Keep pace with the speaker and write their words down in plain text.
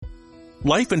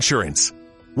Life insurance.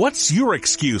 What's your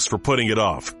excuse for putting it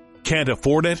off? Can't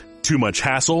afford it? Too much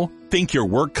hassle? Think your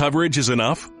work coverage is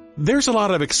enough? There's a lot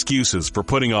of excuses for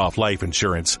putting off life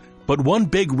insurance, but one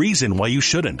big reason why you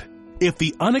shouldn't. If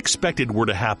the unexpected were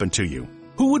to happen to you,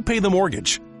 who would pay the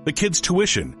mortgage, the kids'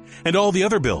 tuition, and all the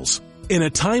other bills? In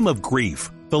a time of grief,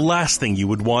 the last thing you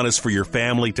would want is for your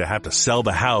family to have to sell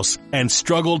the house and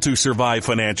struggle to survive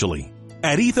financially.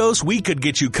 At Ethos, we could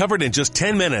get you covered in just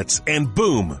 10 minutes and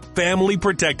boom, family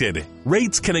protected.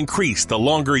 Rates can increase the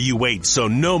longer you wait, so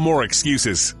no more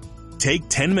excuses. Take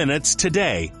 10 minutes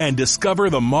today and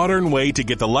discover the modern way to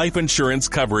get the life insurance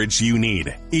coverage you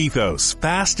need. Ethos,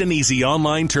 fast and easy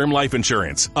online term life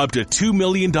insurance. Up to $2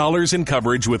 million in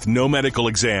coverage with no medical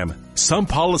exam. Some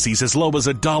policies as low as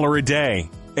 $1 a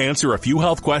day. Answer a few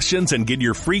health questions and get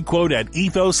your free quote at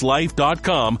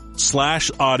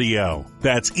ethoslife.com/audio.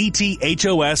 That's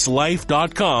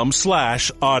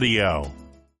ethoslife.com/audio.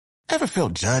 Ever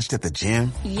felt judged at the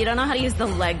gym? You don't know how to use the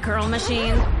leg curl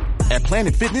machine? At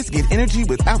Planet Fitness, get energy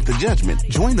without the judgment.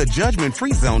 Join the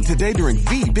judgment-free zone today during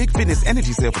the Big Fitness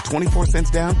Energy Sale for 24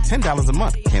 cents down, $10 a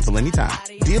month. Cancel anytime.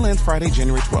 Deal ends Friday,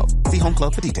 January 12th. See Home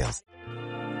Club for details.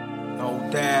 No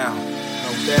doubt.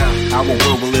 Our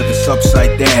world will live is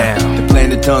upside down. The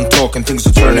planet done talking, things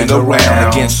are turning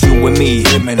around. Against you and me,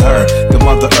 him and her. The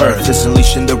Mother Earth is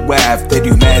unleashing the wrath that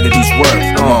humanity's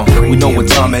worth. We know what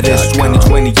time it is,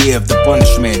 2020 year of the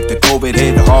punishment. The COVID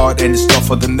hit hard and it's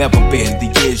tougher than ever been.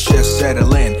 The years just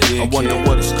settle in. I wonder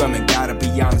what is coming. Gotta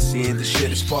be honest here, this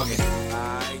shit is bugging.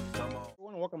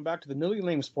 Welcome back to the Newly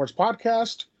Named Sports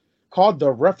Podcast called The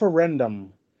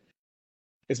Referendum.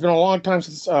 It's been a long time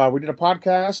since we did a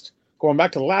podcast. Going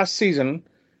back to last season,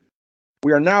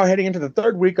 we are now heading into the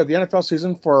third week of the NFL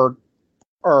season for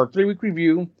our 3-week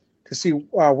review to see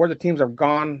where the teams have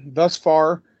gone thus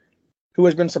far, who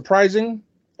has been surprising,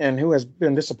 and who has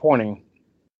been disappointing.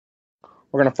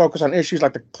 We're going to focus on issues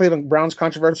like the Cleveland Browns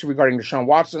controversy regarding Deshaun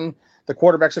Watson, the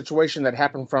quarterback situation that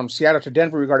happened from Seattle to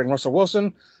Denver regarding Russell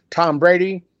Wilson, Tom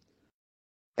Brady,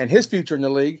 and his future in the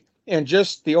league, and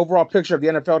just the overall picture of the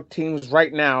NFL teams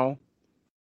right now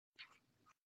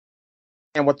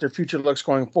and what their future looks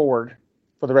going forward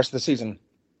for the rest of the season.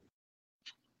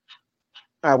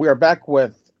 We are back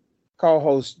with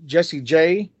co-host Jesse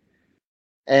J,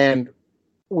 and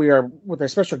we are with a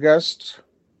special guest,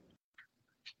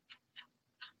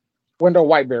 Wendell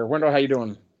Whitebear. Wendell, how you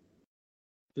doing?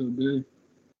 Doing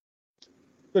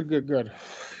good. Good.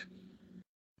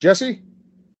 Jesse?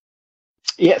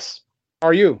 Yes. How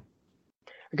are you?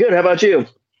 Good. How about you?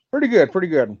 Pretty good.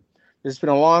 It's been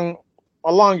a long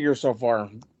year so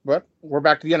far, but we're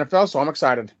back to the NFL, so I'm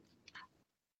excited.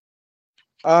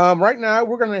 Right now,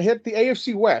 we're going to hit the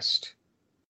AFC West.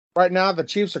 Right now, the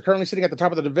Chiefs are currently sitting at the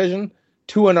top of the division,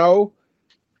 2-0,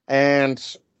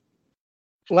 and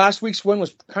last week's win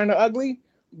was kind of ugly,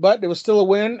 but it was still a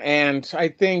win, and I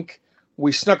think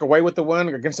we snuck away with the win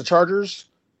against the Chargers,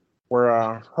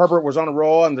 where Herbert was on a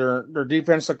roll, and their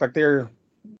defense looked like they're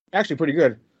actually pretty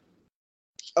good.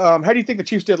 How do you think the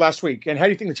Chiefs did last week, and how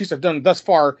do you think the Chiefs have done thus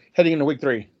far heading into Week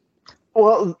 3?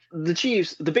 Well,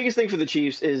 the biggest thing for the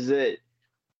Chiefs is that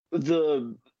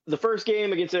the first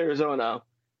game against Arizona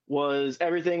was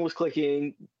everything was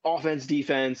clicking, offense,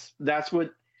 defense. That's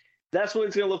what it's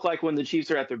going to look like when the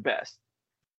Chiefs are at their best.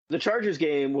 The Chargers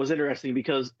game was interesting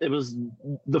because it was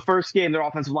the first game their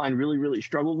offensive line really, really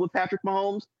struggled with Patrick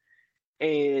Mahomes,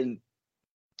 and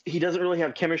he doesn't really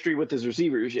have chemistry with his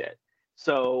receivers yet.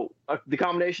 So the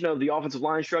combination of the offensive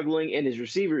line struggling and his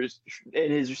receivers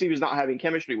not having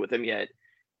chemistry with him yet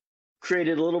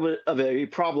created a little bit of a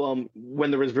problem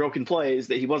when there was broken plays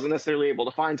that he wasn't necessarily able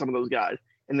to find some of those guys,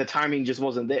 and the timing just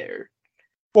wasn't there.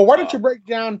 Well, why don't you break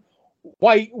down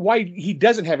why he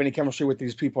doesn't have any chemistry with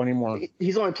these people anymore?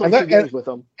 He's only played 2 games with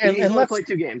them. He's only played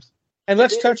 2 games. And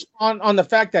let's touch on the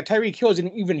fact that Tyreek Hill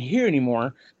isn't even here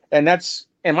anymore, and that's,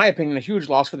 in my opinion, a huge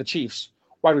loss for the Chiefs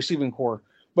wide receiving core.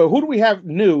 But who do we have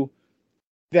new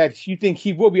that you think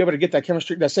he will be able to get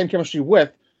that same chemistry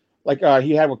with, like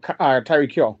he had with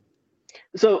Tyreek Hill?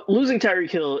 So losing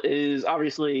Tyreek Hill is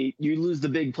obviously you lose the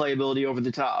big playability over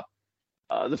the top,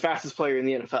 the fastest player in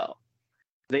the NFL.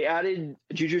 They added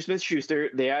Juju Smith-Schuster,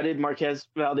 they added Marquez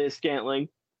Valdez-Scantling,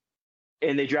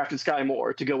 and they drafted Sky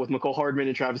Moore to go with Mecole Hardman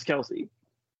and Travis Kelce.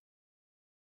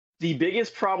 The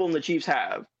biggest problem the Chiefs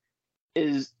have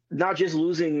is not just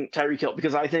losing Tyreek Hill,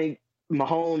 because I think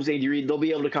Mahomes, Andy Reid, they'll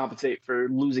be able to compensate for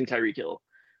losing Tyreek Hill.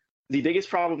 The biggest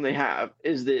problem they have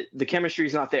is that the chemistry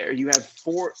is not there. You have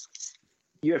four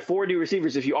new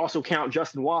receivers if you also count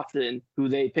Justin Watson, who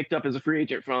they picked up as a free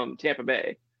agent from Tampa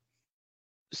Bay.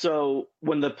 So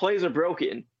when the plays are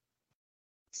broken,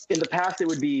 In the past, it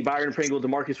would be Byron Pringle,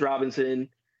 Demarcus Robinson,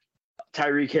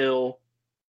 Tyreek Hill,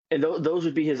 and those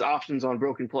would be his options on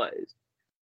broken plays.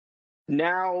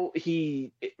 Now if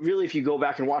you go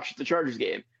back and watch the Chargers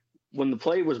game, when the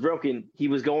play was broken, he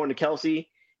was going to Kelce,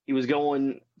 he was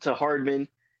going to Hardman,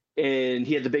 and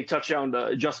he had the big touchdown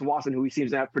to Justin Watson, who he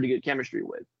seems to have pretty good chemistry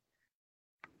with.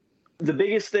 The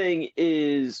biggest thing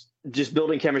is just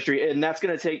building chemistry, and that's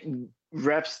going to take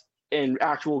reps and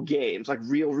actual games, like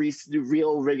real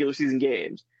regular season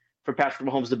games, for Patrick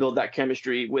Mahomes to build that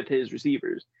chemistry with his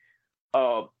receivers.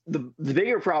 The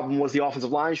bigger problem was the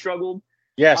offensive line struggled.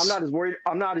 Yes, I'm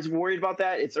not as worried about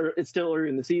that. It's still early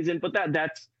in the season, but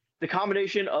that's the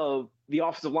combination of the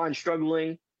offensive line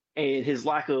struggling and his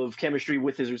lack of chemistry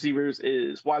with his receivers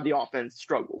is why the offense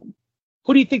struggled.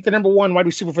 Who do you think the number one wide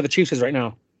receiver for the Chiefs is right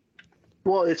now?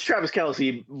 Well, it's Travis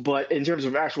Kelce, but in terms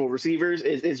of actual receivers,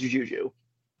 it's Juju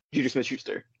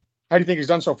Smith-Schuster. How do you think he's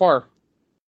done so far?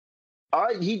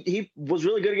 He was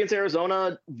really good against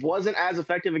Arizona, wasn't as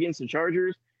effective against the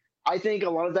Chargers. I think a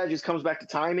lot of that just comes back to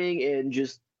timing and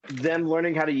just them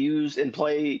learning how to use and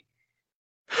play.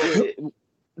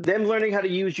 Them learning how to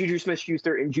use Juju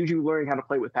Smith-Schuster and Juju learning how to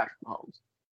play with Patrick Mahomes.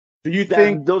 Do you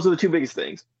think those are the two biggest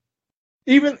things?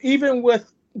 Even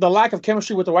with the lack of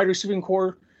chemistry with the wide receiving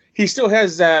core, he still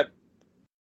has that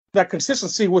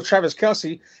consistency with Travis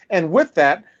Kelce, and with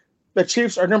that, the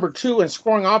Chiefs are number 2 in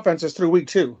scoring offenses through week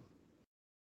 2.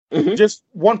 Mm-hmm. Just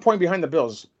 1 point behind the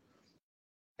Bills.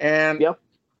 And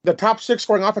the top 6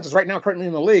 scoring offenses right now currently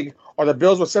in the league are the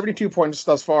Bills with 72 points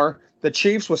thus far, the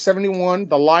Chiefs with 71,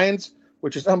 the Lions,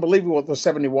 which is unbelievable, with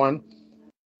 71,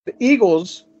 the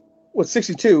Eagles with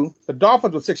 62, the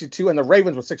Dolphins with 62, and the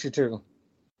Ravens with 62.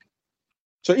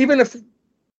 So even if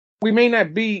we may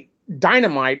not be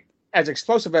dynamite as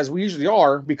explosive as we usually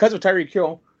are because of Tyreek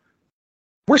Hill,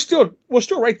 we're still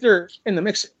right there in the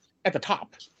mix at the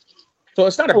top. So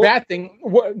it's not a bad thing.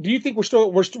 Do you think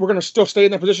we're going to still stay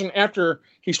in that position after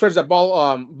he spreads that ball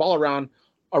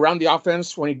around the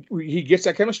offense when he gets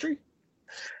that chemistry?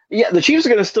 Yeah, the Chiefs are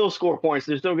going to still score points.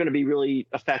 They're still going to be really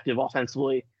effective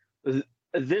offensively.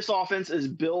 This offense is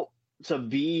built to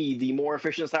be the more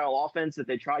efficient style offense that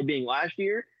they tried being last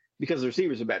year because the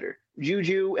receivers are better.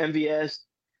 Juju, MVS,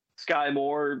 Sky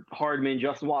Moore, Hardman,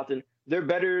 Justin Watson, they're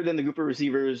better than the group of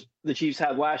receivers the Chiefs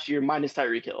had last year minus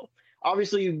Tyreek Hill.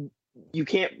 Obviously, you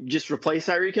can't just replace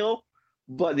Tyreek Hill,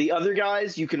 but the other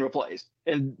guys you can replace.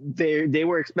 And they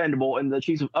were expendable, and the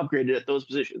Chiefs have upgraded at those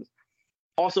positions.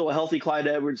 Also, a healthy Clyde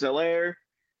Edwards-Helaire,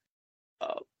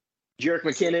 Jerick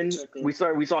McKinnon.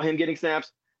 We saw him getting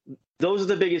snaps. Those are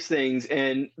the biggest things,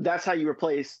 and that's how you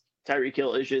replace Tyreek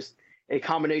Hill. Is just a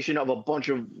combination of a bunch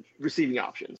of receiving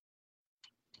options.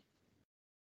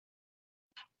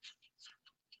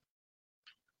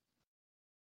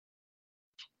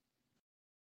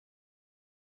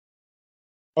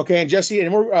 Okay, and Jesse,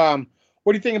 and what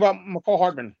do you think about Mecole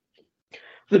Hardman?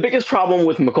 The biggest problem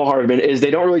with Mecole Hardman is they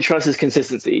don't really trust his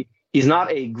consistency. He's not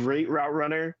a great route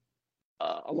runner.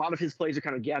 A lot of his plays are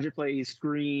kind of gadget plays,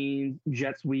 screens,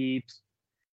 jet sweeps,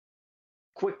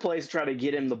 quick plays to try to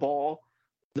get him the ball.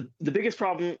 The biggest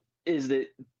problem is that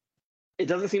it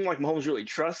doesn't seem like Mahomes really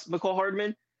trusts Mecole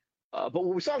Hardman. But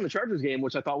what we saw in the Chargers game,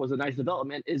 which I thought was a nice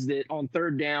development, is that on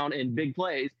third down and big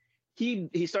plays,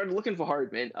 he started looking for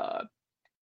Hardman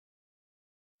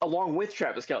along with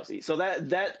Travis Kelce. So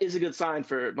that is a good sign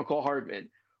for Mecole Hardman.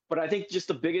 But I think just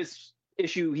the biggest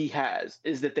issue he has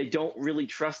is that they don't really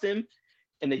trust him,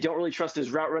 and they don't really trust his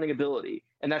route running ability.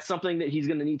 And that's something that he's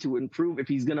going to need to improve if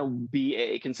he's going to be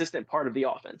a consistent part of the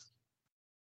offense.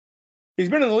 He's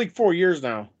been in the league 4 years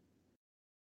now.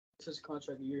 It's his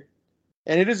contract year.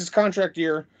 And it is his contract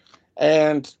year,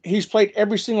 and he's played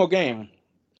every single game.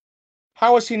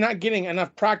 How is he not getting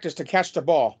enough practice to catch the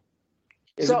ball?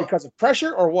 Is it because of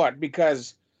pressure or what?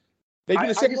 Because they do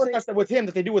the same workouts with him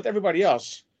that they do with everybody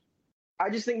else. I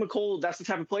just think Mecole, that's the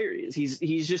type of player he is. He's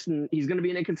going to be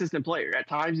an inconsistent player. At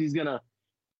times his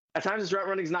route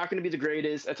running is not going to be the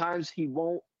greatest. At times he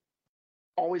won't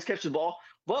always catch the ball.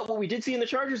 But what we did see in the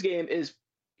Chargers game is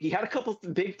he had a couple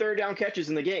big third down catches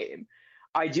in the game.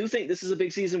 I do think this is a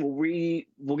big season where we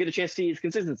will get a chance to see his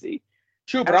consistency.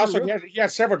 True, but also he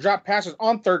had several drop passes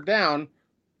on third down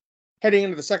heading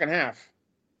into the second half.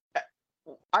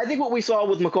 I think what we saw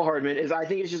with Mecole Hardman is I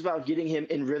think it's just about getting him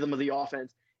in rhythm of the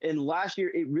offense. And last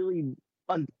year, it really,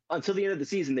 until the end of the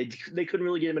season, they couldn't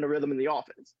really get him in a rhythm in the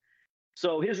offense.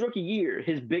 So his rookie year,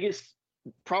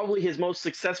 probably his most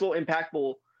successful,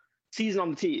 impactful season on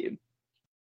the team,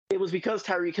 it was because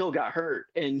Tyreek Hill got hurt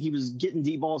and he was getting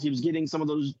deep balls. He was getting some of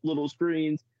those little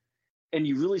screens. and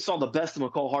you really saw the best of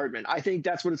McCall Hardman. I think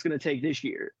that's what it's going to take this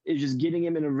year, is just getting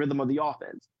him in a rhythm of the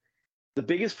offense. The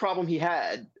biggest problem he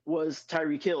had was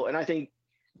Tyreek Hill, and I think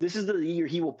this is the year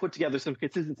he will put together some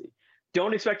consistency.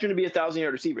 Don't expect him to be a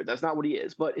 1,000-yard receiver. That's not what he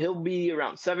is, but he'll be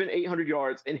around 700-800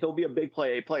 yards, and he'll be a big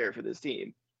player for this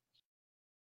team.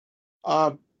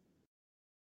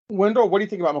 Wendell, what do you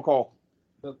think about McCall?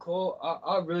 McCall,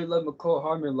 I really love McCall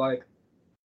Hardman. Like,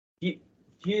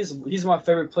 he's my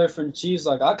favorite player for the Chiefs.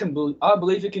 Like, I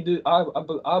believe he could do.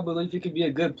 I believe he could be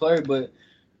a good player, but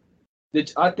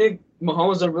I think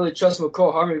Mahomes don't really trust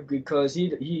McCall Hardman because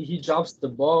he drops the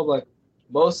ball like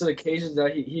most of the occasions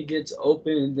that he gets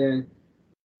open, and then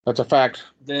that's a fact.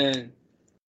 Then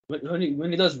when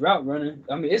he does route running,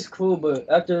 I mean, it's cool, but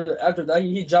after that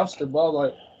he drops the ball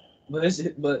like. But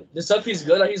the stuff he's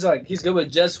good at, he's good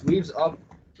with jet sweeps off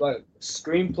like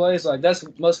screen plays, like that's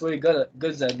most what he's good at.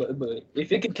 But if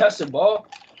he can catch the ball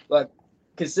like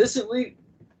consistently,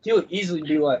 he would easily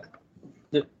be like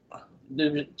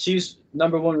the Chiefs'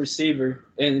 #1 receiver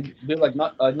and be like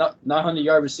not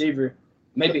 900-yard receiver,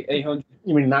 maybe 800.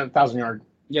 You mean not 1,000-yard?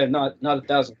 Yeah, not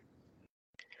 1,000.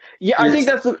 Yeah, I think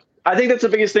that's the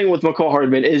biggest thing with McCall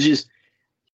Hardman is just.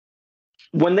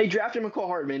 When they drafted McCall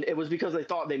Hardman, it was because they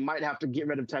thought they might have to get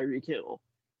rid of Tyreek Hill.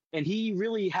 And he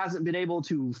really hasn't been able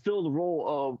to fill the role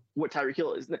of what Tyreek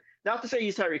Hill is. Not to say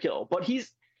he's Tyreek Hill, but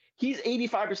he's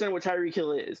 85% of what Tyreek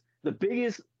Hill is. The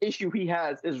biggest issue he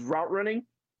has is route running.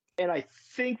 And I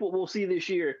think what we'll see this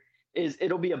year is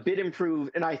it'll be a bit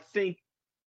improved. And I think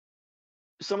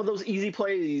some of those easy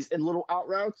plays and little out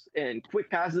routes and quick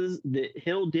passes that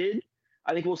Hill did,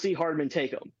 I think we'll see Hardman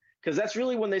take them. Because that's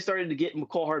really when they started to get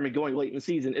McCall Hardman going late in the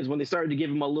season, is when they started to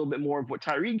give him a little bit more of what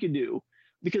Tyreek could do,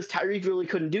 because Tyreek really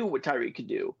couldn't do what Tyreek could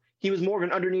do. He was more of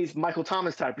an underneath Michael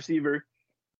Thomas type receiver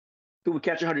who would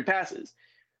catch 100 passes.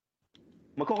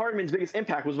 McCall Hardman's biggest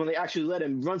impact was when they actually let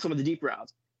him run some of the deep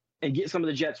routes and get some of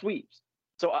the jet sweeps.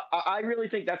 So I really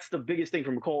think that's the biggest thing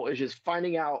for McCall, is just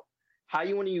finding out how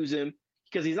you want to use him,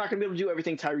 because he's not going to be able to do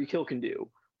everything Tyreek Hill can do,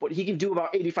 but he can do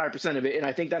about 85% of it, and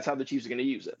I think that's how the Chiefs are going to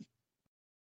use him.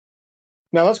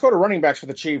 Now let's go to running backs for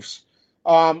the Chiefs.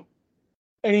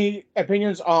 Any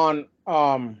opinions on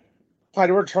Clyde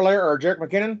Edwards-Helaire or Jerick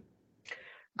McKinnon?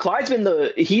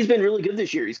 He's been really good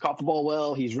this year. He's caught the ball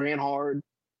well. He's ran hard.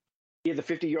 He had the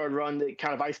 50-yard run that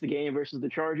kind of iced the game versus the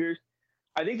Chargers.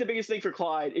 I think the biggest thing for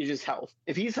Clyde is just health.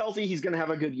 If he's healthy, he's going to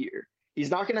have a good year.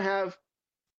 He's not going to have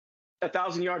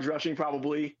 1,000 yards rushing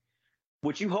probably.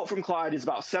 What you hope from Clyde is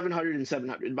about 700 and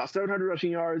 700. About 700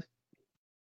 rushing yards,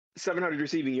 700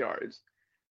 receiving yards.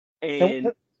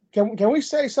 And can we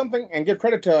say something and give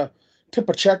credit to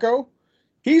Pacheco?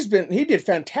 He did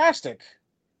fantastic.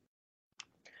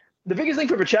 The biggest thing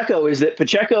for Pacheco is that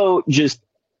Pacheco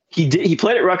he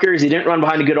played at Rutgers. He didn't run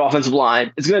behind a good offensive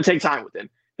line. It's going to take time with him.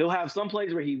 He'll have some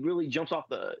plays where he really jumps off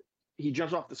the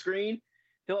screen.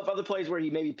 He'll have other plays where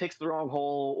he maybe picks the wrong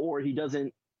hole, or he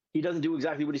doesn't do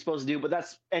exactly what he's supposed to do. But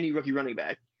that's any rookie running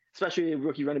back, especially a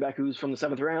rookie running back who's from the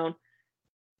 7th round.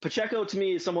 Pacheco to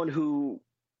me is someone who,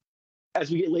 as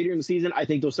we get later in the season, I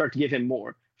think they'll start to give him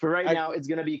more. For right now, it's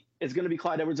gonna be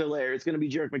Clyde Edwards-Helaire, it's gonna be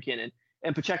Jerick McKinnon,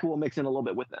 and Pacheco will mix in a little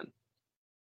bit with them.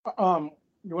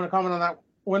 You want to comment on that,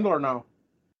 Wendell, or no?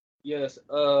 Yes.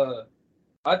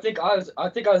 I think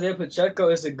Isaiah Pacheco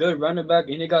is a good running back,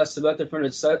 and he got selected from the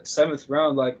 7th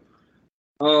round. Like,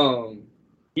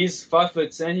 he's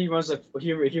 5'10". He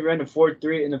ran a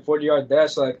 4.3 in the 40-yard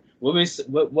dash. Like, what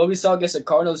we saw against the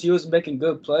Cardinals, he was making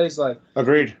good plays. Like,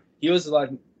 agreed. He was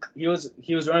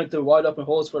running through wide open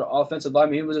holes for the offensive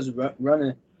line. He was just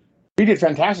running. He did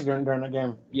fantastic during that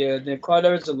game. Yeah, then Clyde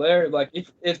Edwards-Helaire, like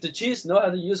if the Chiefs know how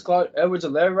to use Clyde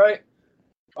Edwards-Helaire right,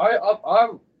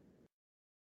 our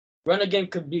running game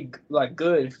could be like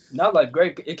good, not like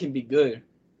great. It can be good.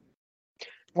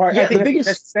 Well, yeah, I think the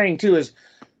biggest thing too is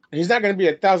he's not going to be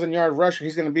a 1,000-yard rusher.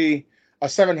 He's going to be a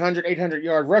 700,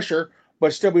 800-yard rusher,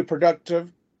 but still be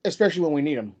productive, especially when we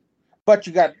need him. But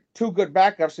you got two good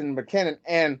backups in McKinnon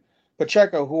and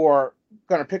Pacheco who are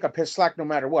going to pick up his slack no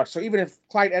matter what. So even if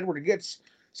Clyde Edwards gets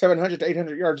 700 to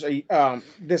 800 yards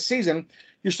this season,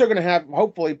 you're still going to have,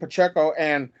 hopefully, Pacheco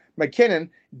and McKinnon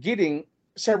getting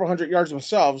several hundred yards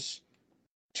themselves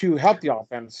to help the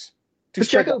offense, to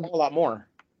spread the ball a lot more.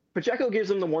 Pacheco gives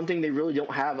them the one thing they really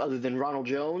don't have other than Ronald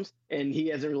Jones, and he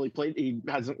hasn't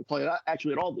played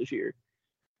actually at all this year.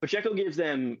 Pacheco gives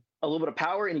them a little bit of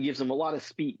power, and he gives them a lot of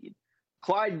speed.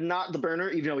 Clyde, not the burner,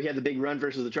 even though he had the big run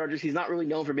versus the Chargers. He's not really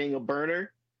known for being a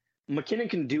burner. McKinnon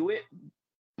can do it,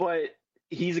 but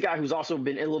he's a guy who's also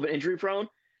been a little bit injury prone.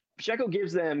 Pacheco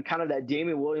gives them kind of that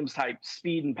Damian Williams type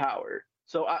speed and power.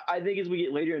 So I think as we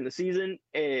get later in the season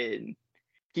and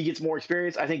he gets more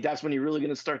experience, I think that's when you're really going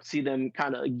to start to see them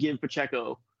kind of give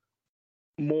Pacheco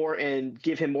more and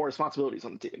give him more responsibilities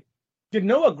on the team. Did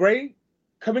Noah Gray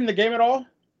come in the game at all?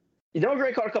 Noah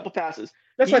Gray caught a couple passes.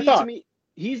 That's what I thought.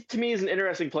 To me is an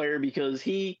interesting player because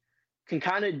he can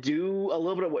kind of do a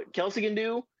little bit of what Kelce can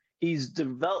do. He's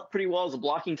developed pretty well as a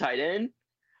blocking tight end.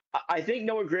 I think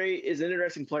Noah Gray is an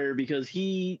interesting player because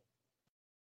he's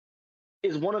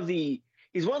one of the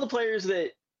players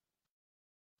that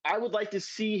I would like to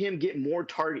see him get more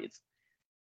targets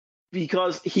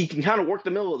because he can kind of work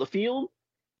the middle of the field.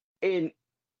 And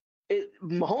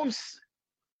Mahomes,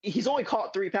 he's only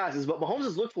caught 3 passes, but Mahomes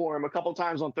has looked for him a couple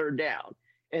times on 3rd down.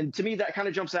 And to me, that kind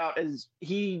of jumps out as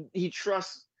he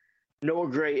trusts Noah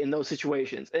Gray in those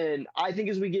situations. And I think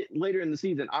as we get later in the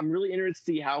season, I'm really interested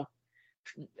to see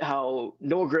how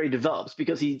Noah Gray develops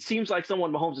because he seems like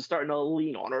someone Mahomes is starting to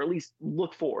lean on or at least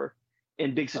look for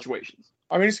in big situations.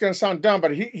 I mean, it's going to sound dumb,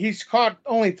 but he's caught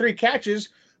only 3 catches,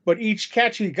 but each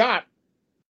catch he got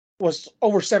was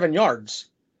over 7 yards.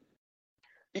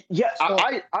 Yeah, so,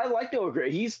 I like Noah Gray.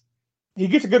 He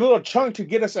gets a good little chunk to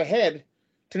get us ahead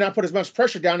to not put as much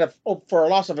pressure down for a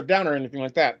loss of a down or anything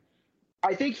like that.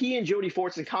 I think he and Jody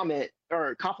Fortson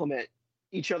complement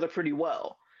each other pretty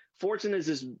well.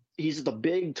 Fortson he's the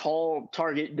big, tall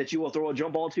target that you will throw a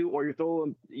jump ball to or you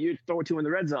throw it to in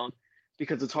the red zone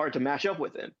because it's hard to match up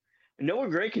with him. Noah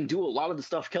Gray can do a lot of the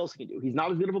stuff Kelce can do. He's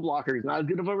not as good of a blocker. He's not as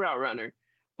good of a route runner.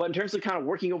 But in terms of kind of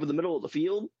working over the middle of the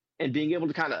field and being able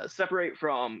to kind of separate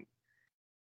from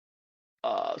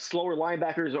slower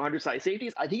linebackers or undersized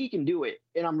safeties, I think he can do it.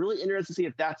 And I'm really interested to see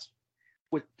if that's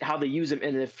with how they use him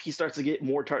and if he starts to get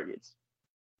more targets.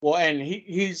 Well, and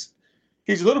he's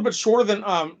a little bit shorter than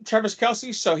Travis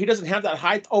Kelce, so he doesn't have that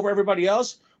height over everybody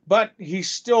else, but he's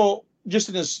still, just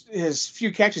in his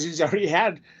few catches he's already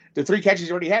had, the 3 catches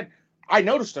he's already had, I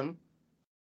noticed him.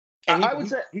 And I would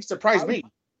say he surprised me.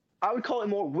 I would call it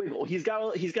more wiggle. He's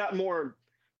got more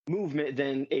movement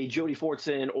than a Jody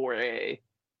Fortson or a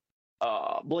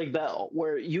Blake Bell,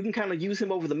 where you can kind of use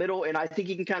him over the middle, and I think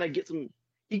he can kind of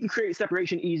he can create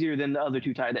separation easier than the other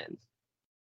 2 tight ends.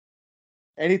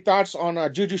 Any thoughts on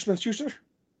Juju Smith-Schuster?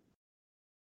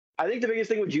 I think the biggest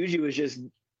thing with Juju is just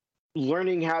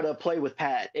learning how to play with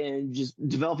Pat and just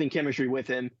developing chemistry with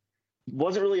him.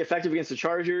 Wasn't really effective against the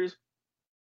Chargers,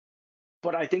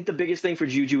 but I think the biggest thing for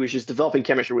Juju is just developing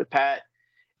chemistry with Pat,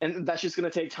 and that's just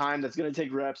going to take time. That's going to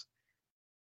take reps.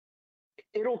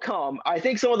 It'll come. I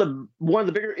think one of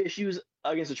the bigger issues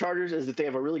against the Chargers is that they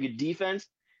have a really good defense.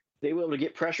 They were able to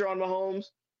get pressure on Mahomes.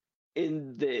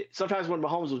 Sometimes when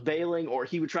Mahomes was bailing or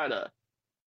he would try to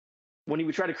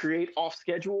create off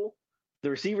schedule, the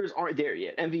receivers aren't there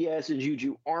yet. MVS and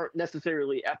Juju aren't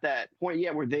necessarily at that point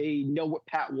yet where they know what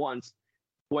Pat wants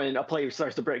when a player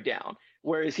starts to break down.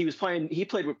 Whereas he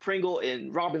played with Pringle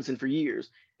and Robinson for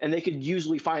years, and they could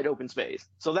usually find open space.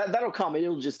 So that'll come, and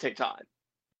it'll just take time.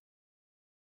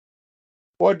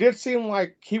 Well, it did seem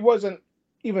like he wasn't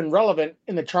even relevant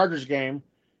in the Chargers game.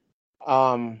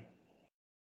 I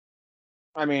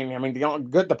mean,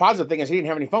 the positive thing is he didn't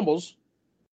have any fumbles,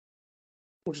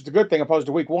 which is the good thing opposed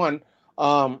to week 1.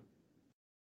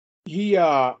 He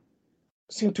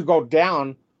seemed to go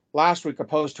down last week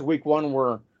opposed to week 1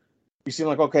 where you seem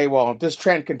like, okay, well, if this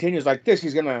trend continues like this,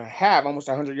 he's going to have almost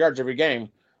 100 yards every game.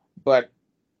 But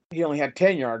he only had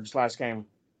 10 yards last game.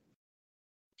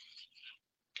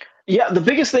 Yeah, the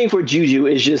biggest thing for Juju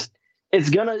is just it's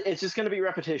just gonna be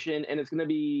repetition, and it's gonna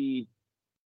be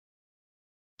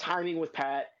timing with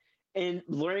Pat and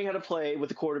learning how to play with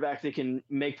the quarterback that can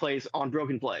make plays on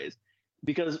broken plays.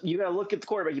 Because you got to look at the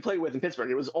quarterback you played with in Pittsburgh.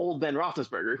 It was old Ben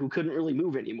Roethlisberger who couldn't really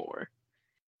move anymore.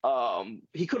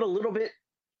 He could a little bit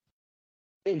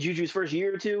in Juju's first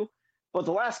year or 2, but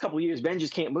the last couple of years Ben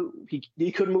just can't move.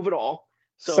 He couldn't move at all.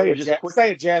 So say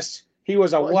it, Jess. He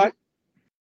was a what?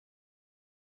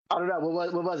 I don't know.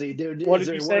 What was he, dude? What did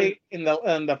you say in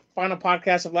the final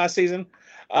podcast of last season?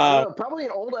 Probably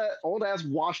an old ass,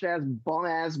 washed ass, bum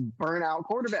ass, burnout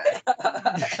quarterback.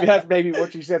 That's maybe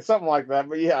what you said, something like that.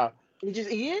 But yeah, he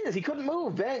is. He couldn't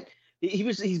move. Ben,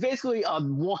 he's basically a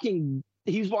walking.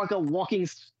 He was like a walking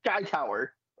sky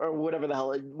tower or whatever the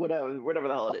hell it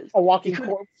is. A walking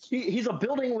corpse. He's a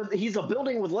building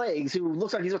with legs who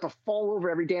looks like he's about to fall over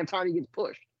every damn time he gets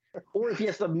pushed, or if he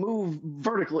has to move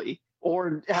vertically.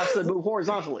 Or has to move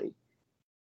horizontally.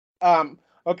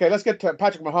 Okay, let's get to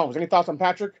Patrick Mahomes. Any thoughts on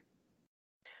Patrick?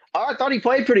 I thought he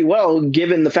played pretty well,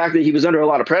 given the fact that he was under a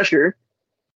lot of pressure.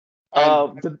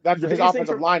 His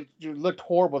offensive line looked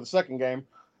horrible the second game.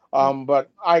 But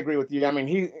I agree with you. I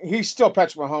mean, he's still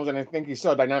Patrick Mahomes, and I think he's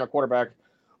still a dynamic quarterback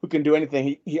who can do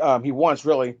anything he wants,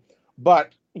 really.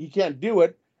 But he can't do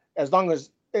it as long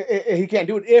as he can't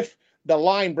do it if the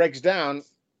line breaks down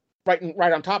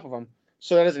right on top of him.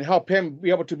 So that doesn't help him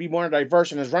be able to be more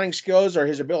diverse in his running skills or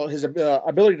his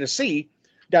ability to see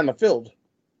down the field.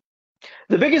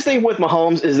 The biggest thing with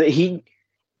Mahomes is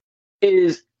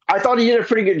that I thought he did a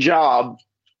pretty good job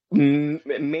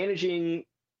managing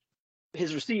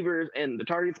his receivers and the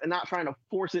targets and not trying to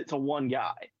force it to one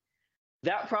guy.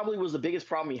 That probably was the biggest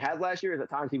problem he had last year, is at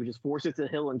times he would just force it to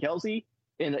Hill and Kelsey,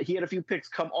 and he had a few picks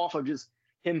come off of just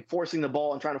him forcing the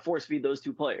ball and trying to force feed those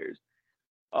two players.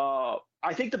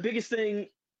 I think the biggest thing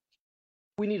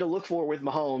we need to look for with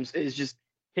Mahomes is just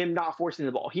him not forcing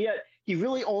the ball. He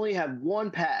really only had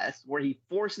one pass where he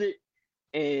forced it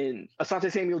and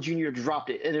Asante Samuel Jr. dropped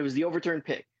it, and it was the overturned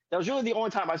pick. That was really the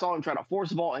only time I saw him try to force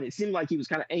the ball, and it seemed like he was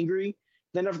kind of angry.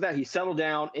 Then after that, he settled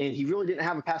down, and he really didn't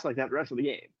have a pass like that the rest of the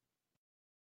game.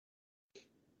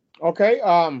 Okay,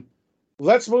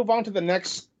 let's move on to the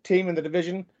next team in the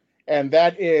division, and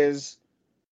that is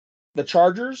the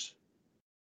Chargers.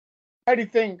 How do you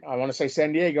think, I want to say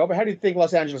San Diego, but how do you think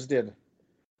Los Angeles did?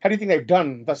 How do you think they've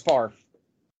done thus far?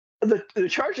 The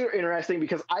Chargers are interesting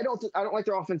because I don't like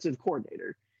their offensive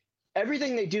coordinator.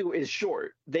 Everything they do is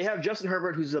short. They have Justin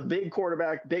Herbert, who's a big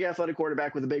athletic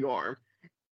quarterback with a big arm.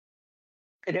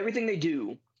 And everything they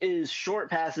do is short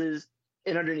passes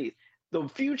and underneath. The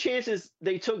few chances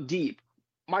they took deep,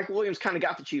 Mike Williams kind of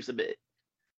got the Chiefs a bit.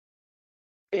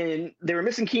 And they were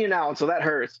missing Keenan Allen, so that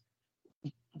hurts.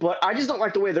 But I just don't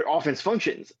like the way their offense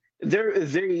functions.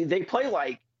 They play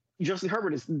like Justin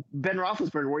Herbert is Ben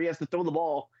Roethlisberger, where he has to throw the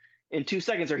ball in 2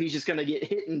 seconds or he's just going to get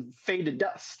hit and fade to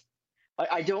dust.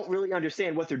 I don't really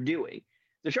understand what they're doing.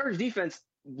 The Chargers defense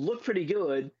looked pretty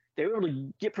good. They were able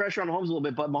to get pressure on Mahomes a little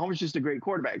bit, but Mahomes is just a great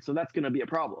quarterback, so that's going to be a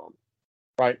problem.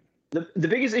 Right. The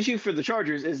biggest issue for the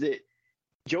Chargers is that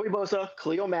Joey Bosa,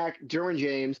 Khalil Mack, Derwin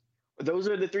James, those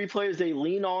are the three players they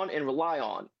lean on and rely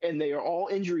on, and they are all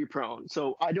injury prone.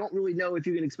 So I don't really know if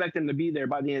you can expect them to be there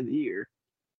by the end of the year.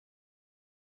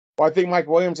 Well, I think Mike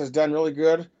Williams has done really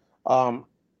good. I've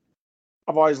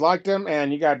always liked him,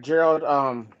 and you got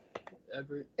Gerald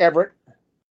Everett.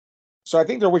 So I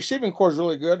think their receiving core is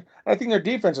really good. I think their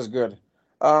defense is good.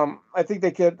 I think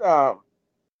they could.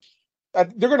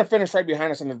 They're going to finish right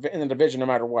behind us in the division, no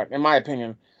matter what, in my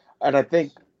opinion. And I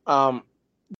think no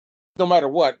matter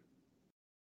what,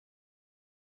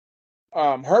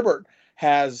 Herbert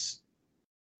has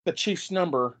the Chiefs'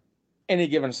 number any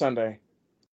given Sunday.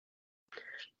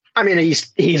 I mean,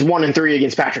 he's 1-3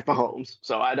 against Patrick Mahomes,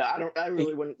 so I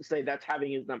really wouldn't say that's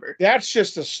having his number. That's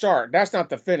just the start. That's not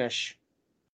the finish.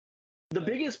 The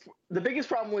biggest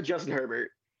problem with Justin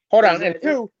Herbert. Hold on, and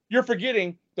two, you're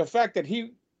forgetting the fact that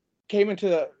he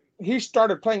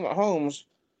started playing Mahomes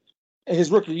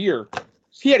his rookie year.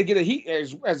 He had to get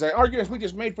as the arguments we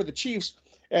just made for the Chiefs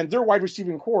and their wide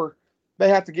receiving core. They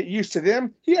have to get used to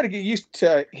them. He had to get used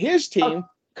to his team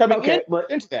coming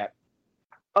into that.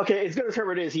 Okay, as good as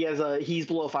Herbert is, he's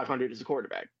below 500 as a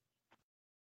quarterback.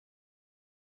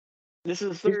 This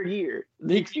is his third year.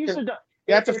 The excuses are done.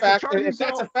 That's a fact. If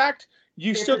that's a fact,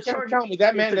 you still can't tell me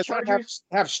that man does not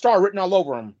have star written all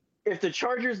over him. If the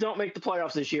Chargers don't make the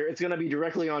playoffs this year, it's going to be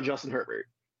directly on Justin Herbert.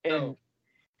 And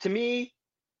to me,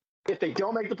 if they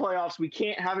don't make the playoffs, we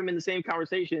can't have him in the same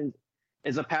conversations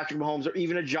as a Patrick Mahomes or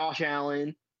even a Josh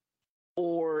Allen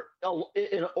or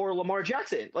Lamar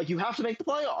Jackson. Like, you have to make the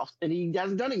playoffs, and he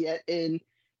hasn't done it yet. And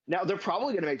now they're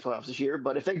probably going to make the playoffs this year,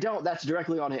 but if they don't, that's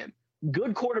directly on him.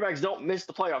 Good quarterbacks don't miss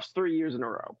the playoffs 3 years in a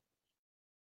row.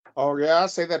 Oh yeah, I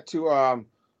say that to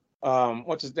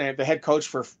what's his name, the head coach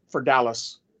for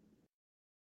Dallas,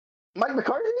 Mike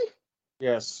McCarthy.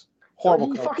 Yes,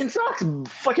 horrible. He fucking sucks.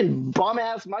 Fucking bum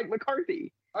ass Mike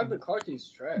McCarthy. Mike McCarthy's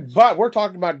trash. But we're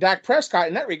talking about Dak Prescott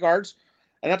in that regards,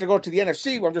 and not to go to the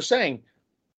NFC. I'm just saying.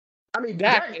 I mean,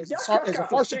 Dak is a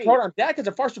far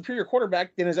superior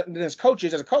quarterback than his coach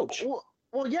is as a coach.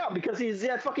 Well, yeah, because he's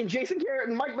fucking Jason Garrett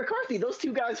and Mike McCarthy. Those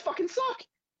two guys fucking suck.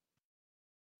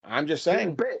 I'm just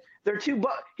saying. They're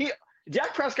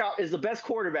Dak Prescott is the best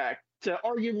quarterback to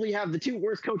arguably have the two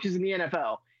worst coaches in the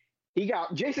NFL. He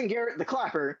got Jason Garrett, the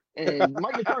clapper, and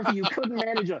Mike McCarthy.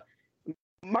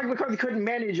 Mike McCarthy couldn't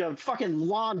manage a fucking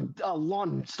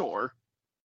lawn store.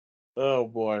 Oh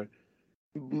boy.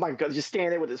 My God, just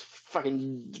standing there with his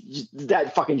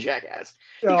that fucking jackass.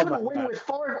 He couldn't win with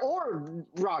Favre or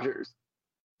Rodgers.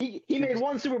 He made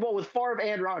one Super Bowl with Favre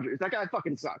and Rodgers. That guy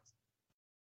fucking sucks.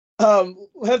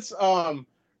 Let's go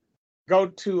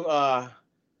to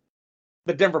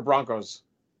the Denver Broncos.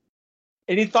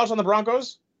 Any thoughts on the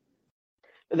Broncos?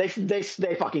 They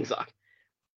fucking suck.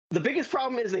 The biggest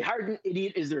problem is they hired an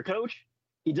idiot as their coach.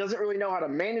 He doesn't really know how to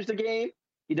manage the game.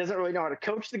 He doesn't really know how to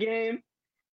coach the game.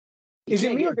 Is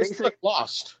it me or does he look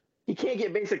lost? He can't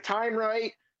get basic time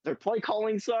right. Their play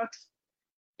calling sucks.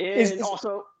 And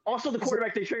also the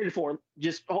quarterback they traded for,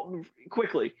 just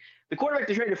quickly, the quarterback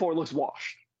they traded for looks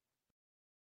washed.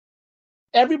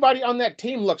 Everybody on that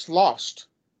team looks lost.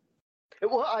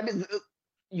 Well, I mean,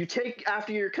 you take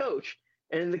after your coach,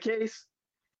 and in the case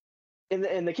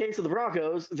of the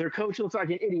Broncos, their coach looks like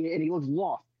an idiot and he looks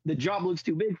lost. The job looks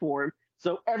too big for him,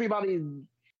 so everybody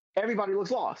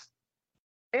looks lost.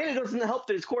 And it doesn't help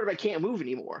that his quarterback can't move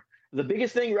anymore. The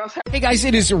biggest thing Russ has. Hey guys,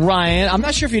 it is Ryan. I'm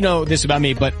not sure if you know this about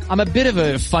me, but I'm a bit of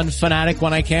a fun fanatic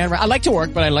when I can. I like to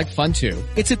work, but I like fun too.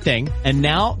 It's a thing. And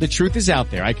now the truth is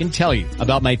out there. I can tell you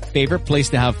about my favorite place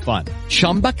to have fun.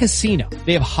 Chumba Casino.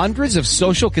 They have hundreds of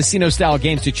social casino style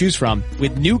games to choose from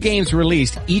with new games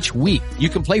released each week. You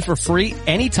can play for free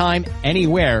anytime,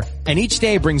 anywhere. And each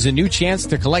day brings a new chance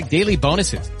to collect daily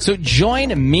bonuses. So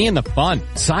join me in the fun.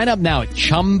 Sign up now at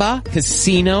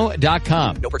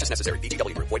ChumbaCasino.com. No purchase necessary.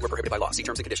 VGW Group. Void where prohibited by law. See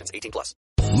terms and conditions. 18+.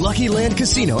 Lucky Land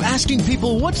Casino, asking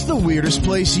people, what's the weirdest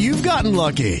place you've gotten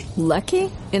lucky?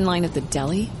 Lucky? In line at the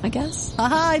deli, I guess?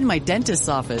 Aha, in my dentist's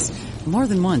office. More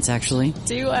than once, actually.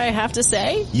 Do I have to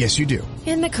say? Yes, you do.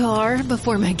 In the car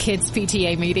before my kids'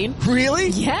 PTA meeting. Really?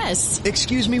 Yes.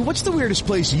 Excuse me, what's the weirdest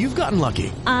place you've gotten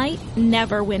lucky? I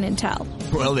never win and tell.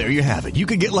 Well, there you have it. You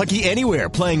can get lucky anywhere,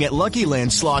 playing at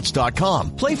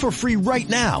LuckyLandSlots.com. Play for free right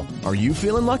now. Are you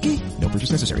feeling lucky? No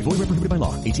purchase necessary. Void where prohibited by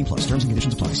law. 18+. Terms and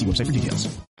conditions apply. See website for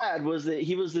details. Was that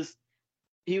he was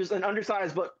an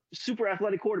undersized but super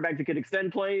athletic quarterback that could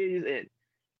extend plays and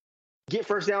get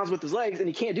first downs with his legs, and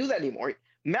he can't do that anymore.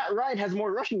 Matt Ryan has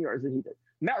more rushing yards than he did.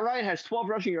 Matt Ryan has 12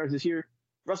 rushing yards this year.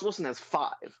 Russell Wilson has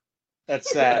 5. That's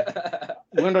sad.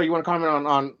 Lindo, you want to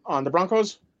comment on the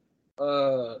Broncos?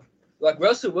 Like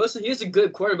Russell Wilson, he's a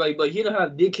good quarterback, but he don't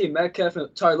have DK Metcalf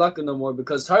and Tyler Lockett no more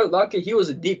because Tyler Lockett, he was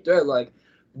a deep threat. Like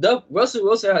Russell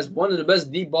Wilson has one of the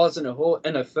best deep balls in the whole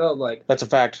NFL. Like that's a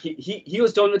fact. He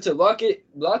was throwing it to Lockett.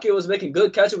 Lockett was making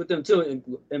good catches with them too.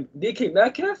 And DK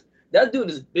Metcalf, that dude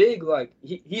is big. Like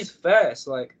he's fast.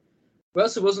 Like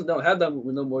Russell Wilson don't have that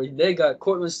no more. They got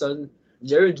Cortland Sutton,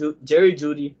 Jerry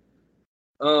Jeudy,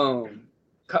 the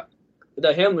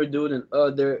Hamler dude,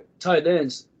 and their tight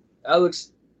ends,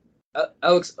 Alex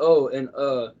O, and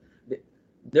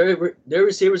their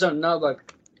receivers are now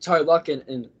like Tyler Lockett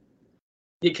and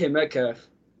DK Metcalf.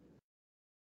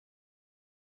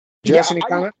 Jess, any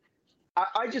comment?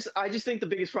 I just think the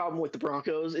biggest problem with the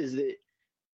Broncos is that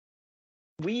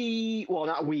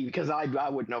not we, because I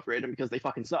wouldn't overrate them because they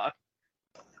fucking suck.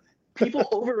 People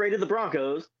overrated the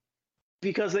Broncos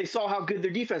because they saw how good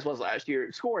their defense was last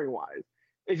year, scoring-wise.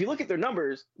 If you look at their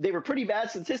numbers, they were pretty bad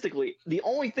statistically. The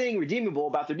only thing redeemable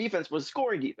about their defense was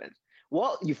scoring defense.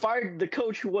 Well, you fired the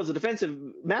coach who was a defensive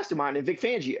mastermind in Vic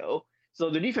Fangio, so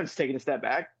their defense is taking a step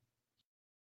back.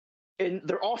 And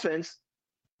their offense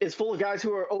is full of guys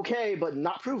who are okay but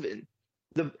not proven.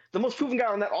 The most proven guy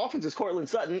on that offense is Cortland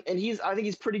Sutton, and I think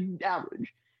he's pretty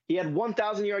average. He had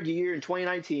 1,000 yards a year in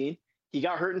 2019. He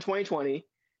got hurt in 2020. In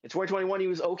 2021, he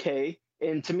was okay.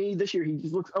 And to me, this year, he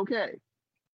just looks okay.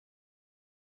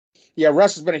 Yeah,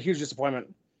 Russ has been a huge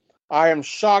disappointment. I am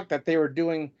shocked that they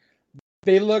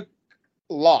look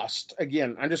lost.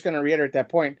 Again, I'm just going to reiterate that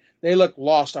point. They look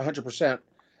lost 100%.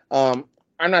 I'm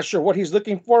not sure what he's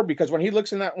looking for because when he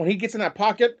gets in that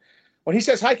pocket, when he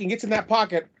says hike and gets in that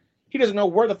pocket, he doesn't know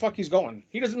where the fuck he's going.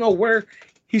 He doesn't know where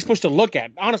he's supposed to look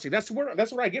at. Honestly, that's what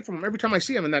I get from him every time I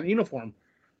see him in that uniform.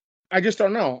 I just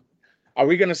don't know. Are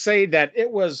we going to say that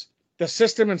it was the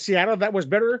system in Seattle that was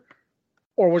better,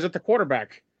 or was it the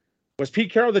quarterback? Was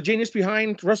Pete Carroll the genius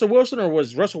behind Russell Wilson, or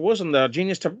was Russell Wilson the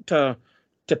genius to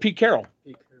Pete Carroll?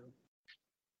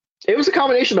 It was a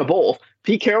combination of both.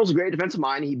 Pete Carroll's a great defensive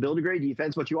mind. He built a great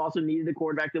defense, but you also needed a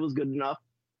quarterback that was good enough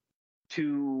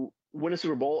to win a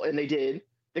Super Bowl, and they did.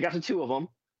 They got to 2 of them.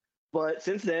 But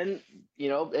since then,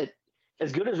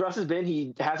 as good as Russ has been,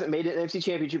 he hasn't made an NFC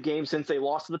Championship game since they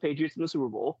lost to the Patriots in the Super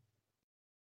Bowl.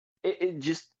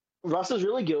 Russ is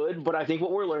really good, but I think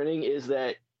what we're learning is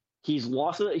that he's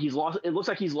lost. It looks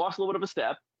like he's lost a little bit of a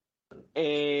step,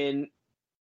 and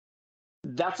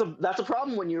that's a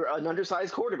problem when you're an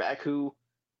undersized quarterback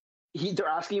they're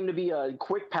asking him to be a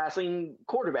quick passing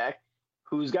quarterback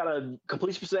who's got a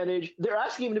completion percentage. They're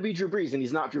asking him to be Drew Brees, and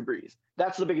he's not Drew Brees.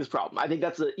 That's the biggest problem. I think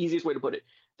that's the easiest way to put it.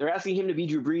 They're asking him to be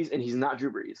Drew Brees, and he's not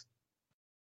Drew Brees.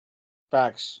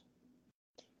 Facts.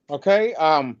 Okay,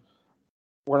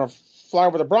 we're going to fly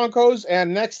over the Broncos,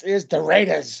 and next is the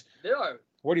Raiders.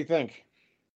 What do you think?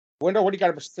 Wendell, what do you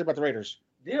got to say about the Raiders?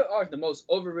 They are the most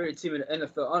overrated team in the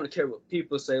NFL. I don't care what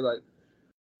people say. Like,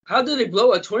 How did they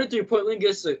blow a 23-point lead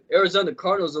against the Arizona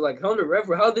Cardinals? They're like, the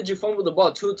referee, how did you fumble the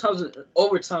ball 2 times in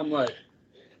overtime? Like,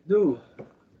 dude,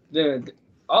 I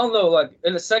don't know. Like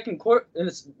in the second quarter,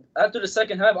 after the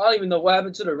second half, I don't even know what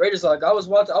happened to the Raiders. Like I was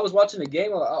watching the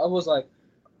game. I was like,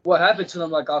 what happened to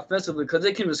them? Like offensively, because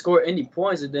they couldn't score any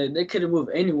points, and then they couldn't move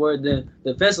anywhere. Then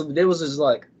defensively, they was just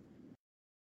like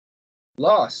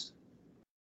lost.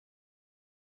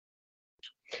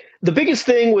 The biggest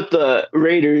thing with the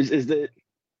Raiders is that,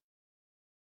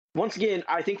 once again,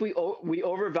 I think we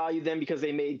overvalue them because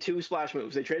they made 2 splash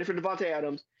moves. They traded for Davante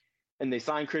Adams, and they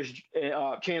signed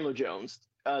Chandler Jones,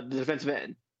 the defensive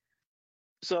end.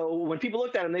 So when people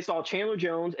looked at him, they saw Chandler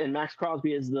Jones and Max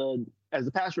Crosby as the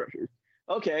pass rushers.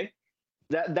 Okay,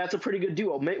 that's a pretty good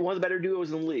duo, one of the better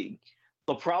duos in the league.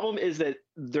 The problem is that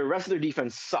the rest of their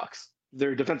defense sucks.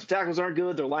 Their defensive tackles aren't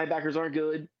good. Their linebackers aren't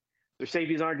good. Their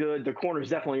safeties aren't good. Their corners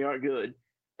definitely aren't good.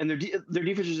 And their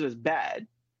defense is just bad.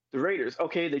 The Raiders,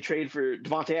 okay, they trade for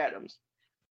Davante Adams.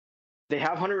 They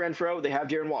have Hunter Renfrow. They have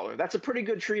Darren Waller. That's a pretty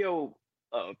good trio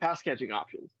of pass-catching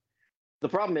options. The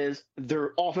problem is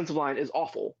their offensive line is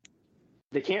awful.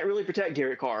 They can't really protect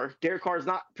Derek Carr. Derek Carr is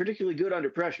not particularly good under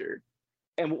pressure.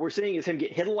 And what we're seeing is him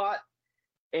get hit a lot,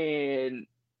 and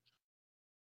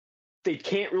they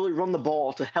can't really run the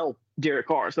ball to help Derek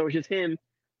Carr. So it's just him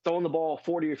throwing the ball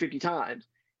 40 or 50 times.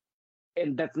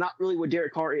 And that's not really what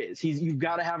Derek Carr is. You've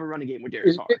got to have a running game with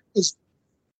Derek Carr.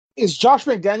 Is Josh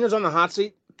McDaniels on the hot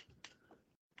seat?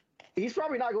 He's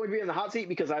probably not going to be in the hot seat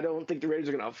because I don't think the Raiders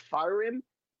are going to fire him.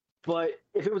 But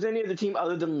if it was any other team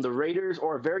other than the Raiders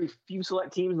or a very few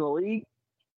select teams in the league,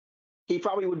 he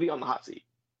probably would be on the hot seat.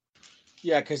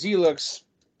 Yeah, because he looks...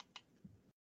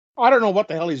 I don't know what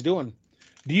the hell he's doing.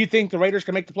 Do you think the Raiders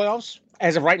can make the playoffs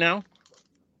as of right now?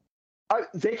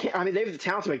 They can't. I mean, they have the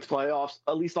talent to make the playoffs,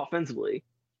 at least offensively,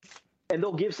 and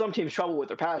they'll give some teams trouble with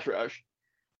their pass rush.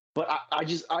 But I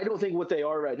don't think what they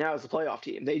are right now is a playoff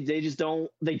team. They just don't.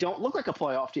 They don't look like a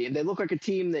playoff team. They look like a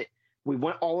team that we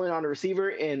went all in on a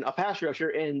receiver and a pass rusher,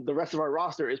 and the rest of our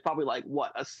roster is probably like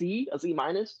what, a C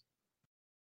minus.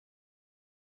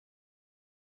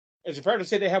 Is it fair to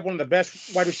say they have one of the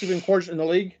best wide receiving corps in the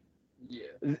league?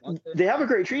 Yeah, they have a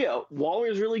great trio. Waller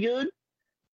is really good.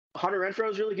 Hunter Renfrow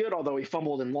is really good, although he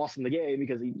fumbled and lost in the game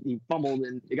because he fumbled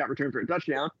and it got returned for a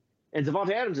touchdown. And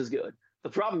Davante Adams is good. The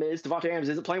problem is Davante Adams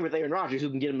isn't playing with Aaron Rodgers, who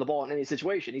can get him the ball in any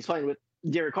situation. He's playing with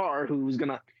Derek Carr, who's going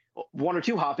to 1 or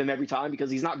 2 hop him every time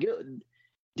because he's not good.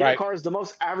 Derek Carr is the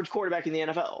most average quarterback in the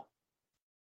NFL.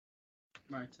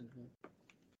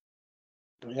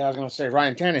 Yeah, I was going to say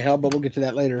Ryan Tannehill, but we'll get to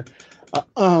that later.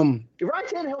 Ryan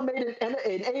Tannehill made an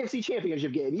AFC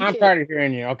Championship game. I'm tired of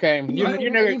hearing you. Okay, you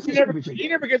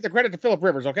never give the credit to Phillip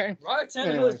Rivers. Okay, Ryan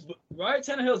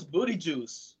Tannehill's booty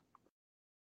juice.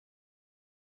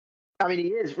 I mean, he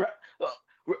is.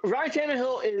 Ryan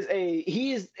Tannehill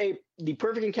is the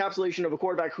perfect encapsulation of a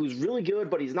quarterback who's really good,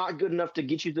 but he's not good enough to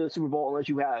get you to the Super Bowl unless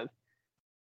you have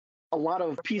a lot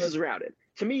of pieces around it.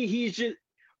 To me, he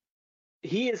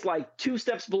is like 2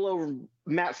 steps below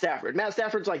Matt Stafford. Matt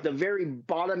Stafford's like the very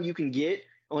bottom you can get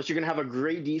unless you're going to have a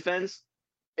great defense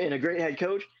and a great head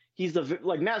coach. He's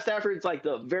Matt Stafford's like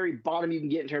the very bottom you can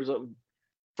get in terms of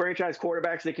franchise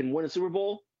quarterbacks that can win a Super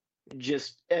Bowl.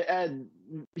 Just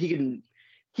he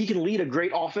can lead a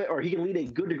great offense, or he can lead a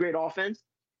good to great offense.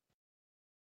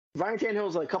 Ryan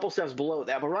Tannehill's like a couple steps below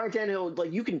that, but Ryan Tannehill,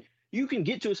 like you can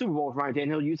get to a Super Bowl with Ryan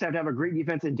Tannehill. You just have to have a great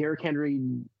defense and Derrick Henry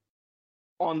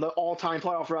on the all-time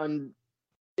playoff run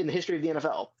in the history of the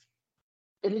NFL.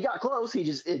 And he got close. He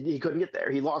couldn't get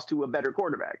there. He lost to a better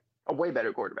quarterback, a way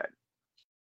better quarterback.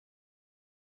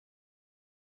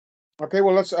 Okay,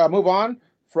 well, let's move on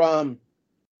from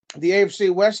the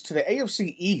AFC West to the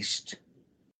AFC East.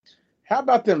 How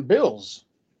about them Bills?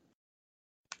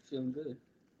 Feeling good.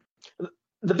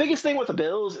 The biggest thing with the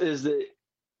Bills is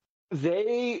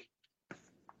that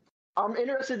I'm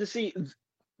interested to see.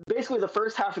 Basically, the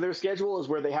first half of their schedule is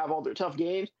where they have all their tough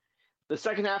games. The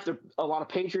second half, they're a lot of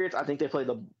Patriots. I think they play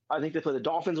the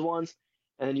Dolphins once,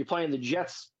 and then you're playing the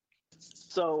Jets.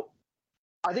 So,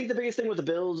 I think the biggest thing with the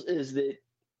Bills is that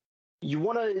you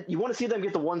want to see them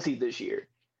get the 1 seed this year.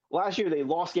 Last year, they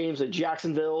lost games at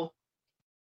Jacksonville.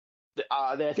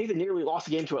 I think they nearly lost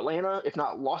the game to Atlanta, if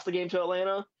not lost the game to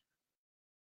Atlanta.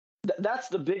 That's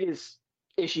the biggest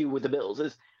issue with the Bills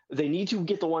is they need to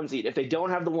get the 1 seed. If they don't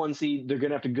have the 1 seed, they're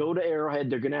going to have to go to Arrowhead.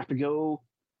 They're going to have to go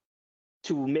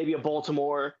to maybe a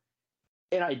Baltimore.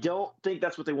 And I don't think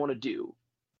that's what they want to do.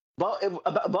 But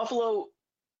Buffalo,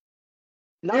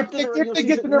 not that the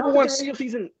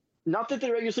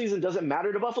regular season doesn't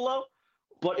matter to Buffalo,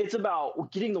 but it's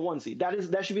about getting the 1 seed.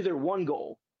 That should be their one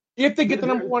goal. If they get the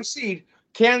number 1 seed,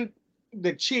 can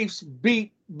the Chiefs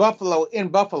beat Buffalo in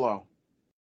Buffalo?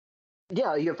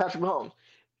 Yeah, you have Patrick Mahomes.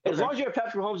 As Okay. long as you have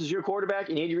Patrick Mahomes as your quarterback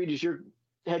and Andy Reid is your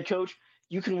head coach,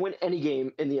 you can win any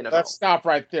game in the NFL. Let's stop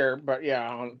right there. But yeah,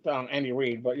 on Andy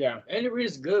Reid. But yeah, Andy Reid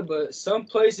is good, but some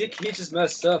plays he just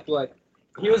messed up. Like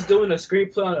he was doing a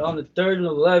screen play on the 3rd and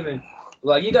 11.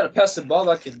 Like you got to pass the ball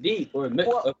like a deep or mid.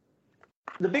 Well,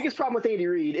 the biggest problem with Andy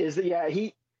Reid is that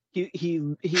he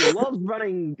loves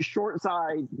running short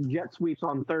side jet sweeps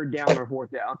on 3rd down or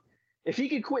 4th down. If he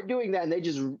could quit doing that and they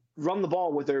just run the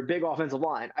ball with their big offensive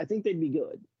line, I think they'd be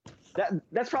good.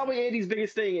 That's probably Andy's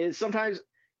biggest thing is sometimes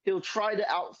he'll try to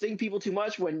outthink people too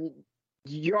much when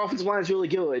your offensive line is really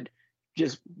good.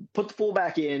 Just put the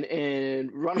fullback in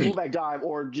and run a fullback dive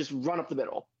or just run up the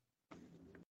middle.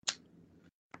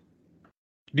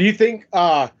 do you think?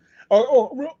 Or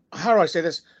how do I say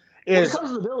this? When it comes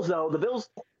to the Bills, though,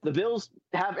 the Bills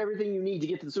have everything you need to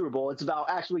get to the Super Bowl. It's about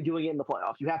actually doing it in the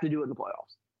playoffs. You have to do it in the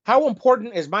playoffs. How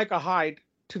important is Micah Hyde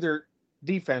to their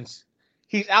defense?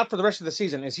 He's out for the rest of the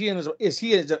season. Is he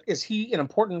an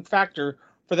important factor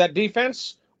for that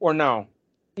defense or no?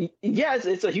 Yeah,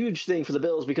 it's a huge thing for the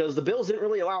Bills because the Bills didn't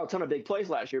really allow a ton of big plays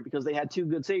last year because they had 2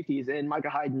 good safeties in Micah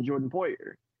Hyde and Jordan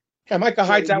Poyer. Yeah, Micah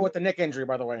Hyde's out with the neck injury,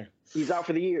 by the way. He's out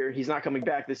for the year. He's not coming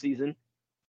back this season.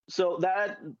 So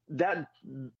that's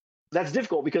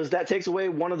difficult because that takes away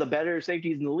one of the better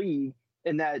safeties in the league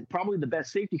and that probably the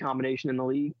best safety combination in the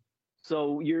league.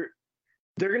 So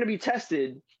they're going to be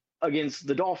tested against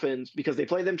the Dolphins because they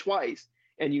play them twice,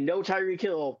 and Tyreek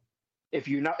Hill, if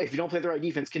you don't play the right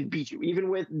defense, can beat you. Even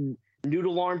with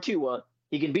noodle arm Tua,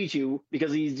 he can beat you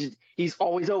because he's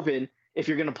always open if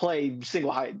you're going to play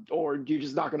single high or you're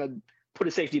just not going to put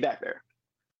a safety back there.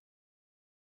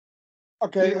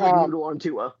 Okay, noodle arm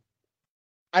Tua.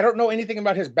 I don't know anything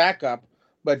about his backup,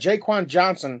 but Jaquan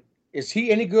Johnson, is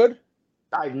he any good?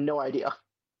 I have no idea.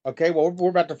 Okay, well, we're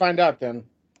about to find out then.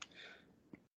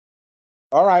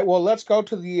 All right, well, let's go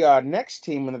to the next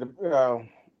team in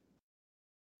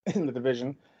the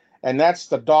division, and that's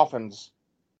the Dolphins.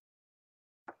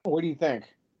 What do you think?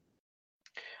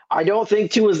 I don't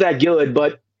think Tua's that good,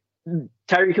 but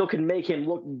Tyreek Hill can make him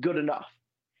look good enough.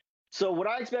 So what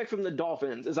I expect from the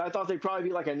Dolphins is I thought they'd probably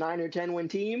be like a 9 or 10 win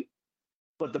team,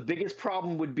 but the biggest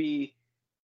problem would be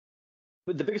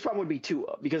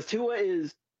Tua because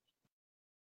Tua's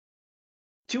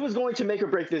going to make or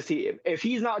break this team. If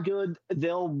he's not good,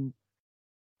 they're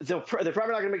probably not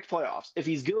going to make the playoffs. If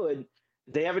he's good,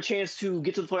 they have a chance to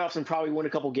get to the playoffs and probably win a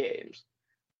couple games.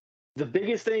 The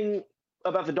biggest thing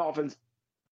with the Dolphins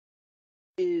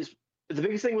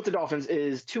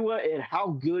is Tua and how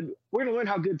good we're going to learn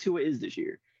how good Tua is this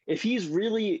year. If he's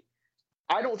really,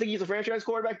 I don't think he's a franchise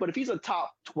quarterback, but if he's a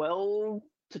top 12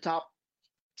 to top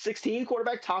 16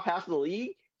 quarterback, top half of the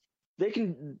league, they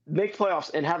can make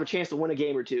playoffs and have a chance to win a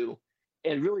game or two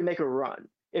and really make a run.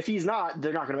 If he's not,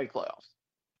 they're not going to make playoffs.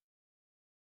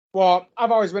 Well,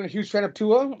 I've always been a huge fan of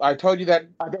Tua. I told you that.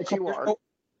 I bet you are.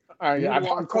 I've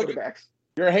quarterbacks.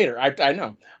 You're a hater. I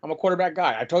know. I'm a quarterback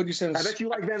guy. I told you since. I bet you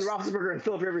like Ben Roethlisberger and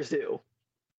Philip Rivers too.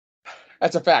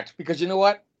 That's a fact because you know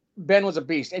what? Ben was a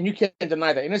beast, and you can't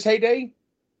deny that. In his heyday,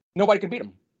 nobody could beat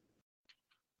him.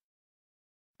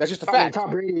 That's just a fact.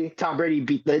 Tom Brady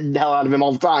beat the hell out of him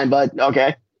all the time, but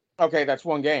okay. Okay, that's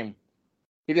one game.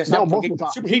 He didn't stop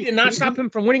him. He did not stop him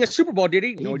from winning a Super Bowl, did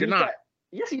he? No, he did not.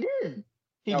 Yes, he did.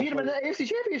 He beat him in the AFC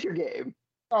Championship game.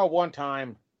 Oh, one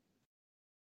time.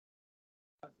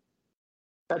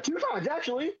 2 times,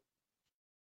 actually.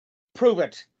 Prove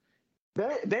it.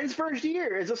 Ben's first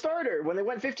year as a starter, when they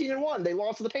went 15-1, they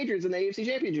lost to the Patriots in the AFC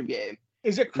Championship game.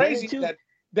 Is it crazy that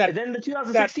then the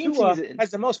 2016 season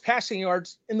has the most passing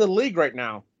yards in the league right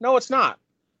now? No, it's not.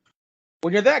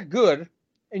 When you're that good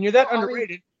and you're that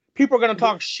underrated, people are going to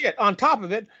talk shit. On top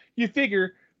of it, you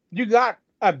figure you got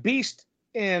a beast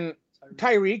in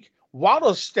Tyreek.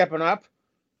 Waddle's stepping up.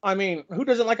 I mean, who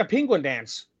doesn't like a penguin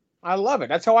dance? I love it.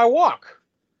 That's how I walk.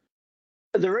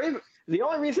 The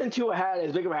only reason Tua had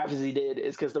as big of a half as he did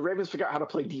is because the Ravens figured out how to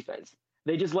play defense.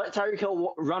 They just let Tyreek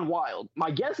Hill run wild. My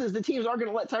guess is the teams are going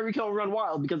to let Tyreek Hill run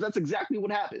wild because that's exactly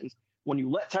what happens when you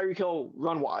let Tyreek Hill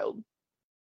run wild.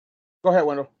 Go ahead,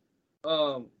 Wendell.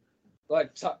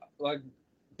 Like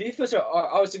defense are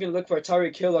obviously going to look for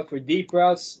Tyreek Hill, like for deep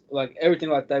routes, like everything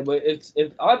like that. But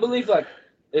if I believe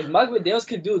if Mike McDaniels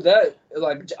can do that,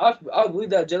 I believe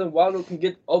that Jalen Waddle can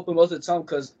get open most of the time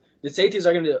because the safeties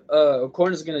are going to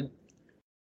corners are going to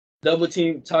double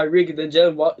team Tyreek, and then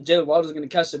Jalen Waddle is going to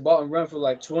catch the ball and run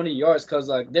for 20 yards because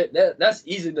that's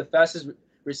easily the fastest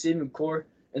receiving core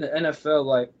in the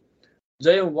NFL.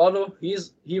 Jalen Waddle,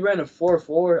 he ran a 4.4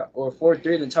 or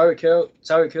 4.3, and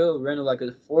Tyreek Hill ran a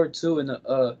 4.2 in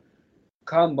the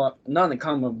combine, not in the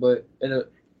combine, but in a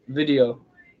video.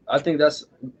 I think that's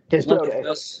his one of the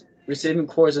best receiving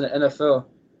cores in the NFL,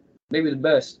 maybe the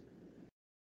best.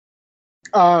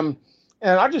 And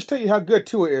I'll just tell you how good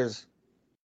Tua is.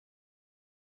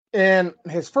 In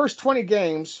his first 20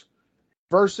 games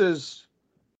versus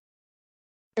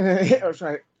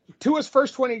Tua's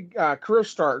first 20 career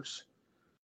starts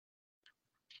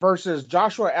versus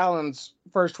Joshua Allen's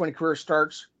first 20 career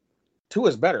starts,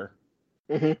 Tua's better.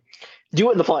 Mm-hmm. Do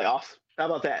it in the playoffs. How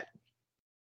about that?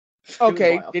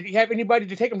 Okay, did he have anybody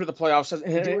to take him to the playoffs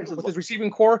with his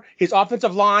receiving core, his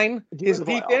offensive line, his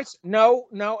defense? No,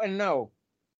 and no.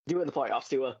 Do it in the playoffs,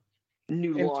 Tua.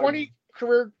 In 20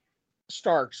 career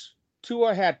starts,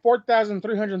 Tua had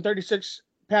 4,336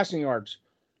 passing yards.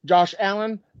 Josh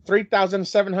Allen,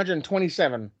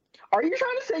 3,727. Are you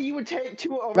trying to say you would take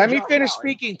Tua over Let me Josh finish Allen?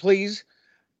 speaking, please.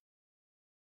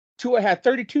 Tua had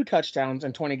 32 touchdowns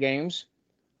in 20 games.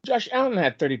 Josh Allen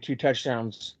had 32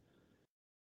 touchdowns.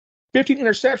 15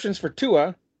 interceptions for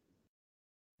Tua,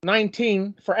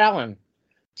 19 for Allen.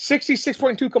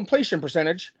 66.2 completion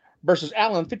percentage versus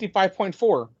Allen,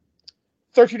 55.4.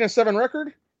 13-7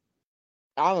 record,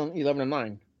 Allen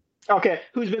 11-9. Okay,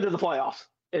 who's been to the playoffs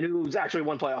and who's actually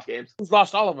won playoff games? Who's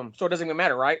lost all of them, so it doesn't even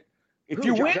matter, right? If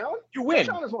you win, you win.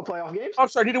 Josh Allen's won playoff games. I'm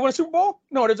sorry, did he win a Super Bowl?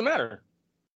 No, it doesn't matter.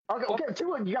 Okay,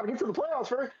 Tua, you got to get to the playoffs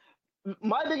first.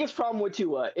 My biggest problem with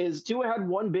Tua is Tua had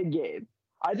one big game.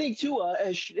 I think Tua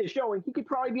is showing he could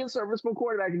probably be a serviceable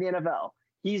quarterback in the NFL.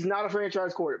 He's not a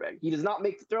franchise quarterback. He does not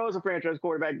make the throws a franchise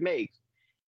quarterback makes.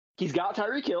 He's got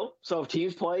Tyreek Hill, so if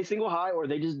teams play single high or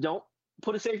they just don't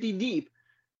put a safety deep,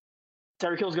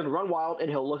 Tyreek Hill's going to run wild and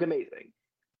he'll look amazing.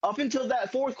 Up until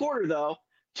that fourth quarter,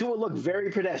 Tua looked very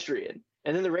pedestrian,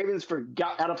 and then the Ravens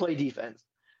forgot how to play defense.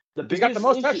 He's got the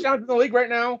most touchdowns in the league right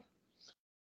now.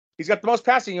 He's got the most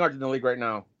passing yards in the league right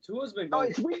now. Tua's been good. Oh,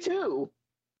 it's week 2.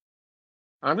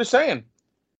 I'm just saying.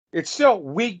 It's still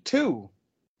week 2.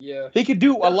 Yeah. He could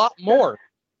do a lot more.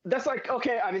 That's like,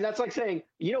 okay, I mean, that's like saying,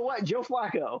 you know what, Joe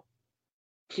Flacco,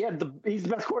 he's the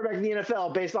best quarterback in the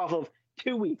NFL based off of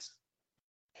 2 weeks.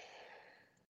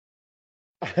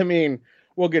 I mean,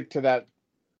 we'll get to that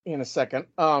in a second.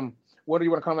 What do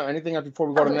you want to comment? Anything else before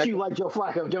we go to the next? You like Joe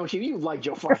Flacco, don't you? You like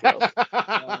Joe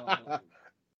Flacco.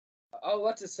 I would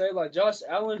like to say, like, Josh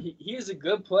Allen, he is a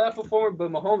good playoff performer,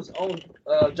 but Mahomes owned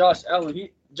Josh Allen.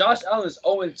 Josh Allen is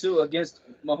 0-2 against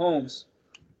Mahomes.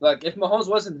 Like, if Mahomes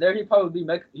wasn't there, he'd probably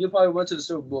went to the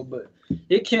Super Bowl, but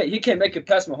he can't make it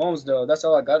past Mahomes, though. That's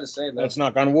all I got to say, though. Let's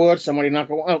knock on wood. Somebody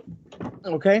knock on wood.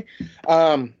 Okay.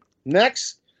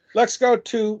 Next, let's go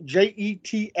to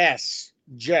Jets,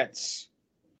 Jets.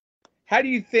 How do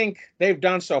you think they've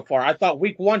done so far? I thought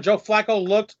week 1, Joe Flacco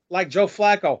looked like Joe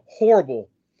Flacco. Horrible.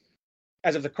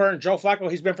 As of the current Joe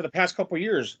Flacco he's been for the past couple of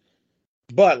years.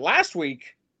 But last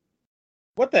week,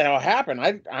 what the hell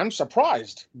happened? I'm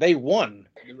surprised. They won.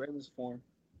 The Ravens form.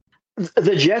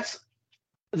 The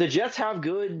Jets have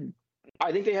good.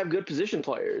 I think they have good position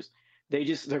players.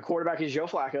 Their quarterback is Joe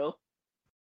Flacco,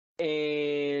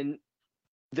 and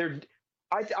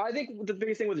I think the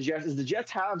biggest thing with the Jets is the Jets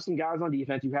have some guys on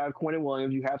defense. You have Quentin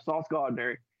Williams. You have Sauce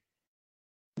Gardner.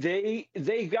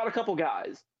 They've got a couple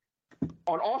guys.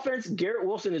 On offense, Garrett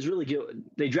Wilson is really good.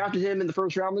 They drafted him in the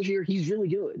first round this year. He's really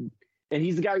good. And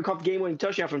he's the guy who caught the game-winning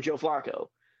touchdown from Joe Flacco.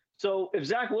 So if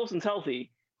Zach Wilson's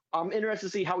healthy, I'm interested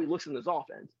to see how he looks in this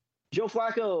offense. Joe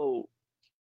Flacco,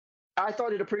 I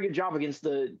thought did a pretty good job against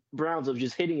the Browns of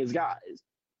just hitting his guys.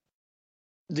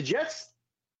 The Jets,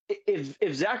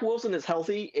 if Zach Wilson is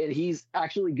healthy and he's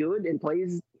actually good and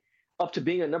plays up to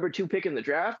being a number 2 pick in the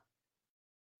draft,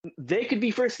 they could be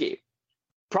frisky.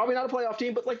 Probably not a playoff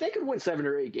team, but they could win 7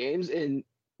 or 8 games and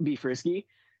be frisky.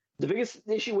 The biggest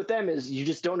issue with them is you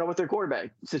just don't know what their quarterback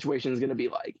situation is going to be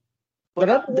like. But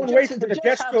the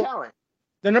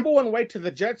number one way to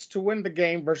the Jets to win the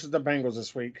game versus the Bengals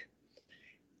this week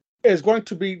is going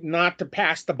to be not to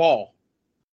pass the ball.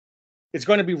 It's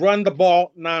going to be run the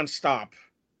ball nonstop.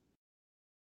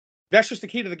 That's just the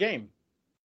key to the game.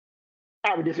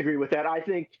 I would disagree with that. I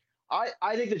think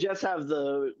the Jets have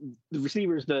the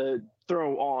receivers to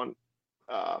throw on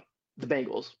the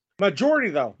Bengals.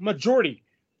 Majority.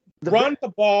 Run the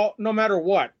ball no matter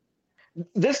what.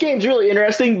 This game's really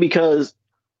interesting because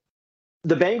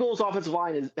the Bengals' offensive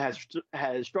line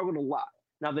has struggled a lot.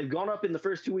 Now, they've gone up in the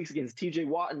first 2 weeks against T.J.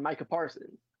 Watt and Micah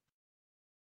Parsons.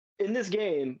 In this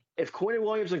game, if Quentin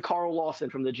Williams and Carl Lawson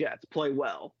from the Jets play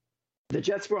well, the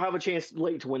Jets will have a chance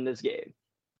late to win this game.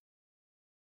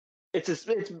 It's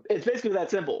basically that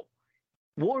simple.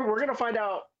 We're going to find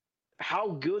out how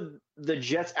good the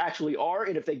Jets actually are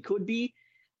and if they could be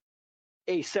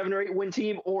a 7 or 8 win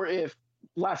team, or if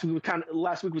last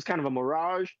week was kind of a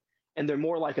mirage, and they're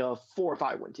more like a 4 or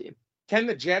 5 win team. Can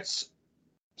the Jets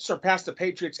surpass the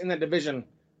Patriots in that division?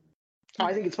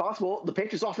 I think it's possible. The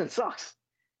Patriots offense sucks.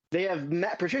 They have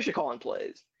Matt Patricia calling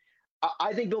plays.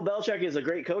 I think Bill Belichick is a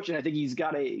great coach, and I think he's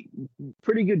got a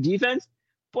pretty good defense.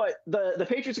 But the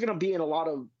Patriots are going to be in a lot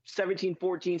of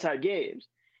 17-14 type games.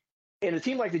 And a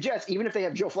team like the Jets, even if they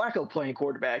have Joe Flacco playing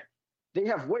quarterback, they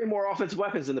have way more offensive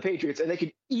weapons than the Patriots, and they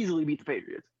could easily beat the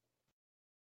Patriots.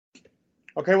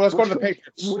 Okay, well, let's go to the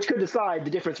Patriots. Which could decide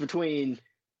the difference between,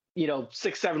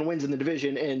 6-7 wins in the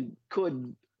division and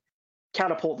could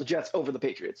catapult the Jets over the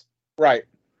Patriots. Right.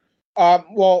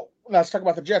 Well, let's talk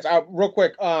about the Jets. Real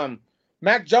quick,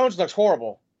 Mac Jones looks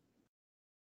horrible.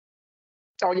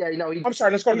 Oh, yeah, I'm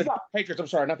sorry, let's go to the Patriots. I'm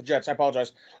sorry, not the Jets. I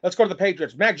apologize. Let's go to the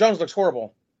Patriots. Mac Jones looks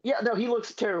horrible. Yeah, no, he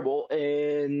looks terrible,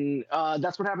 and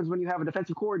that's what happens when you have a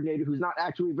defensive coordinator who's not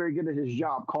actually very good at his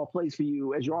job, call plays for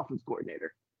you as your offensive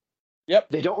coordinator. Yep.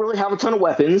 They don't really have a ton of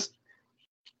weapons.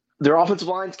 Their offensive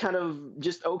line's kind of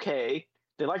just okay.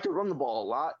 They like to run the ball a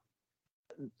lot.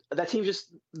 That team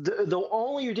just the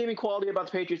only redeeming quality about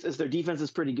the Patriots is their defense is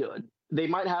pretty good. They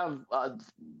might have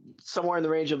somewhere in the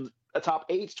range of a top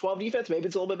 8, 12 defense. Maybe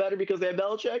it's a little bit better because they have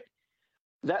Belichick.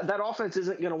 That offense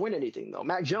isn't going to win anything, though.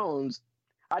 Mac Jones,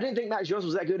 I didn't think Mac Jones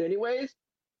was that good anyways,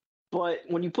 but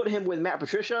when you put him with Matt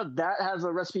Patricia, that has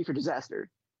a recipe for disaster.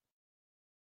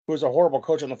 Who was a horrible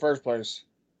coach in the first place.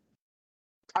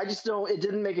 It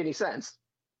didn't make any sense.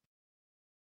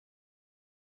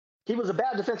 He was a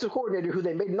bad defensive coordinator who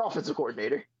they made an offensive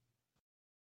coordinator.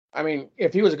 I mean,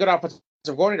 if he was a good offensive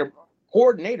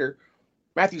coordinator,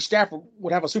 Matthew Stafford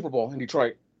would have a Super Bowl in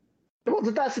Detroit. Well,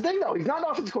 that's the thing, though. He's not an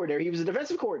offensive coordinator. He was a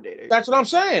defensive coordinator. That's what I'm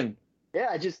saying.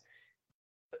 Yeah,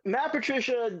 Matt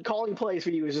Patricia calling plays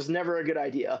for you is just never a good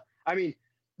idea. I mean,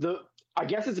 I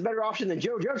guess it's a better option than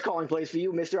Joe Judge calling plays for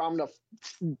you, Mister. I'm going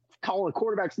to call a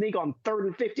quarterback sneak on 3rd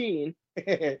and 15.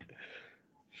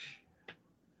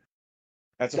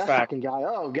 That's a that fact. Fucking guy.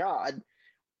 Oh God.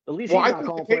 At least he's not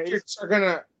calling plays. The Patriots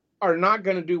are not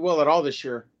gonna do well at all this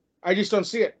year. I just don't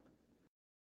see it.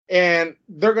 And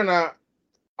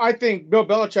I think Bill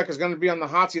Belichick is gonna be on the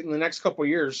hot seat in the next couple of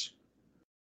years.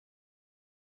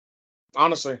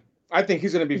 Honestly, I think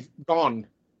he's gonna be gone,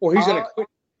 or he's gonna quit.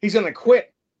 He's gonna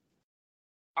quit.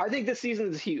 I think this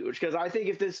season is huge because I think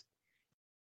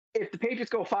if the Patriots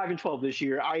go 5-12 this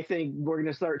year, I think we're going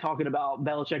to start talking about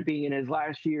Belichick being in his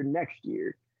last year next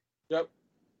year. Yep.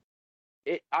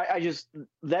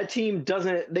 That team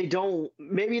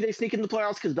maybe they sneak in the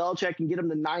playoffs because Belichick can get them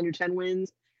to 9 or 10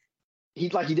 wins.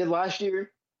 Like he did last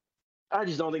year. I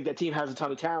just don't think that team has a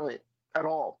ton of talent at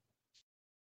all.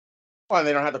 Well, and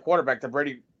they don't have the quarterback that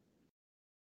Brady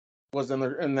was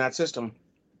in that system.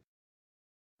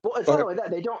 Well, it's not like that.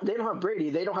 They don't have Brady.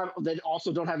 They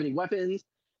also don't have any weapons.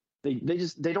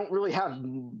 They don't really have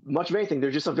much of anything. They're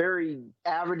just a very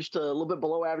average to a little bit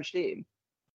below average team.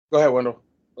 Go ahead, Wendell.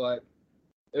 Like,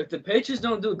 if the Patriots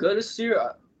don't do good this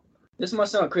year, this might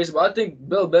sound crazy, but I think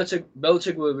Bill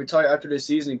Belichick will retire after this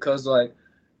season because like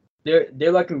they're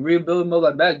like in rebuilding mode.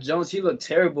 Like Mac Jones, he looked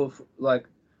terrible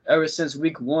ever since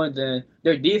week 1. Then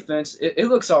their defense, it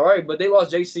looks all right, but they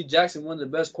lost J.C. Jackson, one of the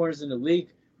best corners in the league.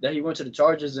 That he went to the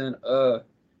Chargers, and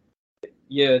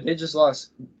they just lost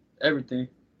everything.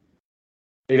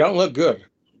 They don't look good.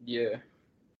 Yeah.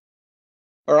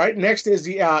 All right, next is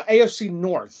the AFC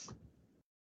North.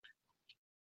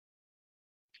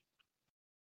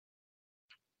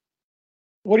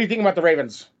 What do you think about the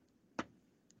Ravens?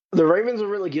 The Ravens are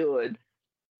really good.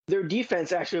 Their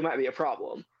defense actually might be a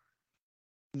problem.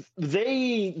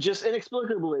 They just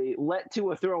inexplicably let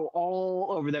Tua throw all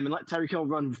over them and let Tyreek Hill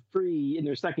run free in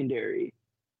their secondary.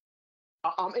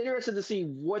 I'm interested to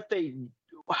see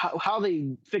how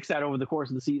they fix that over the course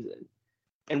of the season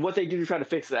and what they do to try to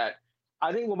fix that.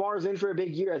 I think Lamar's in for a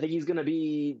big year. I think he's going to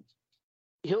be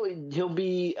he'll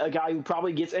be a guy who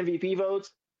probably gets MVP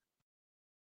votes.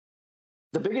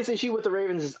 The biggest issue with the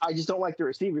Ravens is I just don't like the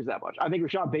receivers that much. I think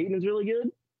Rashad Bateman's really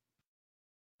good.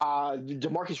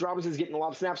 Demarcus Robinson's getting a lot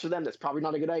of snaps for them. That's probably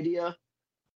not a good idea.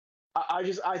 I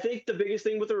think the biggest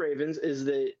thing with the Ravens is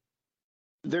that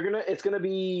it's gonna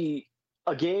be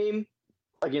a game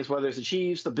against whether it's the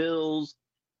Chiefs, the Bills,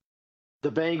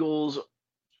 the Bengals,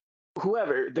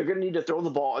 whoever. They're gonna need to throw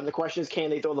the ball, and the question is, can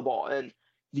they throw the ball? And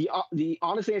the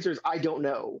honest answer is I don't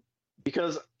know,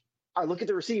 because I look at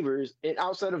the receivers, and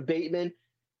outside of Bateman,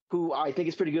 who I think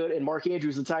is pretty good, and Mark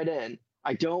Andrews, the tight end,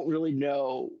 I don't really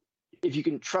know if you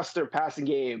can trust their passing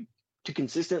game to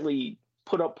consistently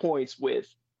put up points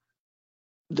with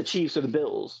the Chiefs or the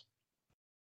Bills.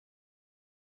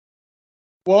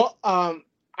 Well,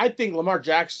 I think Lamar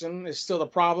Jackson is still the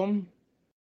problem.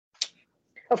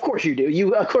 Of course you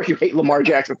do. Of course you hate Lamar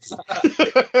Jackson.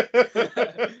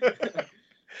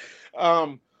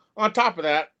 On top of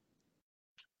that,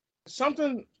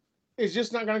 something is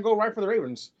just not going to go right for the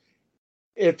Ravens.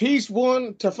 If he's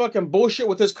willing to fucking bullshit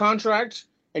with his contract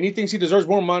and he thinks he deserves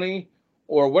more money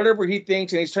or whatever he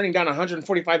thinks, and he's turning down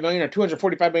 $145 million or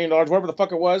 $245 million, whatever the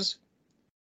fuck it was,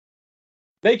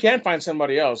 they can find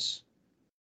somebody else.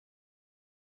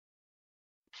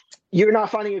 You're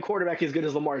not finding a quarterback as good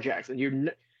as Lamar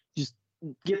Jackson. Just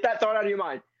get that thought out of your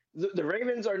mind. The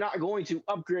Ravens are not going to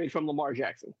upgrade from Lamar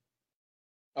Jackson.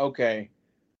 Okay.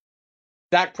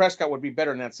 Dak Prescott would be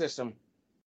better in that system.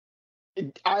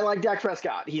 I like Dak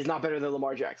Prescott. He's not better than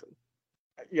Lamar Jackson.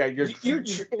 Yeah, If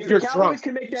the Cowboys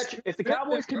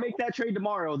can make that trade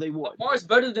tomorrow, they would. Lamar's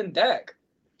better than Dak.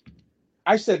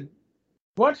 I said,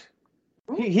 what?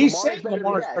 He said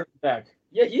Lamar's better than Dak.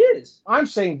 Yeah, he is. I'm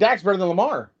saying Dak's better than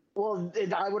Lamar. Well,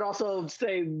 I would also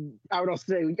say,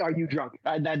 are you drunk?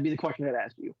 That'd be the question I'd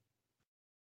ask you.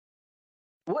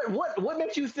 What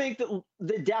makes you think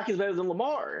that Dak is better than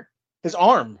Lamar? His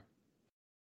arm.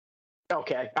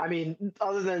 Okay. I mean,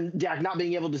 other than Dak not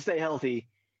being able to stay healthy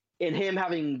and him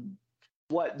having,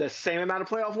 the same amount of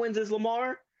playoff wins as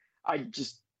Lamar?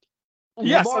 Yes.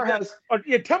 Lamar has...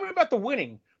 tell me about the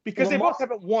winning, because they both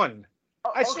haven't won.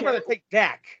 I'd still rather take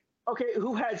Dak. Okay,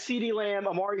 who had CeeDee Lamb,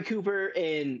 Amari Cooper,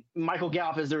 and Michael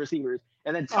Gallup as the receivers?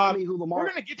 And then tell me who Lamar... We're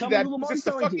going to get to that because it's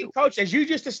the fucking coach. As you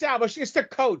just established, it's the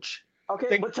coach.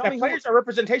 Okay, but tell me players are a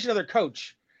representation of their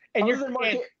coach. And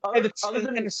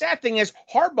the sad thing is,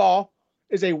 Harbaugh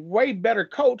is a way better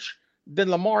coach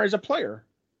than Lamar is a player.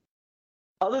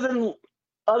 Other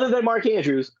than Mark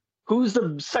Andrews, who's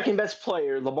the second best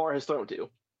player Lamar has thrown to?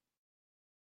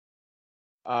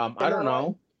 I don't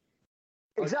know.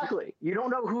 Exactly. You don't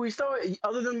know who he's throwing.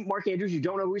 Other than Mark Andrews, you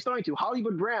don't know who he's throwing to.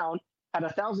 Hollywood Brown had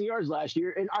 1,000 yards last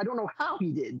year, and I don't know how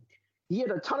he did. He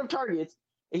had a ton of targets,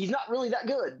 and he's not really that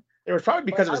good. It was probably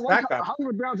because of his backup.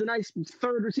 Hollywood Brown's a nice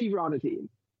third receiver on the team.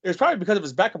 It was probably because of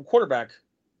his backup quarterback.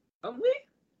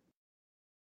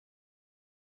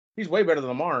 He's way better than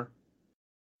Lamar.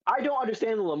 I don't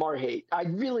understand the Lamar hate. I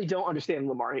really don't understand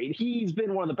Lamar hate. He's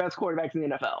been one of the best quarterbacks in the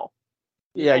NFL.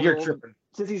 Yeah, you're tripping.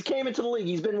 Since he's came into the league,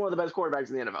 he's been one of the best quarterbacks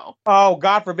in the NFL. Oh,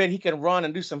 God forbid he can run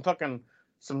and do some fucking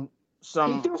some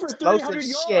he threw for 300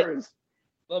 yards.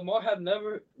 Lamar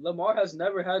has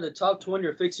never had a top 20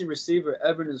 or 15 receiver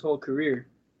ever in his whole career.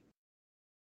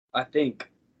 I think.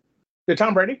 Did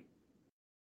Tom Brady?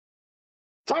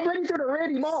 Tom Brady threw to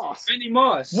Randy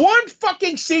Moss. One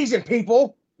fucking season,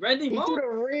 people. Randy Moss. He threw to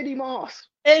Randy Moss.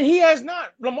 And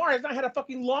Lamar has not had a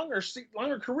fucking longer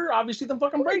career, obviously, than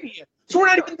fucking Brady yet. So we're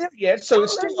not even there yet. So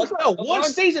it's still one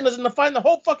season doesn't define the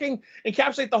whole fucking,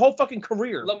 encapsulate the whole fucking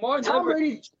career. Tom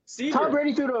Brady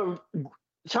threw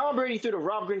to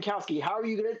Rob Gronkowski. How are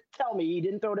you going to tell me he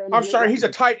didn't throw to any? I'm sorry, he's a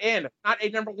tight end, not a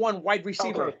number one wide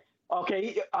receiver.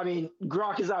 Okay. I mean,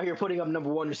 Gronk is out here putting up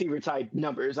number one receiver type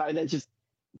numbers. I'm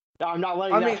not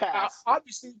letting that pass.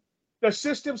 Obviously, the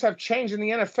systems have changed in the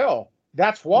NFL.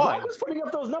 That's why. Gronk was putting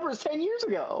up those numbers 10 years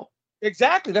ago.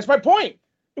 Exactly. That's my point.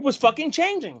 It was fucking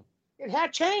changing. It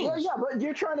had changed. Well, yeah, but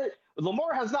you're trying to...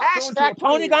 Lamar has not thrown to a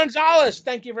player... Tony Gonzalez.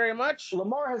 Thank you very much.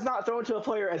 Lamar has not thrown to a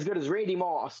player as good as Randy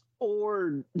Moss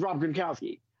or Rob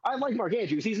Gronkowski. I like Mark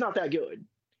Andrews. He's not that good.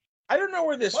 I don't know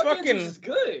where this Mark fucking Andrews is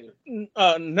good.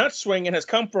 Nut swinging has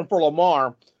come from for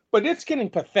Lamar, but it's getting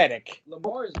pathetic.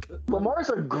 Lamar's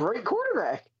a great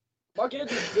quarterback. Mark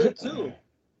Andrews is good too.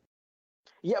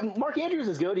 Yeah, Mark Andrews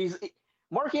is good.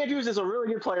 Mark Andrews is a really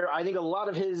good player. I think a lot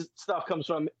of his stuff comes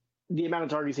from the amount of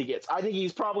targets he gets. I think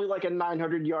he's probably like a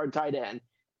 900-yard tight end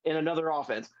in another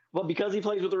offense. But because he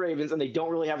plays with the Ravens and they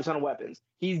don't really have a ton of weapons,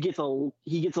 he gets a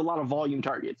lot of volume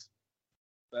targets.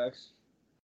 Facts.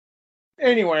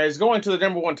 Anyways, going to the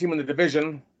number one team in the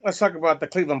division, let's talk about the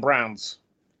Cleveland Browns.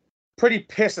 Pretty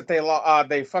pissed that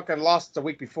they fucking lost the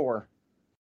week before.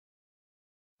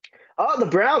 Oh, the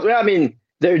Browns. I mean,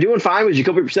 they're doing fine with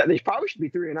Jacoby Brissett. They probably should be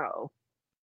 3-0.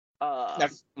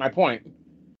 That's my point.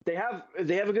 They have a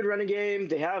good running game.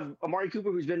 They have Amari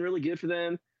Cooper, who's been really good for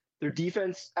them. Their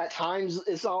defense at times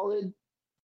is solid.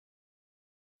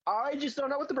 I just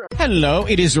don't know what the Browns. Hello,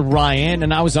 it is Ryan,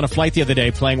 and I was on a flight the other day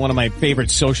playing one of my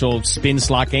favorite social spin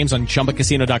slot games on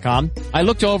ChumbaCasino.com. I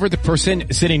looked over at the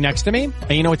person sitting next to me,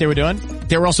 and you know what they were doing?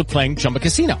 They were also playing Chumba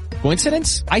Casino.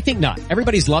 Coincidence? I think not.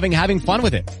 Everybody's loving having fun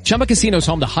with it. Chumba Casino is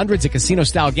home to hundreds of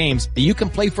casino-style games that you can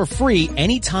play for free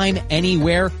anytime,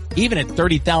 anywhere, even at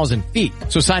 30,000 feet.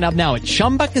 So sign up now at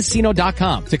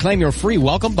ChumbaCasino.com to claim your free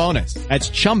welcome bonus. That's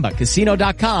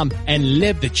ChumbaCasino.com and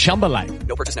live the Chumba life.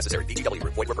 No purchase necessary. VGW.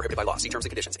 Void were prohibited by law. See terms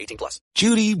and conditions. 18+.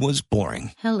 Judy was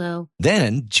boring. Hello.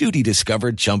 Then Judy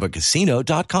discovered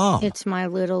ChumbaCasino.com. It's my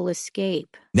little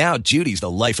escape. Now Judy's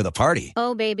the life of the party.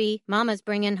 Oh, baby, mama's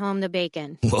bringing home the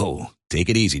bacon. Whoa, take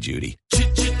it easy, Judy.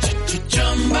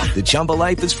 The Chumba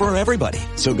life is for everybody.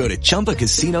 So go to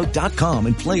ChumbaCasino.com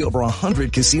and play over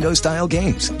 100 casino-style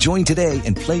games. Join today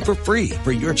and play for free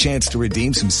for your chance to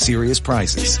redeem some serious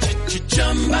prizes.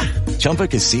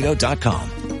 ChumbaCasino.com.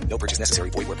 No purchase necessary.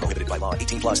 Void were prohibited by law.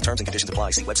 18+. Terms and conditions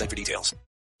apply. See website for details.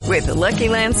 With the Lucky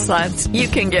Land Slots, you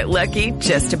can get lucky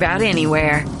just about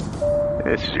anywhere.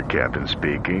 This is your captain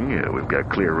speaking. We've got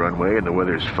clear runway and the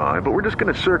weather's fine, but we're just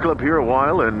going to circle up here a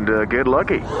while and get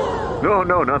lucky. No,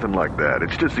 nothing like that.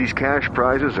 It's just these cash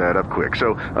prizes add up quick.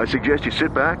 So I suggest you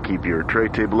sit back, keep your tray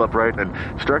table upright, and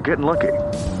start getting lucky.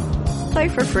 Play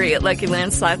for free at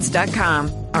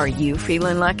LuckyLandSlots.com. Are you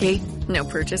feeling lucky? No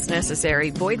purchase necessary.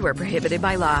 Void where prohibited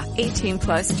by law.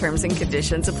 18+ terms and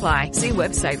conditions apply. See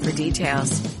website for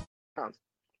details.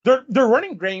 Their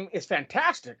running game is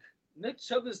fantastic. Nick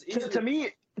Chubb is to me,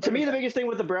 the biggest thing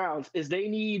with the Browns is they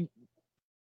need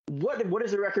what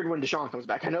is the record when Deshaun comes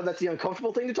back? I know that's the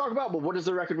uncomfortable thing to talk about, but what is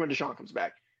the record when Deshaun comes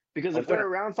back? Because if they're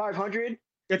around 500,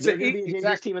 they're going to be a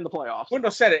dangerous team in the playoffs.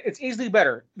 Wendell said it. It's easily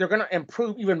better. They're going to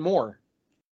improve even more.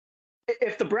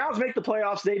 If the Browns make the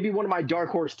playoffs, they'd be one of my dark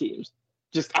horse teams.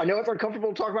 I know it's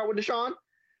uncomfortable to talk about with Deshaun,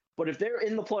 but if they're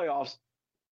in the playoffs,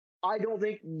 I don't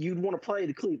think you'd want to play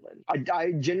the Cleveland.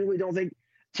 I genuinely don't think.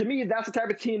 To me, that's the type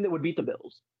of team that would beat the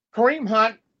Bills. Kareem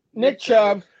Hunt, Nick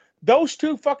Chubb, those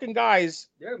two fucking guys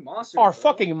are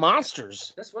fucking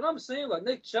monsters. That's what I'm saying. Like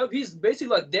Nick Chubb, he's basically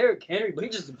like Derrick Henry, but he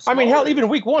just. I mean, hell, even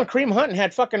week 1, Kareem Hunt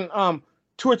had fucking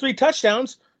 2 or 3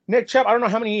 touchdowns. Nick Chubb, I don't know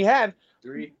how many he had.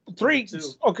 3. 2.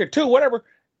 Okay, 2, whatever.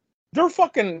 They're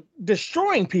fucking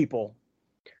destroying people.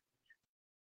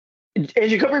 And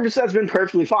Jacoby Brissett's been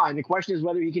perfectly fine. The question is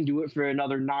whether he can do it for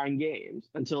another 9 games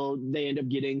until they end up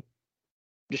getting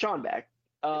Deshaun back.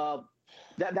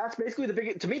 That's basically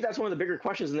to me, that's one of the bigger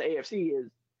questions in the AFC is,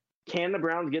 can the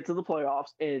Browns get to the playoffs,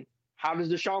 and how does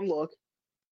Deshaun look?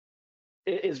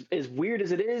 As weird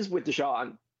as it is with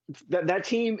Deshaun, that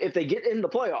team, if they get in the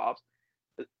playoffs,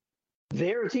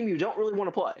 they're a team you don't really want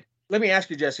to play. Let me ask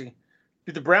you, Jesse,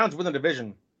 did the Browns win the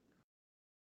division?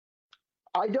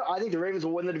 I think the Ravens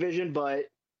will win the division, but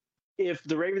if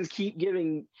the Ravens keep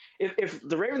if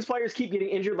the Ravens players keep getting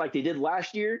injured like they did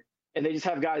last year, and they just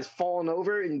have guys falling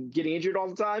over and getting injured all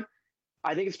the time,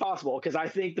 I think it's possible, because I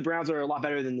think the Browns are a lot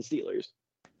better than the Steelers.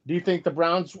 Do you think the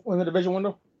Browns win the division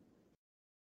window?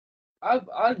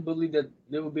 I believe that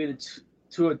they will be the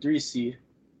 2 or 3 seed.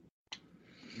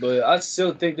 But I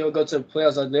still think they'll go to the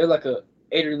playoffs. Like they're like a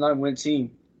 8 or 9 win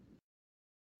team.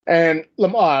 And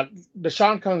Lamar,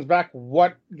 Deshaun comes back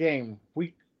what game?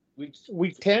 Week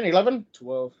 10, 11?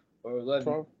 12 or 11.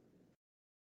 12?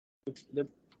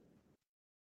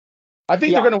 I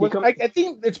think they're going to win. I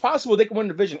think it's possible they can win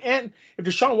the division. And if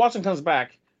Deshaun Watson comes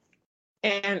back,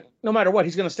 and no matter what,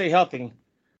 he's going to stay healthy,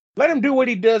 let him do what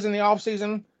he does in the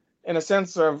offseason in a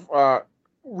sense of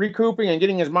recouping and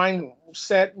getting his mind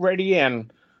set ready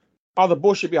and all the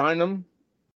bullshit behind him.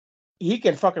 He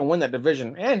can fucking win that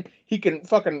division. And he can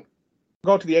fucking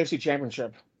go to the AFC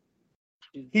Championship.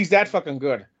 He's that fucking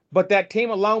good. But that team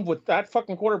alone with that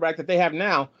fucking quarterback that they have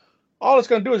now, all it's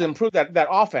going to do is improve that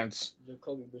offense.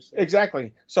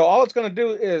 Exactly. So all it's going to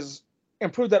do is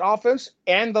improve that offense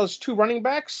and those 2 running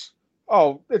backs.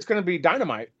 Oh, it's going to be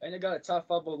dynamite. And they got a top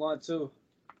 5 line too,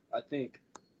 I think.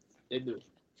 They do.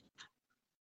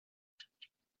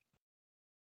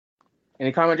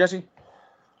 Any comment, Jesse?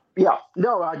 Yeah.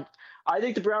 No, I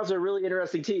think the Browns are a really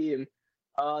interesting team.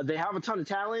 They have a ton of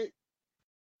talent.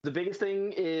 The biggest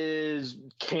thing is,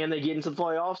 can they get into the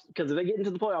playoffs? Because if they get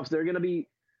into the playoffs, they're going to be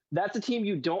 – that's a team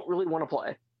you don't really want to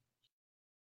play.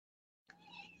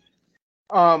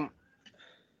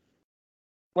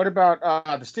 What about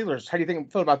the Steelers? How do you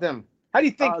feel about them? How do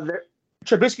you think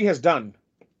Trubisky has done?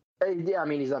 Yeah, I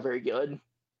mean, he's not very good.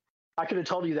 I could have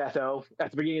told you that, though,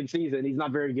 at the beginning of the season. He's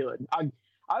not very good.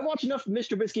 I watch enough of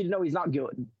Mr. Trubisky to know he's not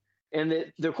good, and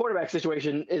that their quarterback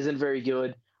situation isn't very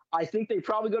good. I think they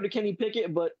probably go to Kenny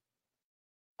Pickett, but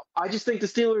I just think the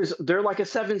Steelers, they're like a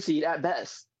 7 seed at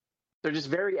best. They're just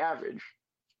very average.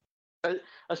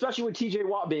 Especially with TJ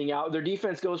Watt being out, their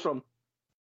defense goes from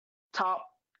top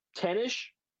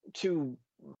 10-ish to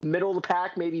middle of the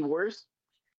pack, maybe worse.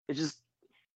 It's just,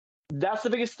 that's the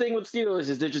biggest thing with Steelers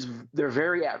is they're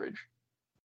very average.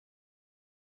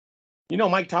 You know,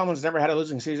 Mike Tomlin's never had a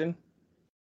losing season.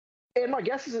 And my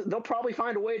guess is they'll probably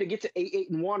find a way to get to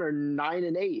 8-1 or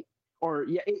 9-8, or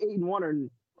 8-1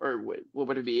 or what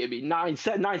would it be? It'd be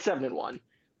 9-7-1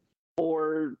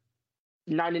 or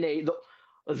 9-8.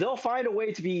 They'll find a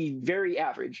way to be very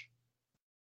average.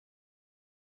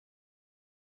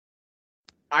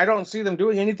 I don't see them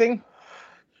doing anything,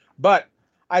 but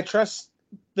I trust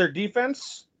their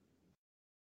defense,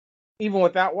 even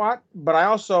without Watt. But I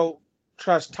also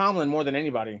trust Tomlin more than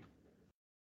anybody.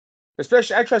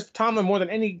 Especially, I trust Tomlin more than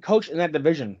any coach in that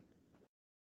division.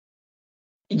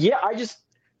 Yeah, it's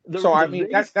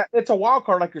a wild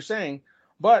card, like you're saying.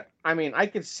 But I mean, I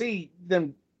could see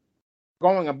them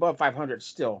going above 500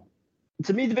 still.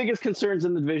 To me, the biggest concerns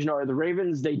in the division are the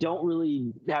Ravens. They don't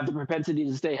really have the propensity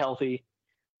to stay healthy.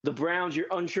 The Browns, you're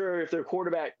unsure if their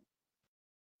quarterback,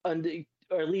 or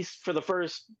at least for the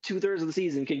first 2/3 of the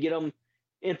season, can get them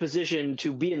in position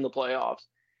to be in the playoffs.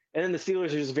 And then the Steelers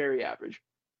are just very average.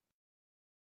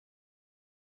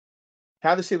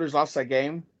 How the Steelers lost that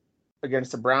game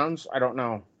against the Browns, I don't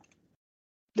know.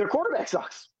 Their quarterback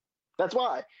sucks. That's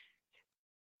why.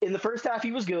 In the first half,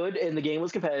 he was good, and the game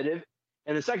was competitive.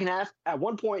 In the second half, at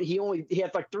one point, he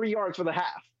had like 3 yards for the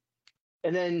half.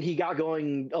 And then he got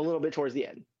going a little bit towards the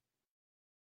end.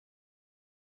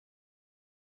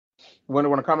 Want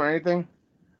to comment on anything?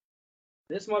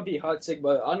 This might be a hot take,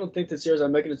 but I don't think the Steelers are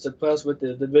making it to the playoffs with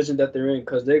the division that they're in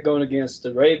because they're going against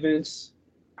the Ravens,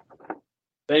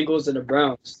 Bengals, and the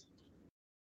Browns.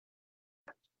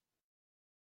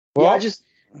 Well, I just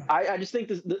think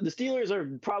the Steelers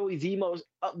are probably the most.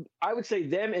 I would say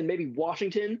them and maybe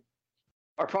Washington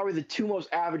are probably the 2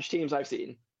 most average teams I've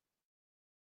seen.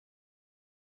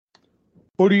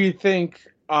 Who do you think?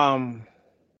 Well,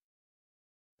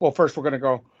 first we're going to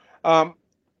go.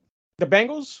 The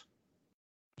Bengals.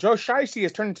 Joe Shiesty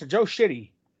has turned into Joe Shitty.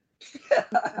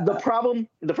 The problem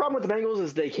with the Bengals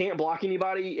is they can't block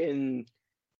anybody, and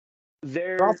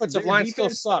their offensive line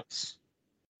still sucks.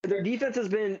 Their defense has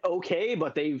been okay,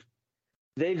 but they've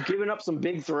given up some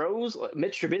big throws.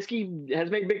 Mitch Trubisky has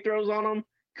made big throws on them.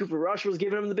 Cooper Rush was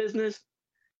giving them the business.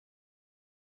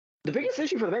 The biggest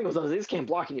issue for the Bengals, though, is they just can't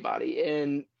block anybody,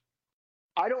 and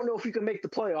I don't know if you can make the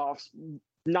playoffs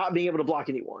not being able to block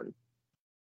anyone.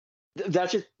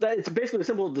 It's basically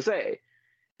simple to say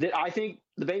that I think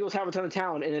the Bengals have a ton of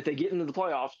talent, and if they get into the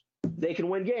playoffs, they can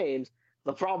win games.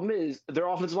 The problem is their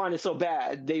offensive line is so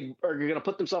bad, they are going to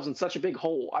put themselves in such a big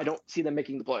hole. I don't see them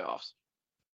making the playoffs.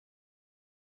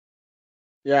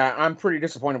 Yeah, I'm pretty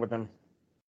disappointed with them.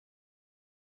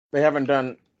 They haven't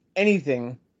done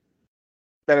anything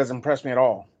that has impressed me at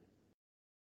all.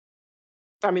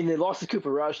 I mean, they lost to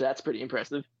Cooper Rush. That's pretty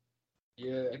impressive.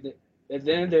 Yeah, and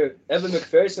then Evan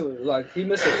McPherson, he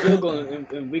missed a field goal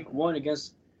in week 1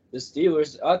 against the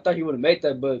Steelers. I thought he would have made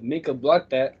that, but Minka blocked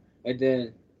that. And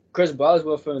then Chris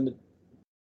Boswell from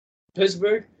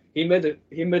Pittsburgh, he made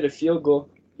a field goal,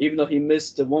 even though he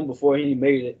missed the one before he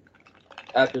made it.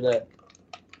 After that,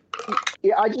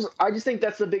 yeah, I just think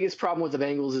that's the biggest problem with the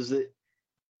Bengals is that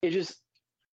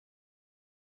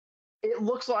it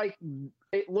looks like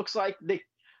they.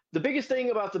 The biggest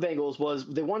thing about the Bengals was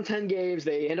they won 10 games.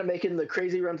 They end up making the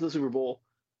crazy run to the Super Bowl.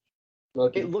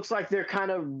 It looks like they're kind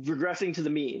of regressing to the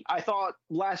mean. I thought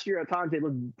last year at times they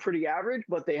looked pretty average,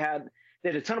 but they had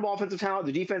a ton of offensive talent.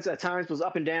 The defense at times was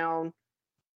up and down.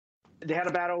 They had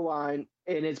a bad O-line,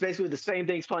 and it's basically the same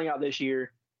things playing out this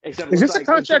year. Except is this a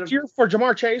contract year for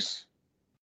Jamar Chase?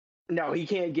 No, he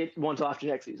can't get one till after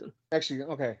next season. Next season,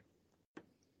 okay.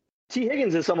 T.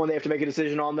 Higgins is someone they have to make a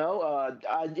decision on, though.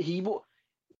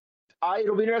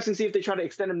 It'll be interesting to see if they try to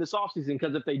extend him this offseason,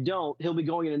 because if they don't, he'll be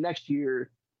going into next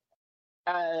year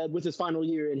with his final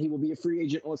year, and he will be a free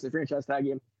agent unless they franchise tag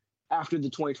him after the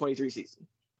 2023 season.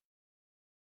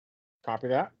 Copy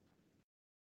that.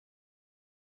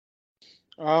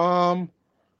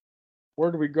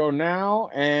 Where do we go now?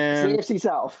 And it's the AFC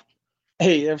South.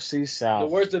 AFC South.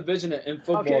 The worst division in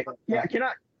football. Okay, yeah,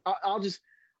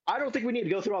 I don't think we need to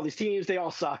go through all these teams. They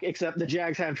all suck, except the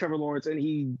Jags have Trevor Lawrence, and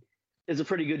he is a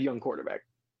pretty good young quarterback.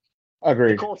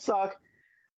 Agreed. The Colts suck.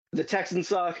 The Texans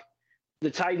suck. The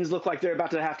Titans look like they're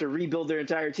about to have to rebuild their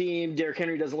entire team. Derrick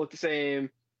Henry doesn't look the same.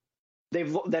 The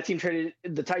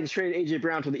Titans traded A.J.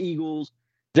 Brown to the Eagles.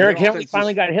 Derrick Henry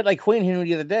finally got hit like Queen Henry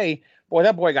the other day. Boy,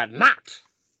 that boy got knocked.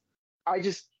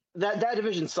 That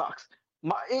division sucks.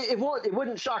 It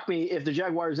wouldn't shock me if the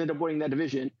Jaguars end up winning that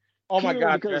division. Oh my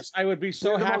God, Chris. I would be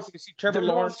so happy to see Trevor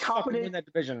Lawrence in that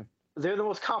division. They're the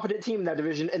most competent team in that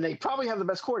division, and they probably have the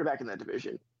best quarterback in that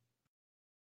division.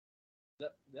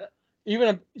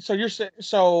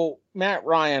 So Matt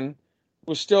Ryan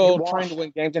was still trying to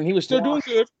win games, and he was still doing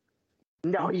good.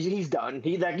 No, he's done.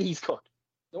 He's cooked.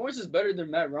 Lawrence is better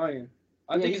than Matt Ryan.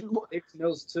 I think he's Davis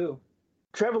Mills too.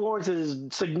 Trevor Lawrence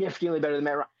is significantly better than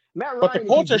Matt Ryan. Matt But Ryan,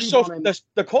 the Colts are still him,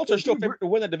 the Colts are still favored to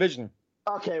win the division.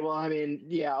 Okay, well, I mean,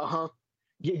 yeah,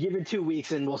 give it 2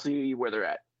 weeks and we'll see where they're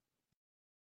at.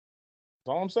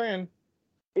 That's all I'm saying.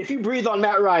 If you breathe on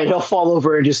Matt Ryan, he'll fall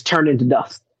over and just turn into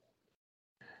dust.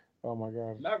 Oh my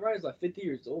God. Matt Ryan's like 50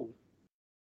 years old.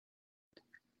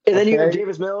 And then you have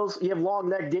Davis Mills. You have long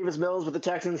neck Davis Mills with the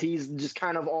Texans. He's just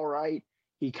kind of all right.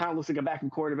 He kind of looks like a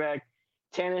backup quarterback.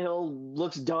 Tannehill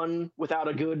looks done without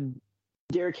a good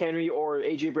Derrick Henry or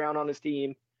A.J. Brown on his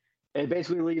team. And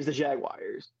basically leaves the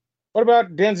Jaguars. What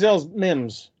about Denzel's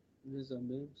Mims? He's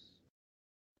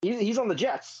on the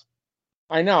Jets.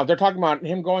 I know. They're talking about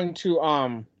him going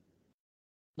to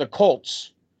the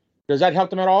Colts. Does that help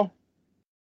them at all?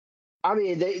 I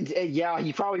mean,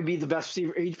 he'd probably be the best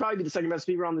receiver. He'd probably be the second best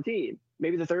receiver on the team.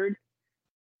 Maybe the third.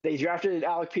 They drafted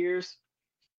Alec Pierce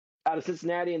out of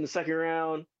Cincinnati in the second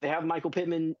round. They have Michael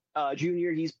Pittman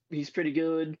Jr. He's pretty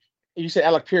good. You said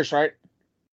Alec Pierce, right?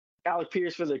 Alec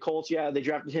Pierce for the Colts. Yeah, they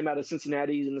drafted him out of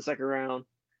Cincinnati in the second round.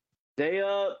 They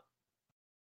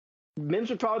Mims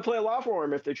would probably play a lot for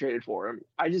him if they traded for him.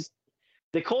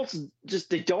 The Colts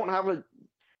they don't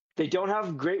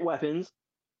have great weapons.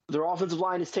 Their offensive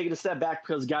line is taking a step back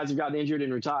because guys have gotten injured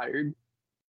and retired.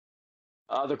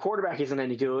 Their quarterback isn't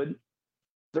any good.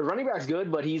 Their running back's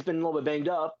good, but he's been a little bit banged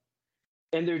up.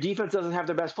 And their defense doesn't have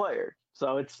their best player.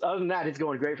 So other than that, it's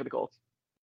going great for the Colts.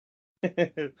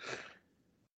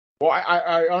 Well,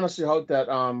 I honestly hope that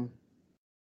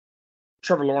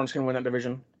Trevor Lawrence can win that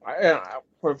division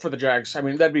for the Jags. I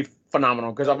mean, that'd be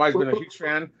phenomenal because I've always been a huge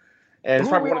fan. And it's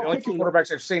probably one of the only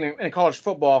quarterbacks I've seen in college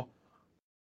football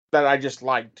that I just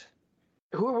liked.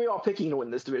 Who are we all picking to win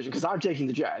this division? Because I'm taking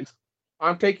the Jags.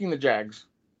 I'm taking the Jags.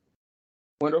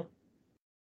 Wendell?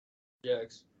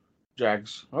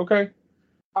 Jags. Okay.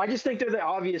 I just think they're the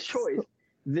obvious choice.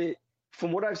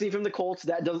 From what I've seen from the Colts,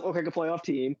 that doesn't look like a playoff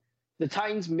team. The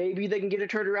Titans, maybe they can get it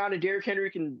turned around and Derrick Henry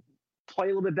can play a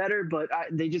little bit better, but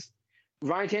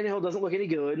Ryan Tannehill doesn't look any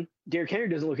good. Derrick Henry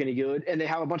doesn't look any good, and they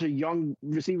have a bunch of young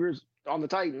receivers on the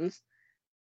Titans.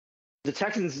 The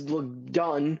Texans look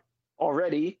done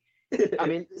already. I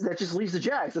mean, that just leaves the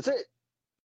Jags. That's it.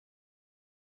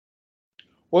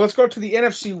 Well, let's go to the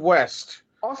NFC West.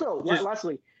 Also,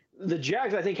 lastly, the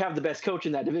Jags, I think, have the best coach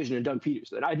in that division in Doug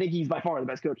Peterson. I think he's by far the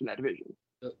best coach in that division.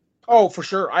 Oh, for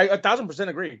sure. I 1,000%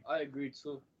 agree. I agree,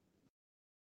 too.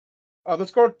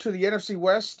 Let's go to the NFC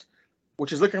West,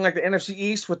 which is looking like the NFC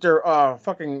East with their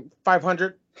fucking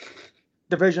 500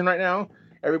 division right now.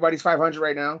 Everybody's 500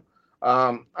 right now.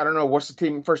 I don't know what's the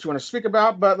team first you want to speak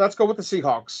about, but let's go with the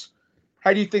Seahawks.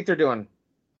 How do you think they're doing?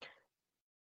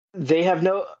 They have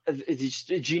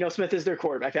Geno Smith is their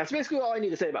quarterback. That's basically all I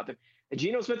need to say about them. If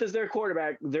Geno Smith is their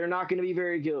quarterback, they're not going to be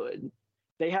very good.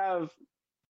 They have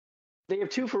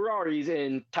two Ferraris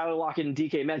in Tyler Lockett and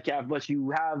DK Metcalf, but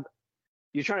you're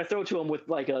trying to throw to them with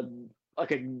like a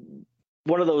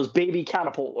one of those baby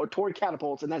catapult or toy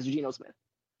catapults, and that's Geno Smith.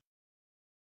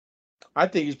 I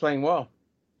think he's playing well.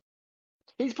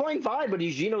 He's playing fine, but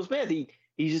he's Geno Smith.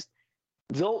 He's just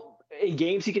in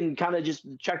games he can kind of just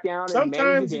check down.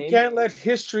 Sometimes you can't let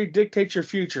history dictate your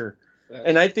future,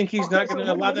 and I think he's not going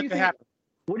to allow that to happen.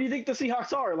 What do you think the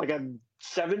Seahawks are? Like a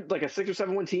 6 or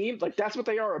 7 win team? Like that's what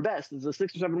they are at best. Is a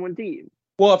 6 or 7 win team.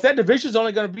 Well, if that division is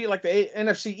only going to be like the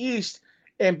NFC East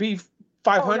and be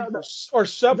 500 or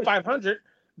sub 500,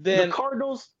 then the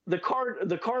Cardinals,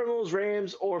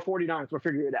 Rams, or 49ers will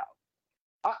figure it out.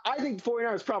 I think the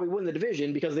 49ers probably win the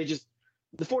division because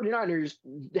the 49ers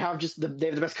have they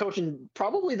have the best coach and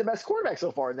probably the best quarterback so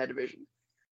far in that division.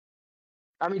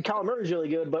 I mean, Kyler Murray's really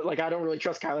good, but I don't really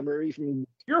trust Kyler Murray.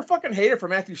 You're a fucking hater for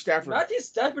Matthew Stafford. Matthew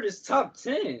Stafford is top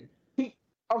 10. He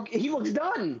looks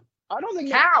done. I don't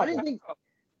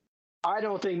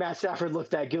think Matt Stafford looked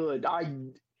that good.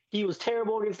 He was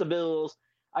terrible against the Bills.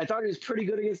 I thought he was pretty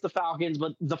good against the Falcons,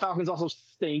 but the Falcons also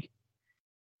stink.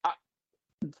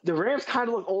 The Rams kind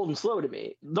of look old and slow to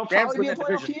me. They'll probably be a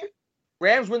playoff team.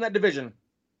 Rams win that division.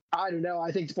 I don't know.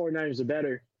 I think the 49ers are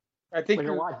better. I think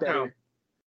a lot better.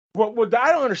 What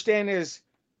I don't understand is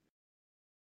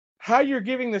how you're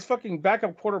giving this fucking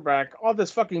backup quarterback all this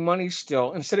fucking money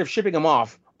still instead of shipping him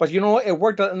off. But you know what? It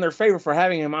worked out in their favor for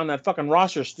having him on that fucking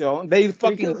roster still. They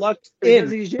fucking lucked in.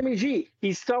 Because he's Jimmy G.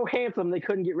 He's so handsome they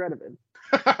couldn't get rid of him.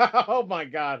 Oh my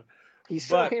God. He's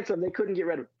so handsome they couldn't get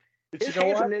rid of him. His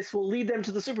handsomeness will lead them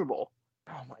to the Super Bowl.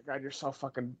 Oh my God, you're so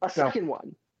fucking second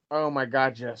one. Oh my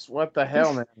God, Jess. What the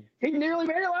hell, man? He nearly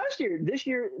made it last year. This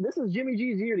year, this is Jimmy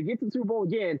G's year to get to the Super Bowl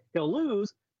again. He'll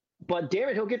lose, but damn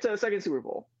it, he'll get to a second Super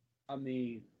Bowl. I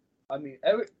mean, I mean,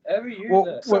 every year.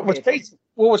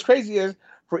 What's crazy is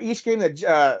for each game that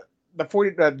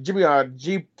Jimmy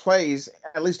G plays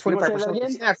at least 25% of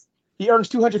the snaps, he earns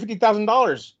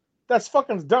 $250,000. That's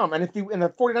fucking dumb. And if the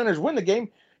 49ers win the game,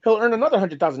 he'll earn another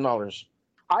 $100,000.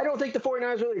 I don't think the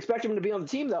 49ers really expect him to be on the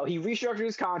team, though. He restructured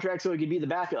his contract so he could be the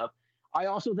backup. I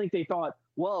also think they thought,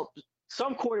 well,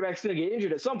 some quarterback's going to get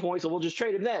injured at some point, so we'll just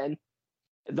trade him then.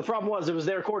 The problem was it was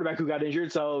their quarterback who got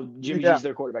injured, so Jimmy G's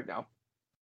their quarterback now.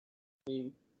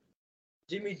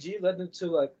 Jimmy G led them to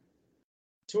like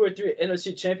 2 or 3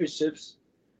 NFC championships,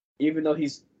 even though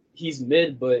he's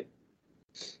mid. But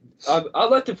I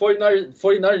like the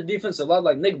 49ers defense a lot.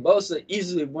 Like Nick Bosa,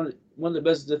 easily one of the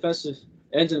best defensive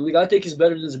ends in the league. I think he's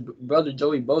better than his brother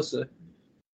Joey Bosa.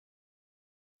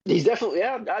 He's definitely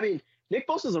I mean, Nick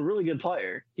Bosa's a really good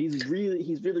player. He's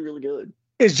really good.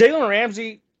 Is Jalen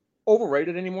Ramsey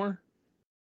overrated anymore?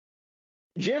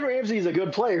 Jalen Ramsey is a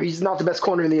good player. He's not the best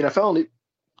corner in the NFL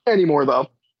anymore, though.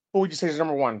 Who would you say is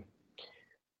number one?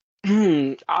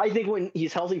 I think when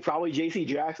he's healthy, probably J.C.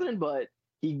 Jackson, but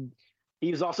he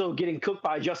was also getting cooked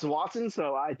by Justin Watson,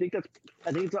 so I think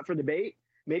it's up for debate.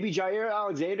 Maybe Jair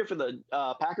Alexander for the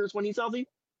Packers when he's healthy.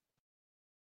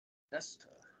 That's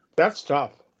tough. That's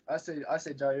tough. I say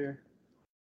Jair.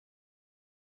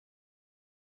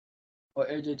 Or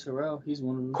AJ Terrell, he's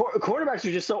one of them. Quarterbacks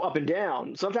are just so up and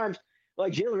down. Sometimes,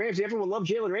 like Jalen Ramsey, everyone loved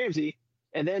Jalen Ramsey,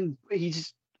 and then he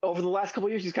just over the last couple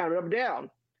of years he's kind of up and down.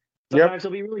 Sometimes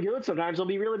he'll be really good, sometimes he'll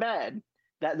be really bad.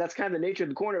 That's kind of the nature of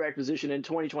the cornerback position in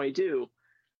 2022.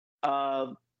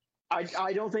 I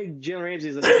don't think Jalen Ramsey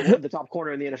is the top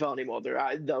corner in the NFL anymore.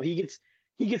 Though he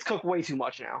gets cooked way too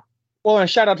much now. Well, and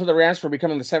shout out to the Rams for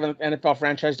becoming the 7th NFL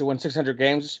franchise to win 600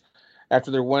 games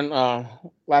after their win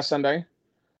last Sunday.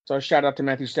 So shout out to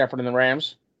Matthew Stafford and the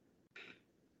Rams.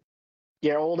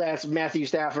 Yeah, old ass Matthew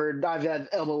Stafford. I've had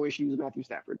elbow issues with Matthew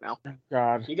Stafford now.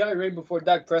 God, he got it right before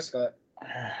Dak Prescott.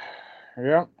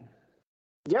 Yeah.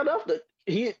 Yeah, no.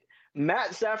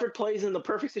 Matt Stafford plays in the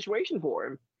perfect situation for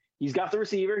him. He's got the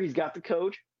receiver. He's got the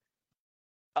coach.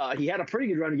 He had a pretty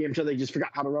good running game until they just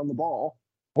forgot how to run the ball.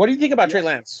 What do you think about Trey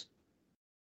Lance?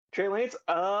 Trey Lance?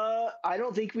 I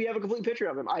don't think we have a complete picture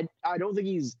of him. I don't think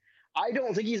he's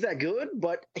that good,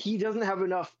 but he doesn't have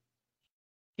enough.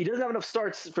 He doesn't have enough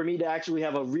starts for me to actually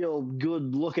have a real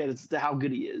good look at how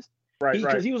good he is. Right.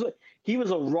 Because he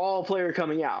was a raw player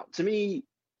coming out. To me,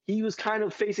 he was kind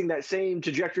of facing that same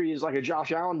trajectory as like a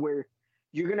Josh Allen, where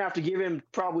you're gonna have to give him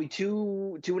probably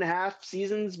 2.5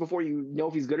 seasons before you know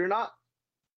if he's good or not.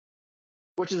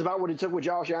 Which is about what it took with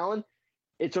Josh Allen.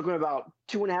 It took him about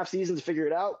 2.5 seasons to figure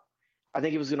it out. I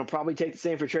think it was gonna probably take the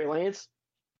same for Trey Lance.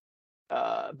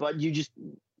 But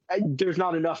there's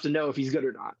not enough to know if he's good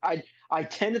or not. I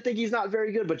tend to think he's not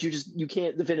very good, but you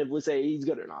can't definitively say he's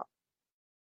good or not.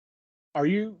 Are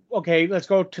you okay? Let's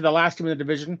go to the last team in the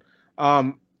division,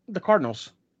 the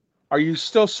Cardinals. Are you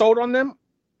still sold on them?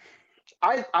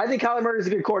 I think Kyler Murray is a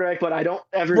good quarterback, but I don't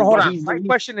ever. Well, hold on. Right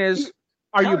question is,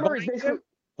 are you buying them?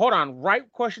 Hold on.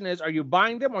 Right question is, are you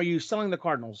buying them or are you selling the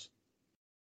Cardinals?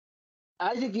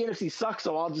 I think the NFC sucks,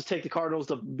 so I'll just take the Cardinals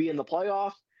to be in the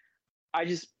playoffs.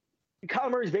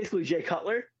 Kyler Murray is basically Jay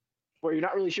Cutler, where you're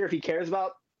not really sure if he cares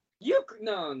about.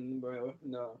 No, bro,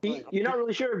 no. You're not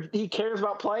really sure if he cares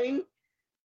about playing,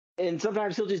 and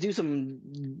sometimes he'll just do some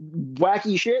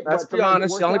wacky shit. Let's be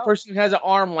honest, the only person who has an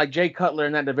arm like Jay Cutler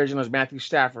in that division is Matthew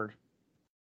Stafford.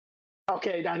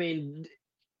 Okay, I mean,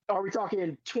 are we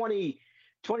talking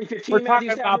 2015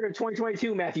 Matthew Stafford or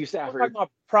 2022 Matthew Stafford? We're talking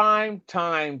about prime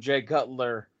time Jay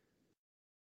Cutler.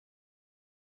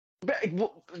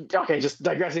 Okay, just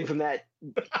digressing from that.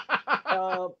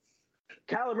 Kyler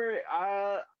Murray,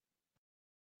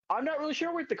 I'm not really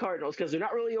sure with the Cardinals because they're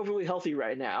not really overly healthy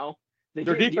right now.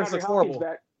 Their defense looks horrible.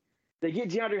 They get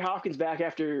DeAndre Hopkins back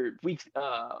after week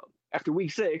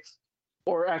 6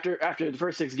 or after the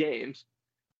first 6 games.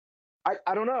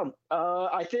 I don't know.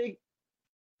 I think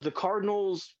the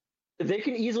Cardinals, they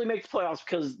can easily make the playoffs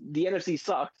because the NFC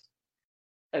sucks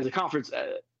as a conference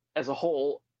as a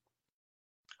whole.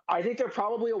 I think they're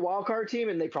probably a wild card team,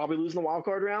 and they probably lose in the wild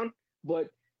card round. But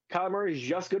Kyler Murray is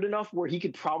just good enough where he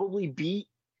could probably beat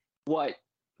the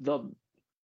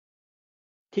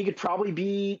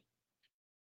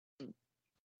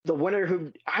winner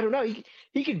who, I don't know,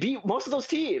 he could beat most of those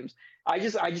teams. I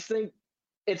just think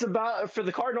it's about, for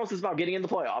the Cardinals, it's about getting in the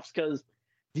playoffs because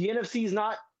the NFC is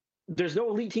not, there's no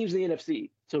elite teams in the NFC.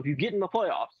 So if you get in the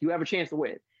playoffs, you have a chance to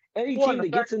win. Any team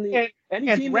that gets in the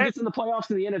playoffs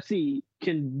in the NFC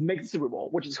can make the Super Bowl,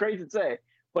 which is crazy to say,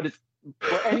 but it's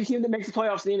for any team that makes the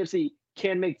playoffs in the NFC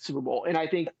can make the Super Bowl, and I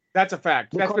think that's a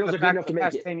fact. The That's been Cardinals the are good fact enough for to the make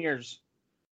past it. 10 years.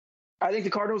 I think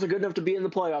the Cardinals are good enough to be in the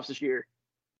playoffs this year.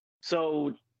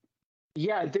 So,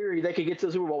 yeah, in theory, they could get to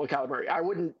the Super Bowl with Kyler Murray. I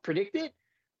wouldn't predict it,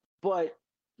 but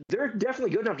they're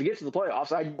definitely good enough to get to the playoffs.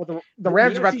 The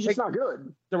Rams are about to take, not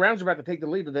good. The Rams are about to take the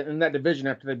lead in that division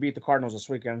after they beat the Cardinals this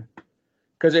weekend.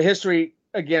 Because the history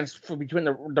between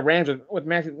the Rams with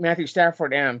Matthew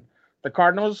Stafford and the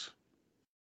Cardinals.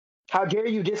 How dare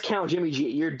you discount Jimmy G?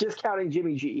 You're discounting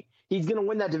Jimmy G. He's going to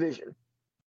win that division.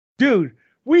 Dude,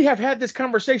 we have had this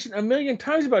conversation a million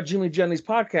times about Jimmy G on these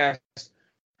podcasts,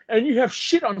 and you have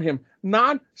shit on him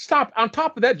non-stop. On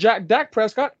top of that, Dak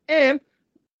Prescott and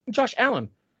Josh Allen.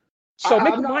 So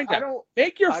make your mind up.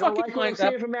 Make your fucking mind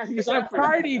up. Because I'm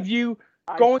tired of you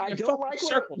going in fucking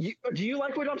circles. Do you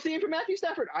like what I'm seeing from Matthew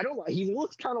Stafford? I don't like. He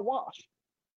looks kind of washed.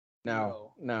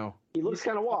 No. He looks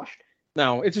kind of washed.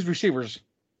 No, it's his receivers.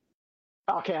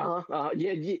 Okay,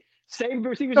 yeah. Same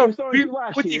receivers you started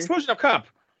last year. With the exclusion of Kupp.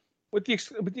 With the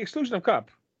exclusion of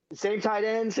Kupp. Same tight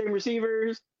end, same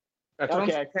receivers. That's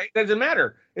okay. It doesn't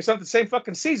matter. It's not the same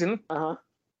fucking season.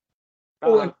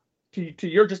 To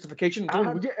your justification.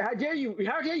 How dare you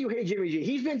hate Jimmy G?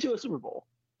 He's been to a Super Bowl.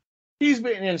 He's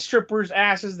been in strippers'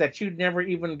 asses that you'd never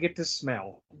even get to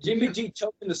smell. Jimmy G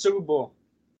choked in the Super Bowl.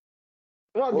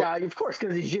 Well, yeah, of course,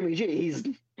 because he's Jimmy G.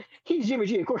 He's Jimmy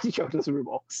G. Of course, he choked in the Super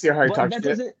Bowl. See how he talks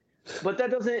shit. But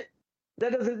that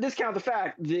doesn't discount the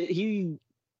fact that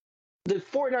the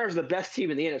 49ers are the best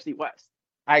team in the NFC West.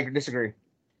 I disagree.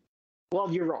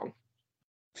 Well, you're wrong.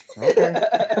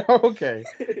 Okay.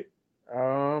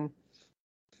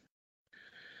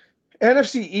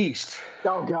 NFC East.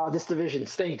 Oh God, this division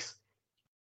stinks.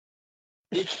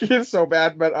 It's so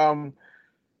bad, but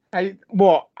I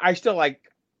still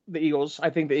like the Eagles. I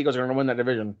think the Eagles are going to win that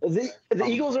division. The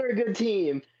Eagles are a good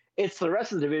team. It's the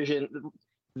rest of the division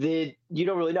that you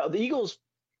don't really know. The Eagles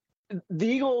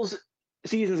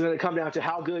season is going to come down to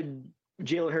how good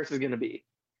Jalen Hurts is going to be.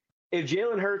 If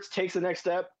Jalen Hurts takes the next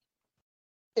step,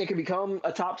 it can become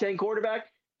a top 10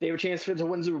 quarterback. They have a chance to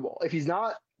win the Super Bowl. If he's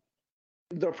not,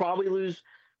 they'll probably lose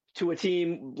to a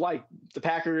team like the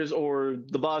Packers or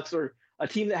the Bucs or a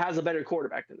team that has a better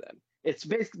quarterback than them. That's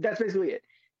basically it.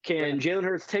 Can Jalen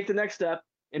Hurts take the next step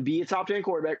and be a top 10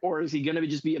 quarterback, or is he going to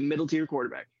just be a middle tier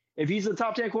quarterback? If he's a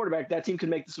top 10 quarterback, that team can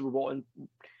make the Super Bowl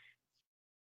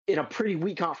in a pretty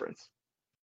weak conference.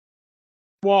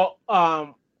 Well,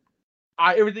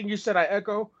 everything you said, I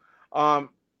echo.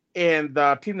 And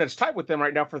the team that's tied with them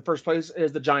right now for the first place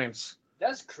is the Giants.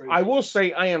 That's crazy. I will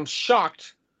say I am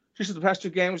shocked, just in the past two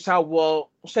games, how well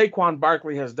Saquon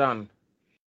Barkley has done.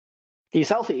 He's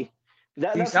healthy.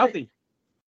 He's healthy.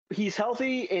 He's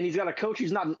healthy, and he's got a coach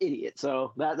who's not an idiot,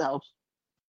 so that helps.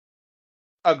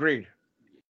 Agreed.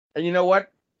 And you know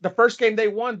what? The first game they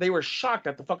won, they were shocked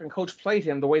that the fucking coach played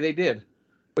him the way they did.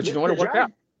 But you know what? It worked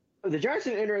out. The Giants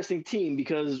are an interesting team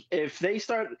because if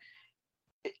they're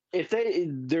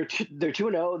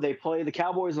 2-0, they play the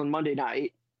Cowboys on Monday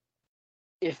night.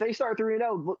 If they start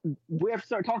 3-0, we have to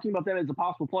start talking about them as a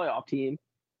possible playoff team.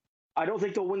 I don't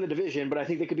think they'll win the division, but I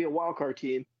think they could be a wild card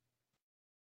team.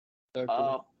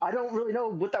 I don't really know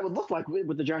what that would look like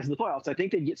with the Giants in the playoffs. I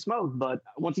think they'd get smoked, but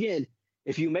once again,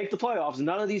 if you make the playoffs,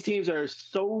 none of these teams are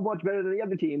so much better than the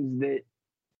other teams that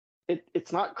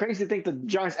it's not crazy to think the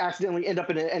Giants accidentally end up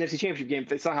in an NFC Championship game if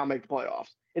they somehow make the playoffs.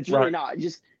 It's really not,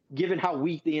 just given how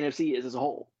weak the NFC is as a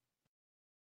whole.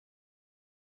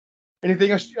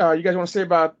 Anything else you guys want to say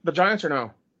about the Giants or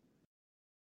no?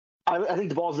 I think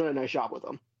the Ball's done a nice job with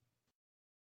them.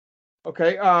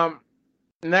 Okay.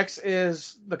 Next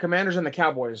is the Commanders and the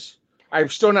Cowboys. I'm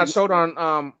still not sold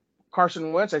on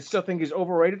Carson Wentz. I still think he's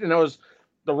overrated, and that was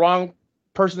the wrong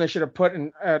person they should have put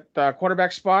in at the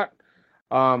quarterback spot.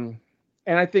 And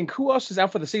I think who else is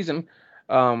out for the season?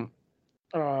 No,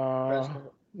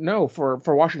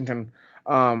 for Washington.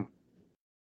 Was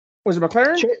it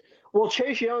McLaren?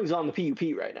 Chase Young's on the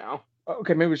PUP right now.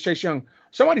 Okay, maybe it was Chase Young.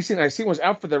 Somebody I seen was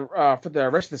out for the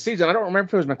rest of the season. I don't remember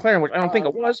if it was McLaren, which I don't think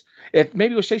it was. If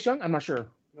maybe it was Chase Young, I'm not sure.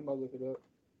 I'm about to look it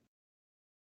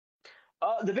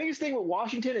up. The biggest thing with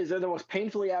Washington is they're the most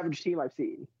painfully average team I've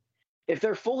seen. If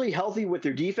they're fully healthy with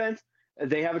their defense,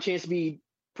 they have a chance to be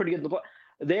pretty good.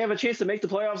 They have a chance to make the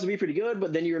playoffs and be pretty good.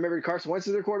 But then you remember Carson Wentz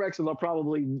is their quarterback, so they'll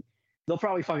probably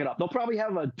fuck it up. They'll probably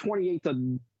have a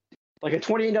 28-0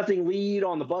 lead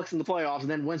on the Bucs in the playoffs, and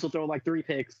then Wentz will throw like 3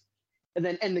 picks, and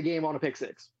then end the game on a pick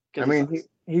 6. I mean,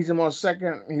 he's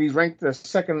ranked the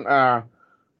second.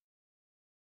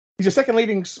 He's the second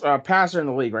leading passer in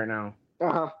the league right now.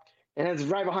 And it's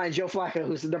right behind Joe Flacco,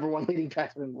 who's the number 1 leading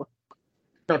passer in the league.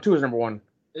 No, 2 is number 1.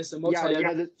 It's the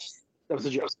that was a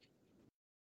joke.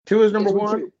 2 is number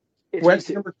 1. Wentz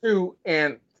number 2,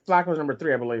 and Flacco's number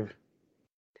 3, I believe.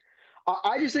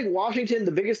 I just think Washington.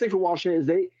 The biggest thing for Washington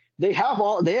is they have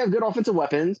good offensive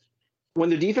weapons. When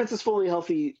their defense is fully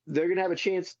healthy, they're gonna have a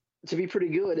chance to be pretty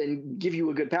good and give you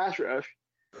a good pass rush.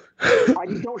 I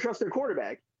just don't trust their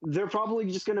quarterback. They're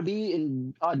probably just gonna be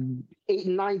in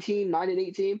 8-9 team,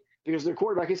 9-8 team because their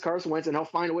quarterback is Carson Wentz, and he'll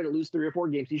find a way to lose 3 or 4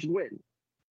 games he should win.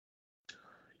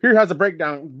 Here has a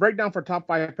breakdown for top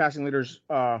 5 passing leaders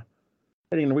heading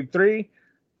into week 3.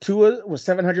 Tua with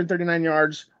 739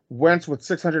 yards, Wentz with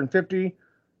 650,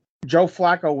 Joe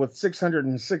Flacco with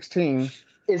 616.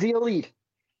 Is he elite?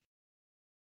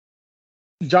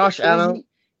 Josh Allen.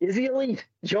 Is he elite?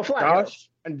 Joe Flacco.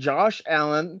 Josh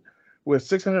Allen with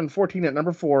 614 at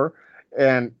number 4,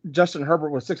 and Justin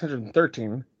Herbert with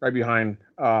 613, right behind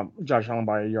Josh Allen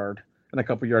by a yard and a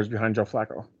couple yards behind Joe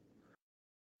Flacco.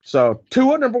 So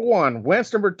Tua number 1,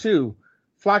 Wentz number 2,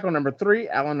 Flacco number 3,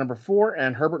 Allen number 4,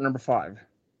 and Herbert number 5.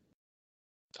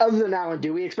 Other than Allen,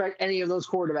 do we expect any of those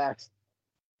quarterbacks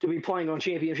to be playing on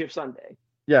Championship Sunday?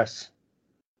 Yes.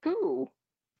 Who?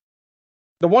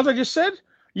 The ones I just said?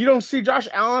 You don't see Josh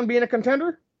Allen being a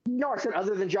contender? No, I said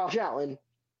other than Josh Allen.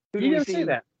 You didn't say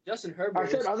that. Justin Herbert. I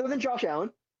said other than Josh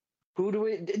Allen. Who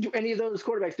do any of those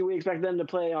quarterbacks do we expect them to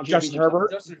play on Justin Championship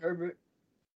Herbert. Sunday? Justin Herbert.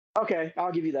 Okay,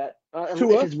 I'll give you that.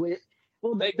 Tua?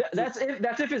 That's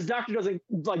if his doctor doesn't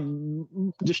like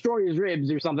destroy his ribs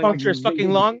or something. Puncture his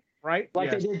fucking lung, right?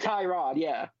 Like Yes. they did Tyrod,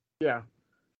 yeah. Yeah.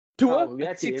 Tua, Oh,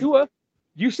 that's see it. Tua.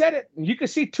 You said it. You can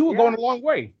see Tua going a long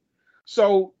way.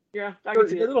 So Yeah, I the can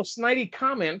see it. little snidey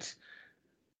comment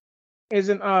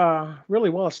isn't really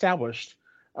well established.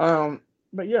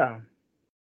 But yeah.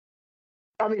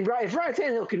 I mean, if Ryan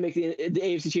Tannehill could make the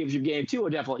AFC Championship game, Tua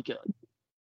definitely could.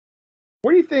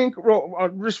 What do you think,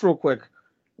 just real quick,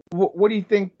 what do you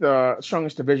think the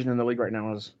strongest division in the league right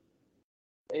now is?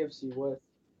 AFC West.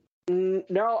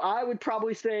 No, I would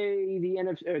probably say the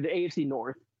NFC or the AFC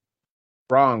North.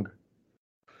 Wrong.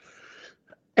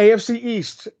 AFC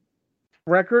East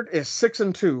record is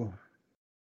 6-2.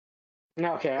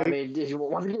 Okay, I mean,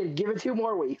 once again, give it 2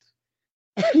 more weeks.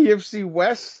 AFC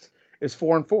West is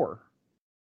 4-4.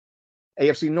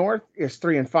 AFC North is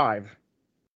 3-5.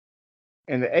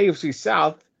 And the AFC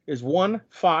South is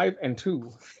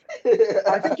 1-5-2.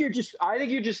 I think you're just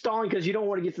stalling because you don't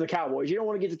want to get to the Cowboys. You don't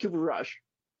want to get to Cooper Rush.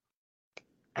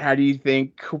 How do you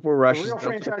think Cooper Rush A real is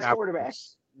going to franchise quarterback.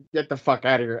 Get the fuck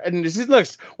out of here. And this is,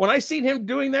 looks, when I seen him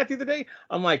doing that the other day,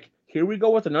 I'm like, here we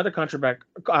go with another quarterback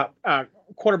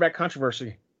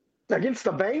controversy. Against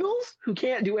the Bengals, who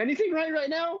can't do anything right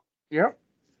now? Yep.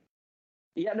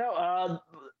 Yeah, no,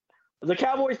 the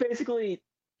Cowboys basically,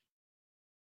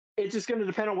 it's just going to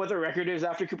depend on what their record is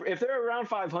after Cooper. If they're around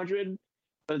 500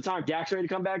 by the time Dak's ready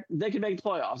to come back, they can make the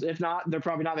playoffs. If not, they're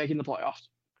probably not making the playoffs.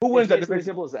 Who wins that It's division? as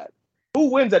simple as that.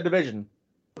 Who wins that division?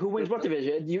 Who wins what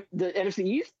division? The NFC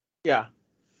East? Yeah.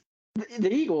 The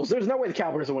Eagles. There's no way the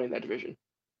Cowboys are winning that division.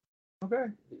 Okay.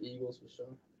 The Eagles for sure.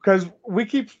 Because we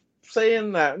keep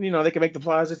saying that, they can make the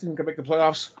playoffs, this team can make the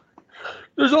playoffs.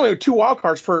 There's only 2 wild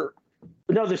cards for.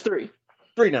 No, there's 3.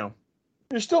 3 now.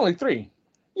 There's still only 3.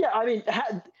 Yeah, I mean,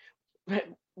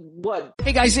 what?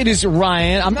 Hey guys, it is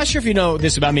Ryan. I'm not sure if you know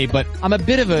this about me, but I'm a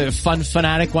bit of a fun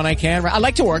fanatic when I can. I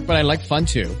like to work, but I like fun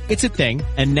too. It's a thing.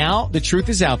 And now the truth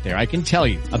is out there. I can tell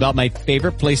you about my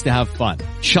favorite place to have fun.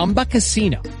 Chumba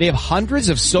Casino. They have hundreds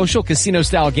of social casino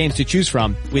style games to choose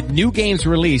from with new games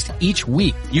released each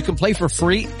week. You can play for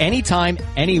free anytime,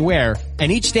 anywhere.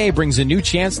 And each day brings a new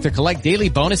chance to collect daily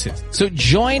bonuses. So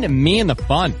join me in the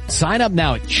fun. Sign up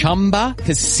now at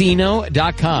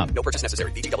ChumbaCasino.com. No purchase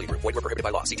necessary. VGW Group. Void where prohibited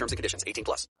by law. See terms and conditions.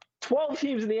 18+. 12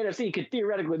 teams in the NFC could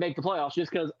theoretically make the playoffs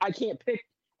just because I can't pick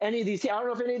any of these teams. I don't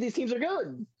know if any of these teams are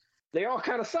good. They all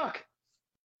kind of suck.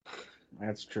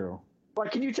 That's true.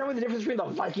 Like, can you tell me the difference between the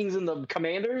Vikings and the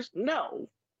Commanders? No.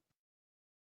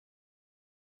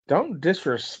 Don't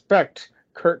disrespect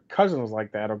Kirk Cousins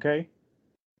like that, okay?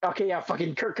 Okay, yeah,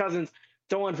 fucking Kirk Cousins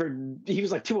he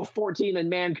was like 2 of 14 in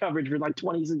man coverage for like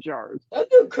 26 yards. That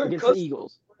dude Kirk against Cousins the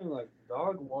Eagles. like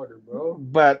dog water, bro.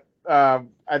 But I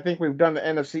think we've done the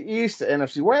NFC East, the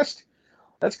NFC West.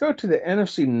 Let's go to the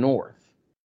NFC North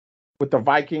with the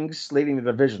Vikings leading the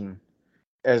division,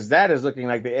 as that is looking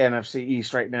like the NFC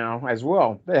East right now as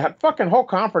well. The fucking whole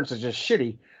conference is just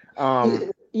shitty.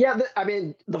 Yeah, I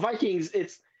mean, the Vikings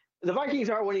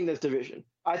aren't winning this division.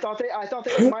 I thought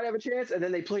they might have a chance, and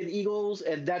then they played the Eagles,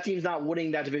 and that team's not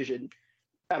winning that division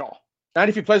at all. Not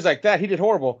if he plays like that. He did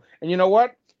horrible. And you know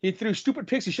what? He threw stupid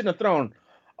picks he shouldn't have thrown.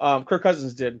 Kirk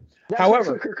Cousins did.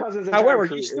 However,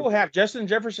 you still have Justin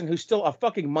Jefferson, who's still a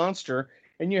fucking monster,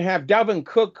 and you have Dalvin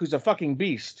Cook, who's a fucking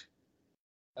beast.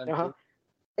 Uh-huh.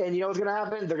 And you know what's going to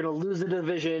happen? They're going to lose the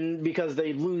division because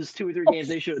they lose 2 or 3 games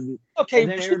they shouldn't. Okay.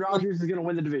 And then Aaron Rodgers is going to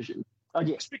win the division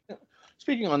again.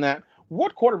 Speaking on that,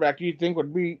 what quarterback do you think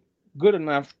would be good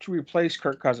enough to replace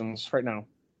Kirk Cousins right now?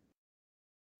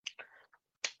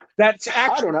 That's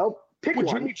actually, I don't know. Pick would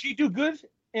one. Jimmy G do good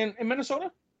in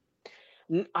Minnesota?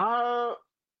 If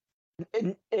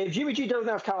Jimmy G doesn't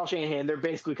have Kyle Shanahan, they're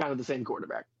basically kind of the same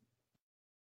quarterback.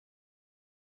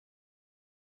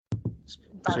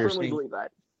 I firmly believe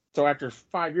that. So after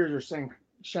 5 years, you're saying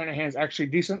Shanahan's actually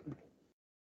decent?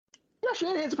 Yeah,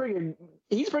 Shanahan's pretty good.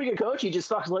 He's a pretty good coach. He just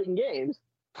sucks late in games.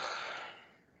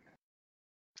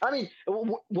 I mean,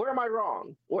 where am I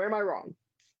wrong? Where am I wrong?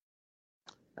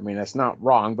 I mean, that's not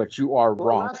wrong, but you are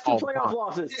wrong. Last 2 playoff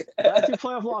losses. Last 2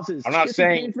 playoff losses. I'm not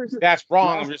saying that's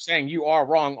wrong. I'm just saying you are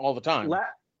wrong all the time.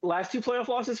 Last 2 playoff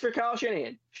losses for Kyle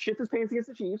Shanahan. Shit his pants against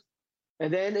the Chiefs.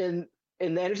 And then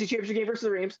in the NFC Championship game versus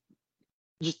the Rams,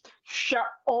 just shot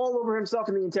all over himself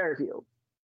in the entire field.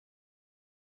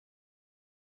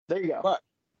 There you go. But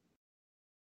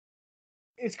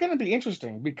it's going to be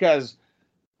interesting because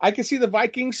I can see the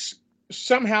Vikings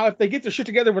somehow, if they get their shit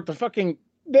together with the fucking,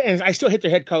 and I still hate their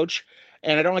head coach,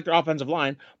 and I don't like their offensive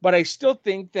line, but I still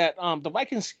think that the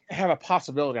Vikings have a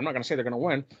possibility. I'm not going to say they're going to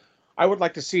win. I would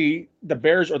like to see the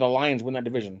Bears or the Lions win that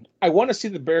division. I want to see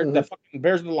the fucking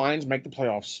Bears or the Lions make the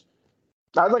playoffs.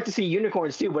 I'd like to see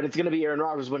unicorns too, but it's going to be Aaron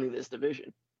Rodgers winning this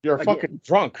division. You're fucking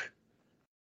drunk.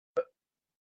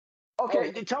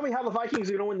 Okay, tell me how the Vikings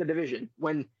are going to win the division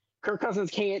when Kirk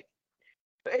Cousins can't.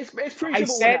 It's pretty simple. I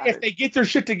said if they get their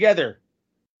shit together.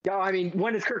 Yeah, I mean,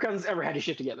 when has Kirk Cousins ever had his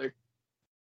shit together?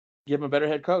 Give him a better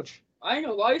head coach. I ain't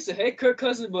gonna lie, I used to hate Kirk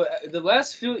Cousins, but the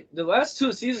last 2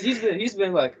 seasons he's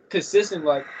been like consistent,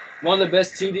 like one of the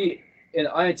best TD and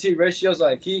INT ratios.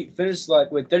 Like he finished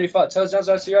like with 35 touchdowns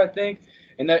last year, I think.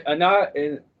 And I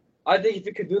think if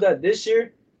he could do that this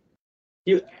year,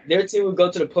 their team would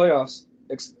go to the playoffs.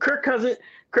 Kirk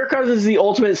Cousins is the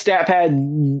ultimate stat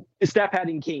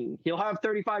padding king. He'll have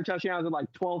 35 touchdowns and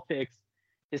like 12 picks.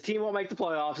 His team won't make the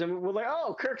playoffs, and we're like,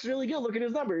 oh, Kirk's really good. Look at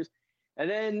his numbers. And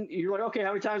then you're like, okay, how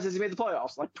many times has he made the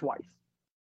playoffs? Like twice.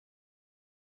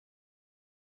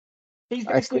 He's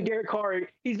basically Derek Carr.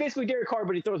 He's basically Derek Carr,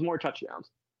 but he throws more touchdowns.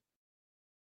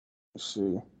 Let's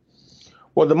see.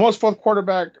 Well, the most fourth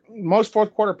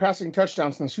quarter passing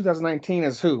touchdowns since 2019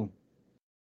 is who?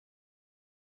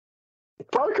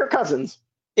 Probably Kirk Cousins.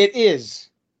 It is.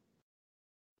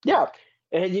 Yeah.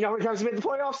 And you know how many times he made the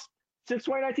playoffs since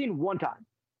 2019? 1 time.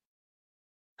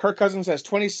 Kirk Cousins has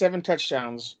 27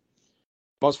 touchdowns.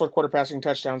 Most fourth quarter passing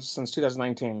touchdowns since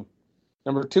 2019.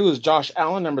 Number 2 is Josh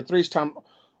Allen. Number 3 is Tom.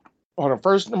 Hold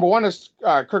on. Number 1 is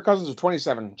Kirk Cousins with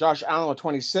 27. Josh Allen with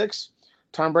 26.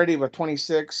 Tom Brady with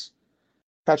 26.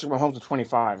 Patrick Mahomes with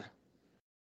 25.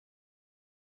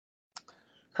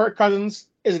 Kirk Cousins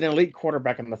is an elite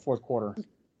quarterback in the fourth quarter.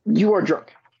 You are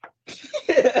drunk.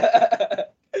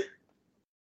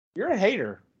 You're a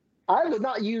hater. I would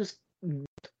not use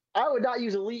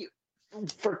elite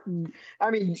for. I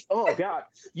mean, oh god,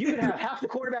 you could have half the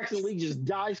quarterbacks in the league just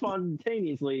die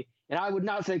spontaneously, and I would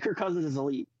not say Kirk Cousins is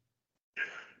elite.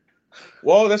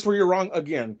 Well, that's where you're wrong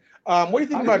again. What do you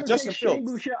think about Justin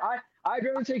Fields? I'd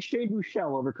rather take Shane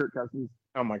Buechele over Kirk Cousins.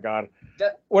 Oh my god.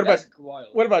 What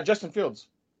about Justin Fields?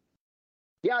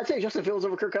 Yeah, I'd take Justin Fields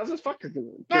over Kirk Cousins. Fuck Kirk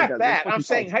Cousins. Not that. I'm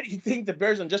saying, how do you think the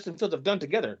Bears and Justin Fields have done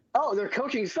together? Oh, their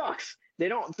coaching sucks. They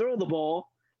don't throw the ball.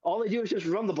 All they do is just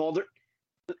run the ball.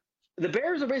 The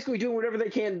Bears are basically doing whatever they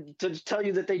can to tell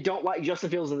you that they don't like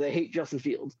Justin Fields and they hate Justin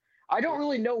Fields. I don't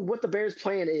really know what the Bears'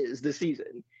 plan is this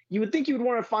season. You would think you would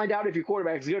want to find out if your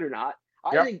quarterback is good or not.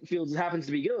 I think Fields happens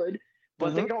to be good,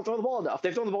 but they don't throw the ball enough.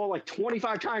 They've thrown the ball like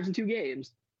 25 times in 2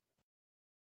 games.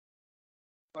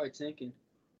 Probably tanking.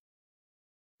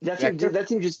 That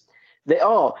team just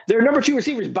their number 2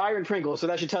 receiver is Byron Pringle, so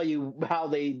that should tell you how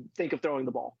they think of throwing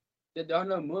the ball. Yeah,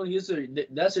 Darnell Mooney,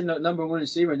 that's their number 1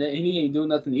 receiver, and he ain't doing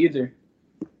nothing either.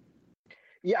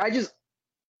 Yeah,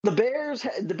 the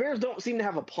Bears don't seem to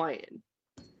have a plan,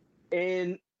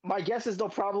 and my guess is they'll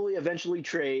probably eventually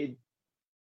trade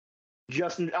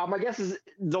Justin. My guess is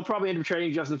they'll probably end up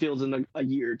trading Justin Fields in a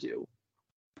year or 2.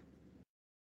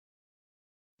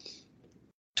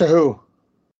 To who?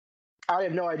 I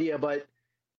have no idea, but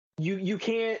you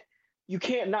can't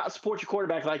not support your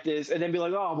quarterback like this and then be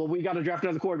like, oh well, we got to draft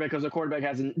another quarterback because the quarterback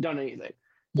hasn't done anything.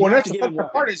 Well, that's the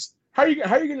part is how are you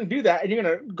going to do that? And you're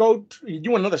going to go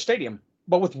do another stadium,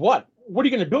 but with what? What are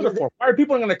you going to build it for? Why are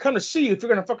people going to come to see you if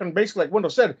you're going to fucking basically, like Wendell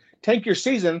said, tank your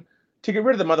season to get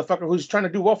rid of the motherfucker who's trying to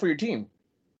do well for your team?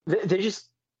 They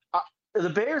just the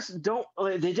Bears don't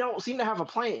seem to have a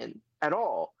plan at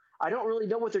all. I don't really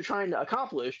know what they're trying to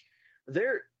accomplish.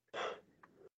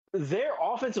 their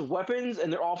offensive weapons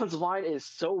and their offensive line is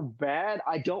so bad.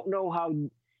 I don't know how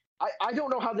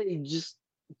they just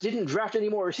didn't draft any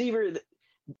more receiver.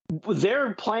 Their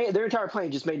entire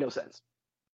plan just made no sense.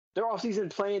 Their offseason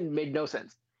plan made no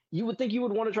sense. You would think you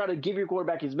would want to try to give your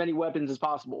quarterback as many weapons as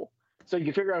possible so you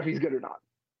can figure out if he's good or not.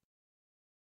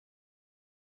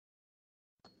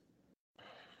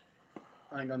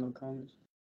 I ain't got no comments.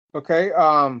 Okay,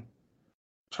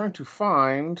 trying to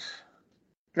find.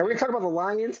 Are we going to talk about the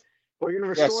Lions? Are we going to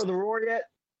restore the roar yet?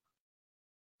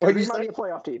 What They might be a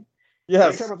playoff team. Yes.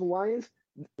 Are we talking about the Lions?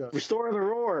 Yes. Restore the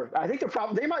roar. I think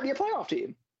they might be a playoff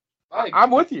team.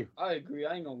 I'm with you. I agree.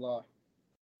 I ain't gonna lie.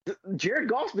 Jared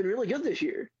Goff's been really good this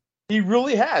year. He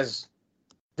really has.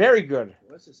 Very good.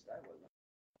 What's his stat?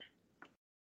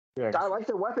 Yeah. I like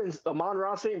their weapons.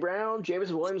 Amon-Ra St. Brown,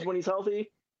 Jameson Williams when he's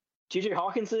healthy, T.J.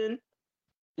 Hawkinson,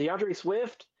 DeAndre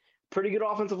Swift, pretty good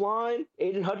offensive line,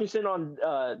 Aiden Hutchinson on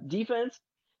defense.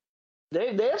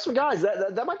 They have some guys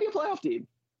that might be a playoff team.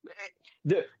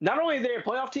 Not only are they a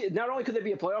playoff team, not only could they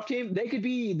be a playoff team, they could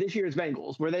be this year's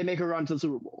Bengals, where they make a run to the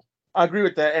Super Bowl. I agree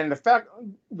with that, and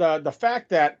the fact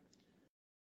that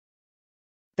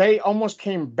they almost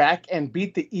came back and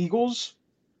beat the Eagles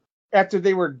after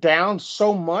they were down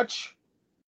so much,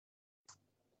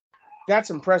 that's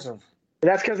impressive.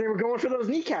 That's because they were going for those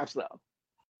kneecaps, though.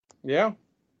 Yeah.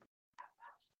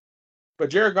 But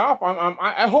Jared Goff,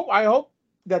 I hope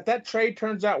that trade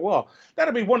turns out well.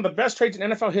 That'll be one of the best trades in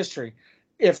NFL history.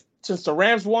 Since the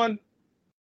Rams won,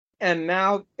 and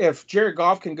now if Jared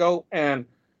Goff can go and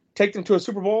take them to a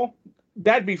Super Bowl,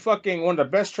 that'd be fucking one of the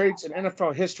best trades in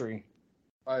NFL history.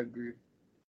 I agree.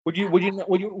 Would you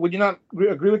not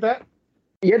agree with that?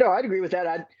 Yeah, no, I'd agree with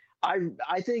that.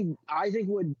 I think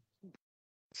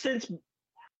since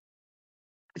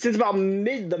about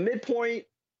the midpoint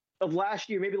of last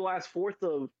year, maybe the last fourth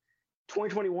of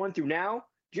 2021 through now,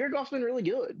 Jared Goff's been really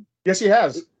good. Yes, he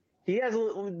has.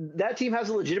 That team has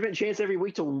a legitimate chance every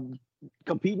week to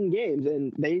compete in games,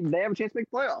 and they have a chance to make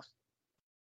the playoffs.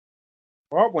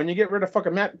 Well, when you get rid of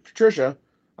fucking Matt Patricia,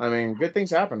 I mean, good things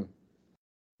happen.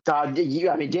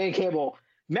 Dan Campbell.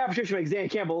 Matt Patricia makes Dan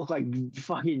Campbell look like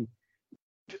fucking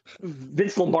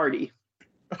Vince Lombardi.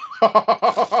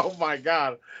 Oh my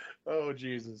God! Oh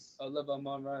Jesus! I love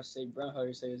Amon-Ra St. Brown. How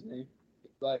you say his name?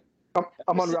 Like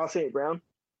Amon-Ra St. Brown.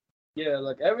 Yeah,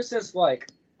 like ever since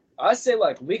I say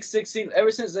week 16,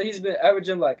 ever since he's been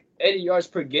averaging 80 yards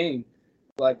per game.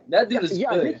 Like that dude is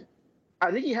good.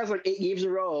 I think he has 8 games in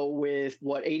a row with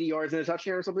 80 yards and a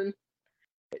touchdown or something.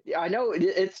 I know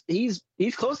he's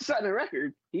close to setting a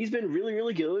record. He's been really,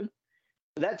 really good.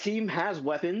 That team has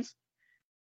weapons.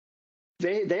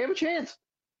 They have a chance.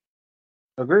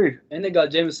 Agreed. And they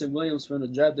got Jameson Williams from the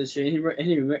draft this year,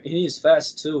 and he's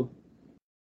fast too.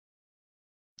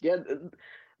 Yeah,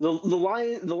 the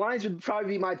Lions would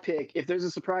probably be my pick if there's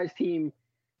a surprise team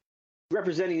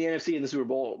representing the NFC in the Super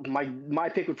Bowl. My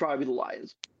pick would probably be the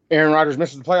Lions. Aaron Rodgers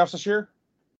misses the playoffs this year?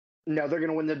 No, they're going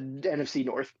to win the NFC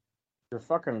North. You're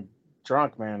fucking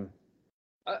drunk, man.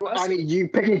 I mean, you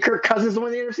picking Kirk Cousins to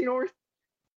win the NFC North?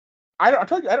 I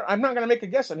told you, I'm not going to make a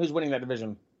guess on who's winning that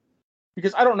division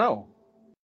because I don't know.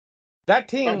 That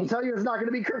team. I can tell you it's not going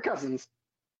to be Kirk Cousins.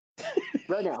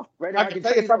 Right now. I can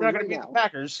tell you it's probably not going to be the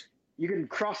Packers. You can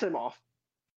cross him off.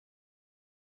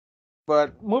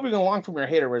 But moving along from your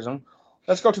haterism,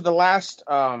 let's go to the last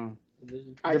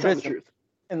division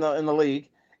in the league,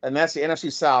 and that's the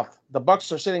NFC South. The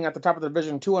Bucks are sitting at the top of the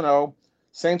division, 2-0.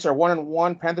 Saints are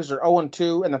 1-1. Panthers are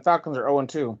 0-2, and the Falcons are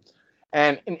 0-2.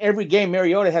 And in every game,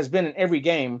 Mariota has been in every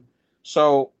game.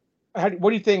 So, what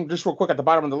do you think? Just real quick, at the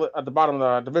bottom of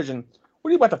the division, what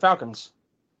do you about the Falcons?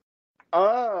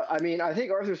 I mean, I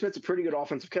think Arthur Smith's a pretty good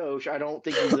offensive coach. I don't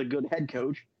think he's a good head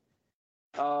coach.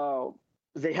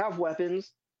 They have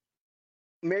weapons.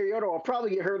 Mariota will probably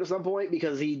get hurt at some point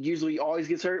because he usually always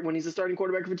gets hurt when he's a starting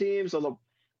quarterback for a team. So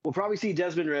we'll probably see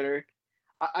Desmond Ridder.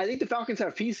 I think the Falcons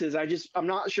have pieces. I'm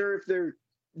not sure if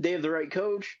they have the right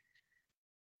coach,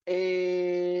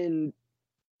 and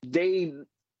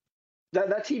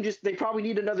that team they probably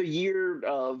need another year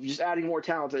of just adding more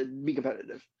talent to be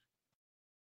competitive.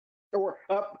 Or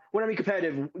when I mean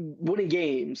competitive, winning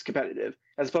games competitive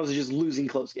as opposed to just losing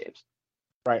close games.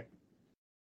 Right.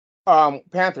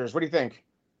 Panthers, what do you think?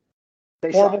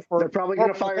 They're probably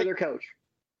going to fire their coach.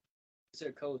 It's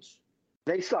their coach.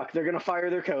 They suck. They're going to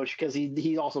fire their coach because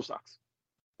he also sucks.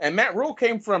 And Matt Rule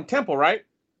came from Temple, right?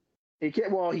 He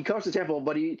coached at Temple,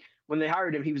 but when they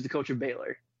hired him, he was the coach of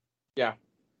Baylor. Yeah.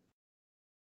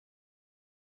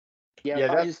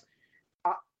 Yeah.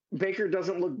 Baker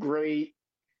doesn't look great.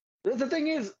 The thing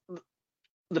is,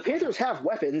 the Panthers have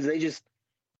weapons.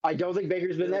 I don't think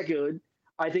Baker's been that good.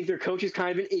 I think their coach is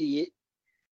kind of an idiot.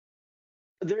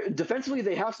 Defensively,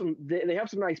 they have some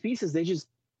nice pieces.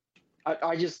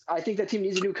 I think that team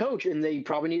needs a new coach, and they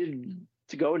probably needed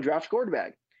to go and draft a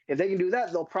quarterback. If they can do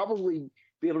that, they'll probably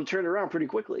be able to turn it around pretty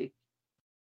quickly.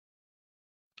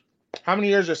 How many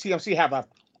years does CMC have left?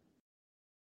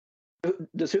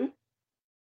 Does who?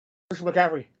 Christian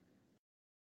McCaffrey.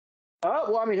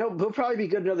 Well, I mean, he'll probably be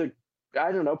good another,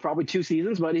 I don't know, probably 2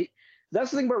 seasons. But that's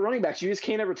the thing about running backs. You just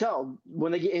can't ever tell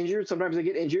when they get injured. Sometimes they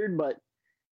get injured, but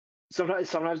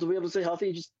sometimes they'll be able to stay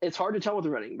healthy. It's hard to tell with a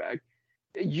running back.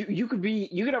 You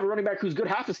could have a running back who's good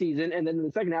half a season, and then in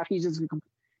the second half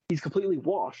he's completely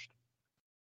washed.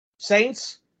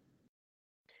 Saints.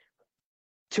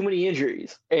 Too many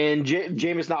injuries, and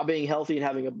Jameis not being healthy and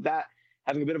having a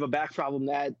bit of a back problem,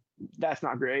 that's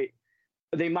not great.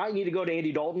 They might need to go to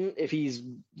Andy Dalton if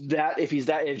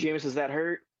Jameis is that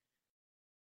hurt.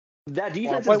 That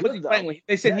defense is good, though.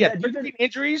 They said he had 13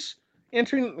 injuries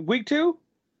entering week 2.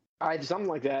 Something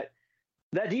like that.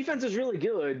 That defense is really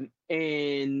good,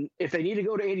 and if they need to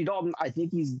go to Andy Dalton, I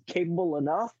think he's capable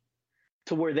enough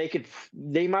to where they could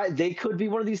be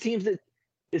one of these teams that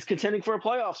is contending for a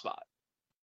playoff spot.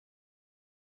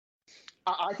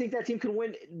 I think that team can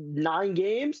win 9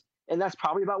 games, and that's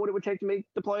probably about what it would take to make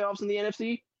the playoffs in the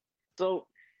NFC. So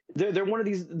they're one of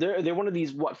these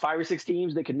 5 or 6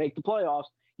 teams that could make the playoffs.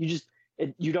 You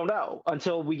don't know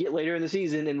until we get later in the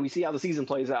season and we see how the season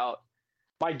plays out.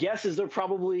 My guess is they're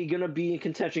probably going to be in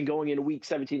contention going into week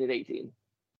 17 and 18.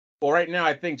 Well, right now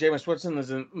I think Jameis Winston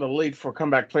is in the lead for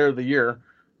comeback player of the year.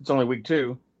 It's only week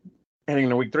 2, heading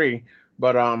into week 3,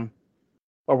 but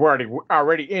we're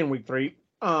already in week 3.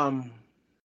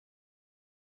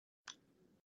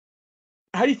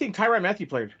 How do you think Tyrann Mathieu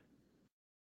played?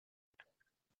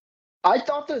 I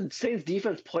thought the Saints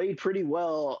defense played pretty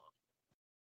well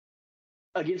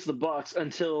against the Bucs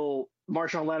until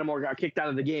Marshawn Lattimore got kicked out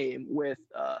of the game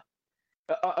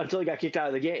until he got kicked out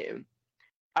of the game.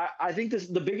 I think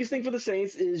the biggest thing for the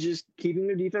Saints is just keeping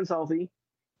their defense healthy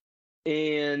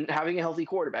and having a healthy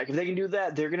quarterback. If they can do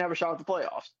that, they're going to have a shot at the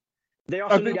playoffs. They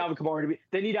also need Alvin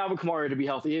Kamara to be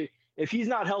healthy. If he's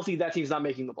not healthy, that team's not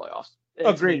making the playoffs.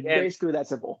 Agreed. Basically that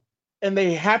simple. And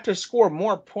they have to score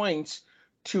more points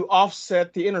to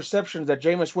offset the interceptions that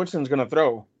Jameis Winston's going to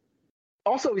throw.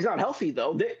 Also, he's not healthy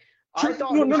though.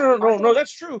 No,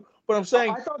 that's true. But I'm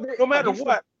saying, no matter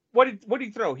what did he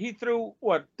throw? He threw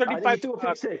what? 35. He threw a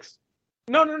pick 6.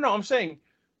 No. I'm saying,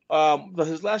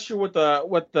 his last year with the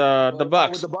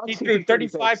Bucs, he threw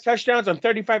 35 touchdowns and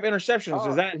 35 interceptions.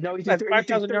 Is that no? He threw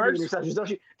 5,000 yards.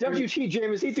 Interceptions. Don't you cheat,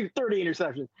 Jameis? He threw 30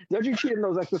 interceptions. Don't you cheat in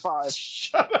those extra 5?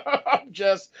 Shut up!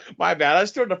 Just my bad. I was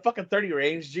still in the fucking 30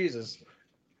 range. Jesus.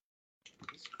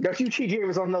 Don't you cheat,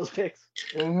 Jameis, on those picks?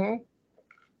 Mm-hmm.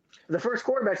 The first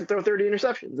quarterback to throw 30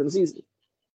 interceptions in the season.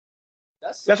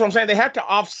 That's what I'm saying. They have to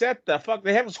offset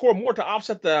They have to score more to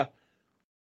offset the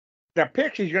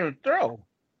picks he's going to throw.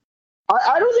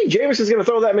 I don't think Jameis is going to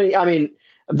throw that many. I mean,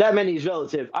 that many is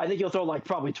relative. I think he'll throw like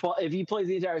probably 12. If he plays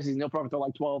the entire season, he'll probably throw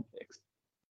like 12 picks.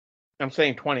 I'm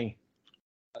saying 20.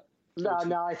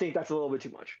 No, I think that's a little bit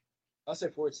too much. I'll say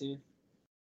 14.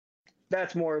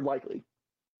 That's more likely.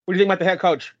 What do you think about the head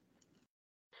coach?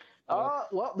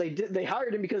 Well, they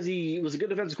hired him because he was a good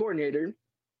defensive coordinator.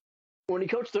 When he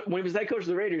was head coach of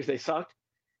the Raiders, they sucked.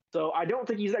 So I don't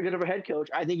think he's that good of a head coach.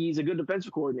 I think he's a good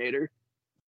defensive coordinator.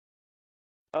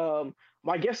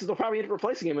 My guess is they'll probably end up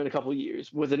replacing him in a couple of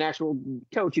years with an actual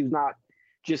coach who's not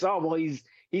just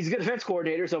he's a good defense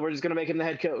coordinator, so we're just going to make him the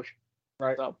head coach.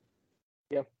 Right. So,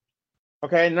 yeah.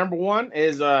 Okay, number 1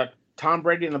 is Tom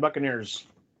Brady and the Buccaneers.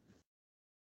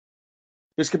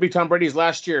 This could be Tom Brady's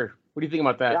last year. What do you think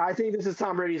about that? Yeah, I think this is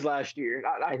Tom Brady's last year.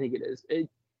 I think it is.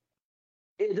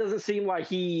 It doesn't seem like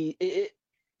it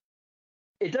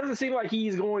doesn't seem like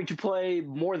he's going to play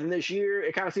more than this year.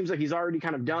 It kind of seems like he's already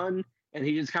kind of done, and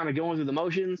he's just kind of going through the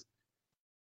motions.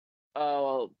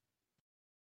 He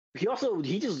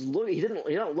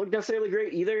didn't look necessarily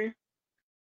great either.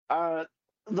 The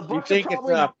Bucs, you think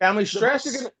it's family stress?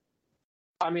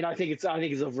 I think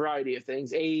it's a variety of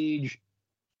things: age,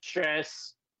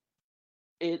 stress.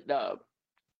 He doesn't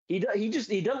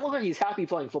look like he's happy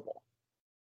playing football.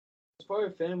 It's part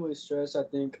of family stress, I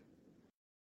think.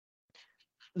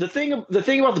 The thing about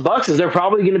the Bucs is they're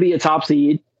probably going to be a top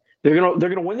seed. They're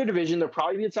gonna win their division. They'll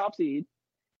probably be a top seed.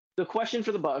 The question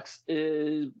for the Bucs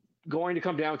is going to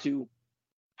come down to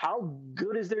how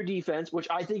good is their defense, which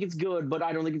I think it's good, but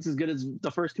I don't think it's as good as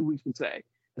the first 2 weeks would say.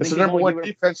 It's the number 1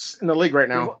 defense in the league right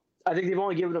now. I think they've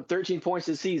only given up 13 points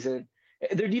this season.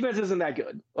 Their defense isn't that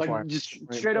good. Like, just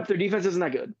straight up, their defense isn't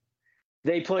that good.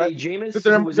 They play Jameis.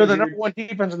 They're the number one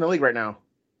defense in the league right now.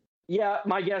 Yeah,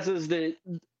 my guess is that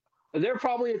they're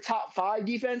probably a top 5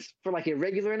 defense for like a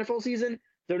regular NFL season.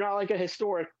 They're not like a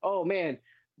historic, oh man,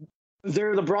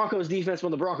 they're the Broncos defense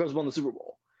when the Broncos won the Super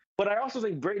Bowl. But I also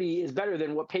think Brady is better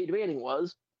than what Peyton Manning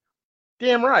was.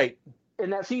 Damn right. In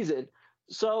that season.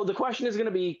 So the question is going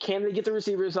to be, can they get the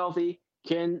receivers healthy?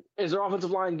 Is their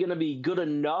offensive line going to be good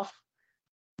enough?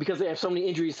 Because they have so many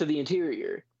injuries to the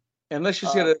interior. And let's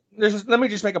just let me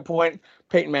just make a point.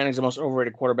 Peyton Manning's the most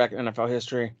overrated quarterback in NFL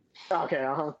history. Okay,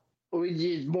 We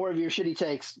need more of your shitty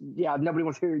takes. Yeah, nobody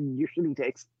wants to hear your shitty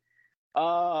takes.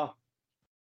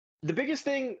 The biggest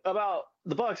thing about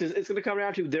the Bucs is it's going to come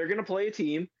down to they're going to play a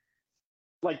team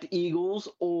like the Eagles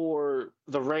or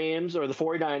the Rams or the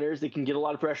 49ers. They can get a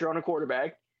lot of pressure on a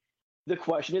quarterback. The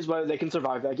question is whether they can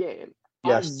survive that game.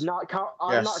 Yes. I'm not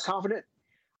confident.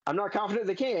 I'm not confident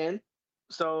they can.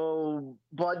 So,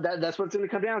 but that's what it's going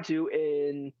to come down to.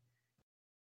 And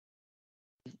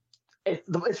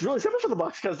it's really simple for the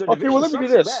Bucs because they're okay. Well, let me do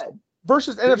this bad.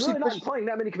 Versus they're NFC. Really not playing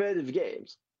that many competitive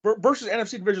games. Versus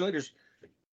NFC division leaders.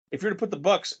 If you're to put the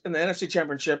Bucs in the NFC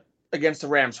Championship against the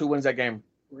Rams, who wins that game?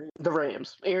 The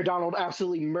Rams. Aaron Donald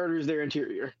absolutely murders their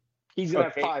interior. He's going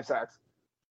to have 5 sacks.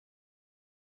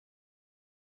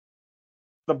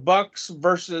 The Bucs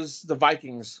versus the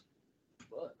Vikings.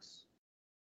 Bucs.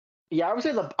 Yeah, I would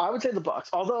say the Bucs.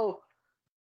 Although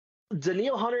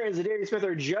Danielle Hunter and Zadarius Smith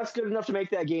are just good enough to make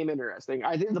that game interesting.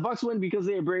 I think the Bucs win because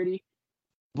they have Brady,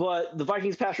 but the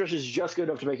Vikings pass rush is just good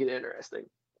enough to make it interesting.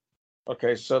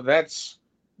 Okay, so that's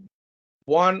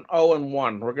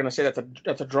 1-0-1. We're gonna say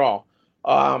that's a draw.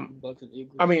 I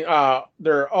mean,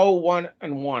 they're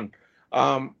 0-1-1.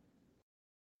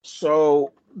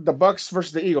 So the Bucs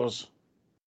versus the Eagles.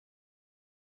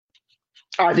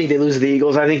 I think they lose to the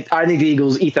Eagles. I think the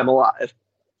Eagles eat them alive.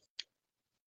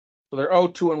 So they're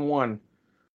 0-2-1.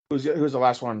 Who's the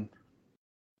last one?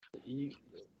 The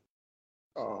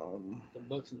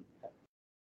Bucs.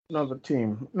 No, the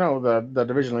team. No, the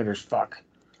division leaders. Fuck.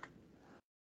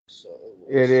 So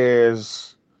it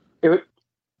is. It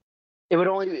would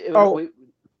only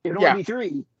be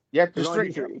 3. Yeah, there's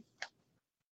 3.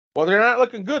 Well, they're not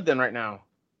looking good then right now,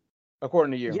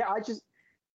 according to you. Yeah,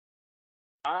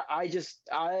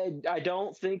 I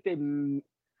don't think they.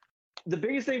 The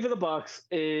biggest thing for the Bucs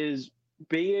is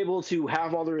being able to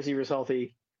have all the receivers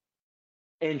healthy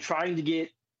and trying to get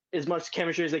as much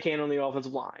chemistry as they can on the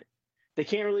offensive line. They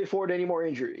can't really afford any more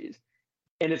injuries,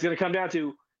 and it's going to come down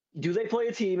to, do they play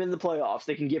a team in the playoffs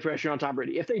that can get pressure on Tom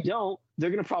Brady? If they don't,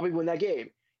 they're going to probably win that game.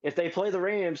 If they play the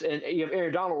Rams and you have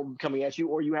Aaron Donald coming at you,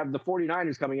 or you have the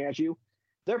 49ers coming at you,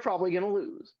 they're probably going to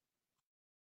lose.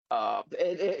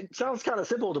 It sounds kind of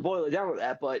simple to boil it down to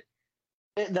that, but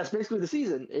that's basically the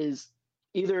season. Is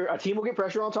either a team will get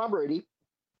pressure on Tom Brady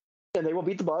and they will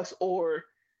beat the Bucs, or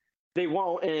they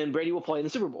won't and Brady will play in the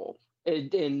Super Bowl.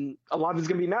 And a lot of it's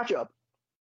going to be matchup.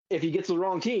 If he gets the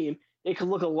wrong team, it could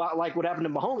look a lot like what happened to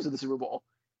Mahomes in the Super Bowl,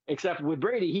 except with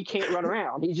Brady, he can't run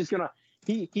around. He's just gonna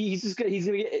get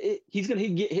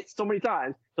hit so many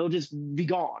times he'll just be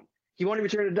gone. He won't even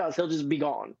turn to dust. He'll just be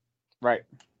gone. Right.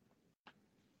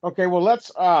 Okay, well,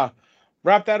 let's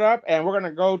wrap that up, and we're going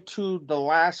to go to the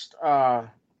last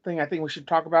thing I think we should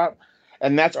talk about,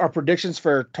 and that's our predictions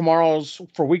for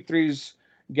Week 3's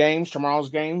games, tomorrow's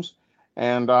games.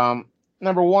 And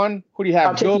number 1, who do you have?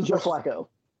 I'm taking Joe Flacco.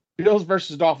 Bills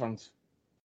versus Dolphins.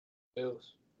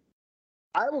 Bills.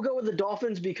 I will go with the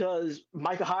Dolphins because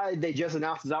Micah Hyde, they just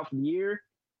announced, is out for the year,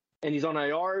 and he's on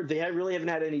IR. They really haven't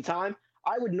had any time.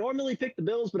 I would normally pick the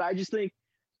Bills, but I just think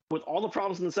with all the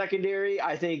problems in the secondary,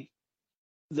 I think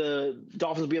the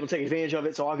Dolphins will be able to take advantage of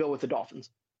it, so I'll go with the Dolphins.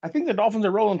 I think the Dolphins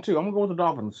are rolling, too. I'm going to go with the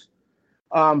Dolphins.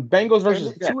 Bengals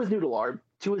versus Jets. Tua's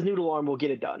noodle arm will get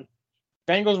it done.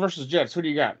 Bengals versus Jets. Who do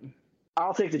you got?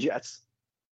 I'll take the Jets.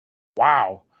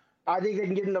 Wow. I think they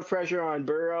can get enough pressure on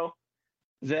Burrow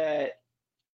that,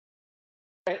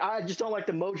 and I just don't like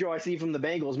the mojo I see from the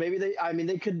Bengals. Maybe they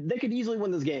could easily win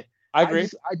this game. I agree.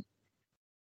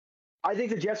 I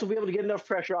think the Jets will be able to get enough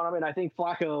pressure on him, and I think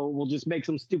Flacco will just make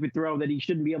some stupid throw that he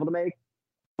shouldn't be able to make.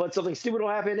 But something stupid will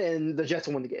happen, and the Jets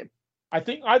will win the game. I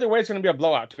think either way it's going to be a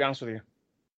blowout, to be honest with you.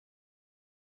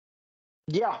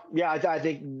 Yeah, I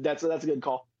think that's a good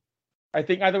call. I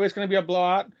think either way it's going to be a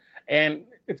blowout, and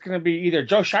it's going to be either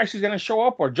Joe Shiesty's going to show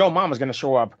up or Joe Mama's going to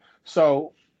show up.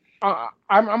 So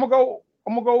I'm gonna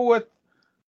go with.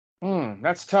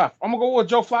 That's tough. I'm gonna go with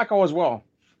Joe Flacco as well,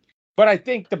 but I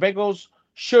think the Bengals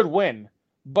should win.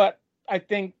 But I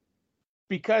think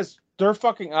because they're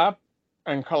fucking up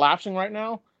and collapsing right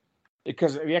now,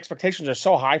 because the expectations are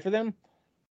so high for them,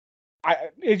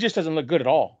 it just doesn't look good at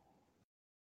all.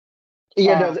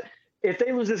 Yeah, no. If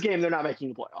they lose this game, they're not making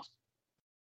the playoffs.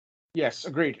 Yes,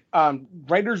 agreed.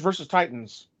 Raiders versus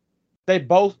Titans. They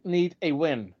both need a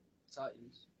win.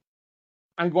 Titans.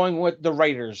 I'm going with the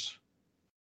Raiders.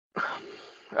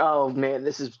 Oh man,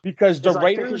 this is because the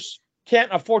Raiders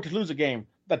can't afford to lose a game.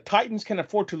 The Titans can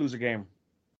afford to lose a game.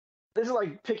 This is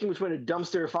like picking between a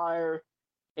dumpster fire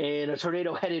and a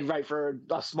tornado headed right for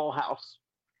a small house.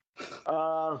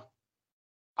 I'll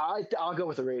go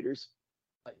with the Raiders.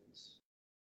 Titans.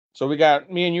 So we got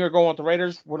me and you are going with the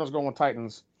Raiders. We're just going with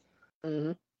Titans.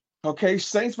 Mm-hmm. Okay,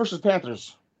 Saints versus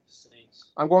Panthers. Saints.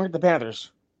 I'm going with the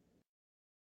Panthers.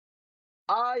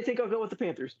 I think I'll go with the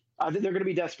Panthers. I think they're going to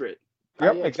be desperate. Yep,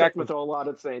 I expect exactly. them to throw a lot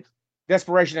at the Saints.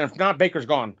 Desperation, and if not, Baker's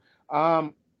gone.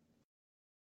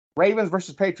 Ravens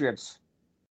versus Patriots.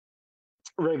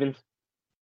 Ravens.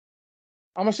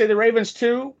 I'm going to say the Ravens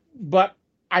too, but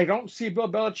I don't see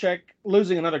Bill Belichick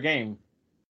losing another game.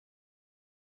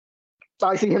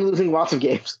 I see him losing lots of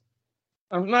games.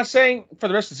 I'm not saying for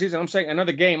the rest of the season. I'm saying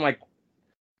another game like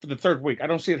for the third week. I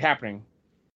don't see it happening.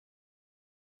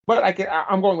 But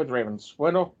I'm going with the Ravens.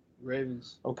 Bueno?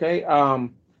 Ravens. Okay.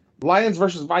 Lions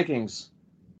versus Vikings.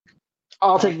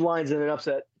 I'll take the Lions in an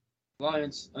upset.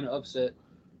 Lions in an upset.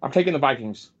 I'm taking the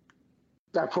Vikings.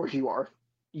 Of course you are.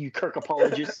 You Kirk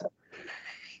apologist.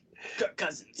 Kirk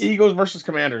Cousins. Eagles versus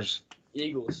Commanders.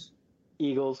 Eagles.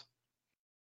 Eagles.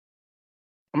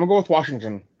 I'm going to go with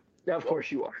Washington. Yeah, of course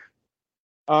you are.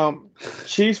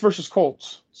 Chiefs versus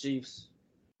Colts. Chiefs.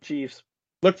 Chiefs.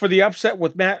 Look for the upset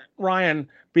with Matt Ryan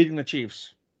beating the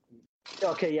Chiefs.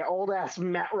 Okay, yeah, old ass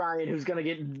Matt Ryan who's gonna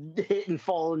get hit and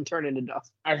fall and turn into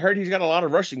dust. I heard he's got a lot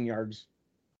of rushing yards.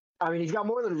 I mean, he's got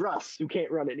more than Russ, who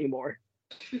can't run anymore.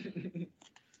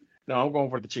 No, I'm going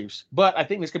for the Chiefs, but I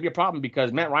think this could be a problem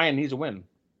because Matt Ryan needs a win.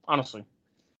 Honestly.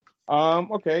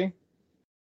 Okay.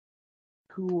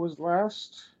 Who was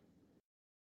last?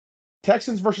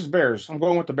 Texans versus Bears. I'm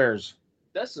going with the Bears.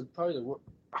 That's probably the worst.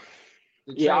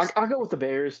 Yeah, I'll go with the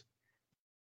Bears.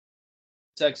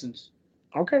 Texans.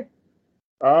 Okay.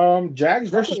 Jags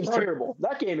versus terrible.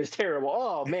 That game is terrible.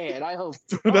 Oh man, I hope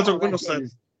that's what Wendell said.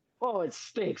 Oh, it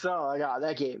stinks. Oh my god,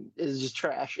 that game is just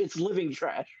trash. It's living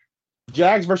trash.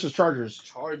 Jags versus Chargers.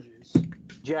 Chargers.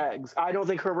 Jags. I don't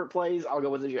think Herbert plays. I'll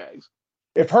go with the Jags.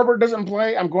 If Herbert doesn't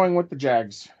play, I'm going with the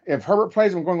Jags. If Herbert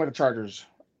plays, I'm going with the Chargers.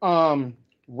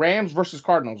 Rams versus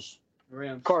Cardinals.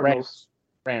 Rams. Cardinals.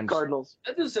 Rams. Cardinals.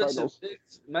 That dude's such a big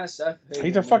Matt Stafford.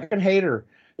 He's a fucking hater.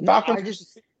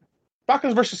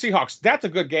 Falcons versus Seahawks. That's a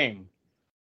good game.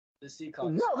 The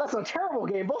Seahawks. No, that's a terrible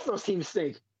game. Both those teams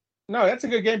stink. No, that's a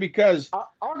good game because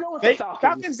I'll go with the Falcons.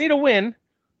 Falcons need a win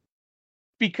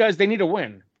because they need a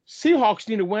win. Seahawks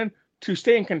need a win to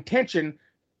stay in contention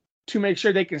to make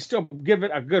sure they can still give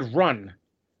it a good run.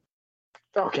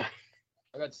 Okay.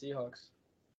 I got Seahawks.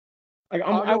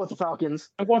 I'll go with the Falcons.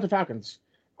 I'm going with the Falcons.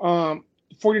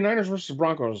 49ers versus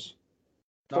Broncos.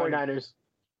 49ers.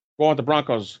 Going with the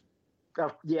Broncos.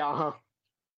 Yeah,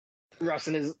 Russ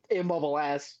and his immobile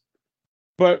ass.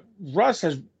 But Russ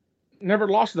has never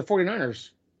lost to the 49ers.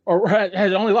 Or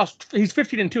has only lost. He's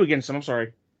 15-2 against them. I'm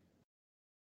sorry.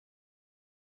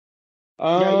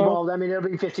 Well, I mean, it'll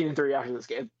be 15-3 after this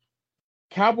game.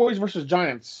 Cowboys versus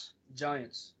Giants.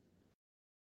 Giants.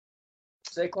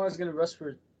 Saquon's going to rush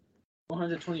for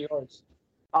 120 yards.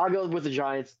 I'll go with the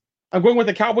Giants. I'm going with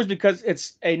the Cowboys because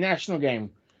it's a national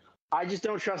game. I just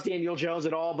don't trust Daniel Jones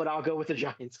at all, but I'll go with the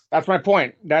Giants. That's my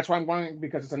point. That's why I'm going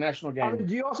because it's a national game. I mean,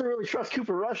 do you also really trust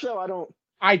Cooper Rush, though?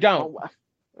 I don't.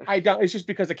 It's just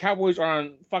because the Cowboys are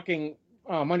on fucking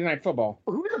Monday Night Football.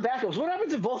 Who are the backups? What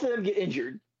happens if both of them get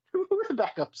injured? Who are the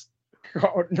backups?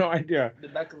 Oh, no idea. The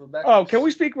back of a back. Oh, can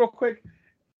we speak real quick?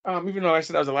 Even though I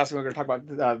said that was the last thing we were going to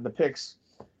talk about the picks.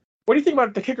 What do you think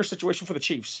about the kicker situation for the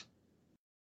Chiefs?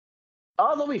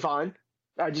 Oh, they'll be fine.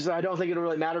 I don't think it'll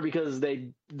really matter because they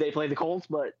play the Colts,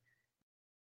 but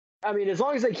I mean, as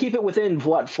long as they keep it within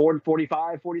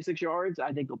 45, 46 yards,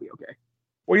 I think they'll be okay.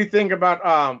 What do you think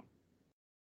about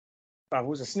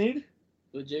who's it, Snead?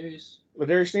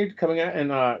 Ladarius Snead coming out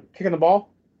and kicking the ball?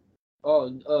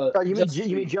 You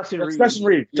mean Justin Reed? Justin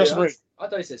Reed. Yeah, Justin Reed. I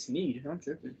thought he said Snead. I'm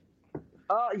tripping.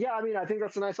 Yeah, I mean, I think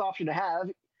that's a nice option to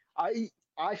have.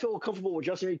 I feel comfortable with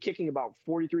Justin Reed kicking about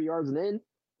 43 yards and in.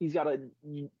 He's got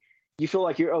you feel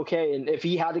like you're okay, and if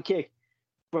he had to kick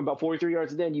from about 43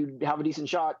 yards and then, you'd have a decent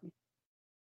shot.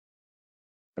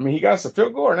 I mean, he got us a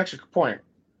field goal or an extra point,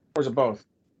 or is it both?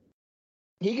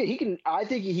 He can. I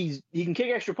think he can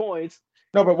kick extra points.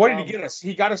 No, but what did he get us?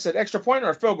 He got us an extra point or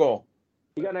a field goal?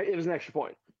 It was an extra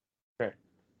point. Okay.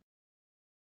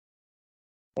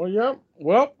 Well, yeah.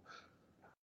 Well,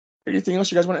 anything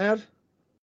else you guys want to add?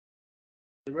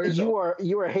 You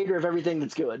are a hater of everything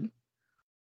that's good.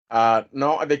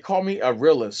 No, they call me a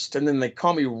realist, and then they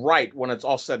call me right when it's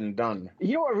all said and done.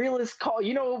 You know what realists call?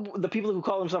 You know the people who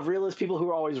call themselves realists, people who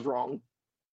are always wrong.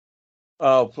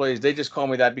 Oh, please! They just call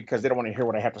me that because they don't want to hear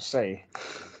what I have to say.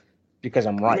 Because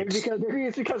I'm right. Maybe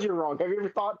it's because you're wrong. Have you ever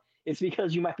thought it's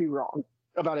because you might be wrong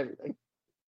about everything?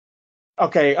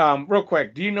 Okay, real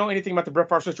quick. Do you know anything about the Brett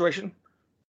Favre situation?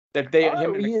 That they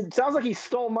it sounds like he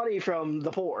stole money from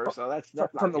the poor. So that's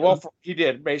from the wealth. He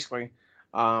did basically.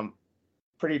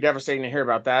 Pretty devastating to hear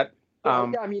about that.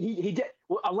 Well, I mean, he did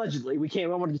allegedly. We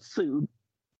can't. I want to get sued.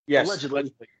 Yes,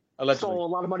 allegedly stole a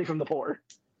lot of money from the poor.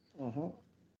 Mm-hmm.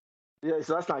 Yeah,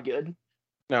 so that's not good.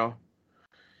 No.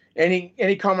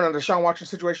 Any comment on the Deshaun Watson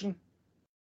situation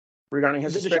regarding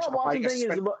his suspension? The Deshaun Watson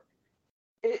thing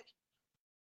is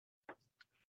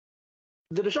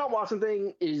the Deshaun Watson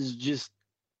thing is just.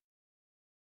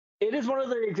 It is one of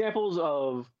the examples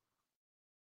of.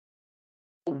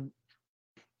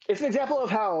 It's an example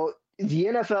of how the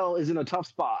NFL is in a tough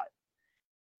spot,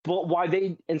 but why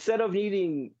they instead of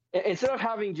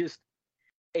having just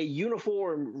a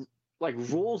uniform like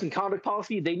rules and conduct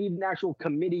policy, they need an actual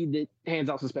committee that hands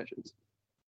out suspensions.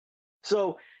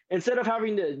 So instead of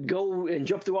having to go and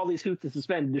jump through all these hoops to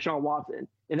suspend Deshaun Watson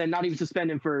and then not even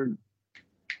suspend him for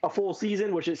a full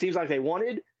season, which it seems like they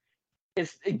wanted,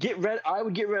 I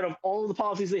would get rid of all of the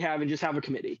policies they have and just have a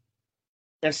committee.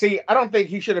 And see, I don't think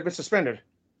he should have been suspended.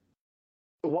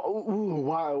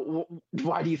 Why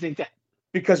do you think that?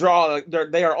 Because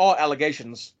they are all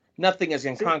allegations. Nothing is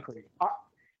in concrete.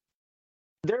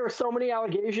 There are so many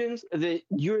allegations that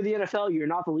you're the NFL. You're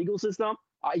not the legal system.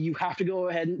 You have to go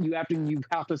ahead and you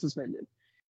have to suspend him.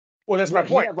 Well, that's my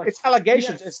point. It's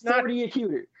allegations. It's not 40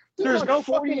 accusers. There's no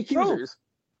 40 accusers.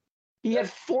 He had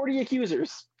 40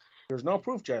 accusers. There's no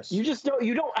proof, Jess. You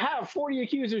don't have 40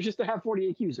 accusers just to have 40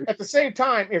 accusers. At the same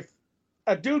time, if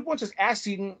a dude wants his ass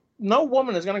eaten, no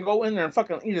woman is going to go in there and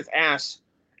fucking eat his ass,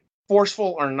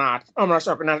 forceful or not. I'm not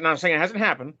saying it hasn't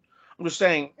happened. I'm just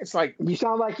saying it's like you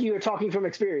sound like you are talking from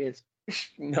experience.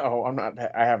 No, I'm not.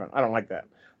 I haven't. I don't like that.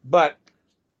 But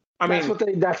that's what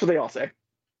they all say.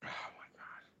 Oh my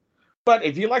god! But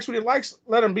if he likes what he likes,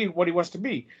 let him be what he wants to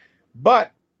be.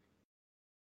 But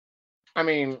I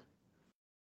mean,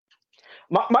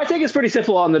 my take is pretty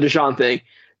simple on the Deshaun thing.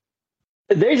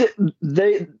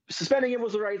 They suspending him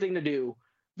was the right thing to do.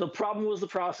 The problem was the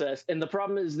process, and the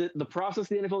problem is that the process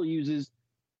the NFL uses,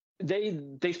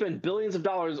 they spend billions of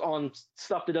dollars on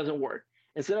stuff that doesn't work.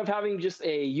 Instead of having just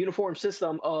a uniform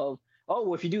system of,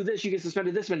 if you do this, you get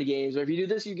suspended this many games, or if you do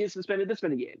this, you get suspended this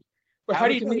many games. But how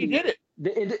do you think he did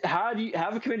it? How do you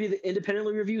have a committee that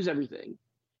independently reviews everything,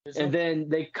 and then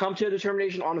they come to a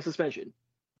determination on a suspension?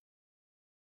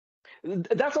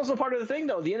 That's also part of the thing,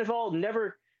 though. The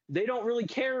NFL they don't really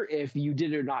care if you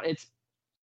did it or not.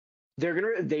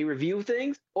 They review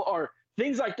things or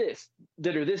things like this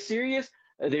that are this serious.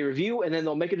 They review and then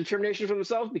they'll make a determination for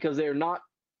themselves because they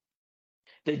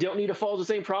don't need to follow the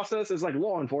same process as like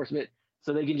law enforcement,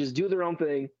 so they can just do their own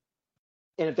thing.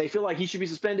 And if they feel like he should be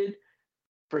suspended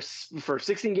for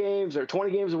 16 games or 20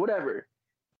 games or whatever,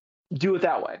 do it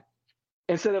that way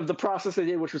instead of the process they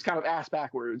did, which was kind of ass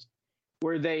backwards,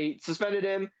 where they suspended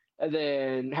him and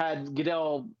then had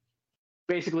Goodell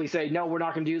basically say, no, we're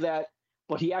not going to do that.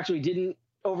 But he actually didn't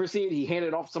oversee it. He handed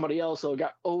it off to somebody else. So it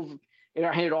got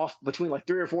handed off between like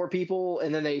 3 or 4 people.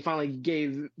 And then they finally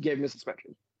gave him a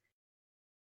suspension.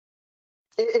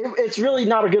 It's really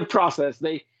not a good process.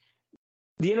 The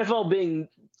NFL being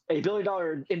a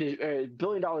 $1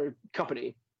 billion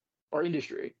company or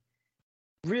industry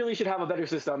really should have a better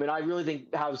system. And I really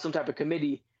think have some type of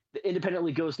committee that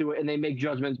independently goes through it and they make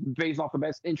judgments based off the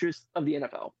best interests of the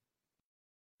NFL.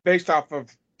 Based off of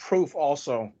proof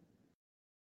also.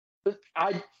 With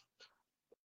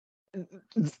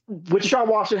Deshaun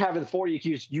Watson having 40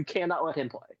 accused, you cannot let him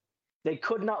play. They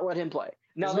could not let him play.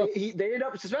 Now, they ended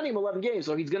up suspending him 11 games,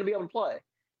 so he's going to be able to play.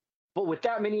 But with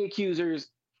that many accusers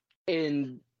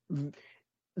and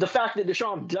the fact that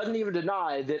Deshaun doesn't even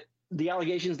deny that the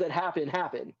allegations that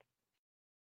happen,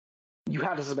 you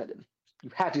had to suspend him.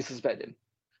 You had to suspend him.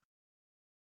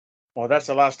 Well, that's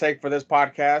the last take for this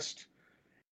podcast.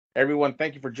 Everyone,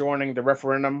 thank you for joining the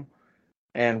referendum,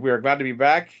 and we are glad to be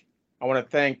back. I want to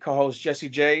thank co-host Jesse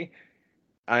J,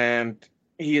 and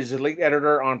he is the lead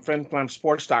editor on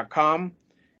FinPlamSports.com.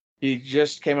 He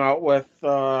just came out with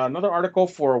another article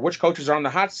for which coaches are on the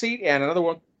hot seat, and another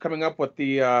one coming up with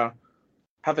the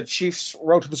how the Chiefs'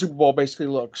 road to the Super Bowl basically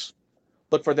looks.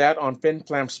 Look for that on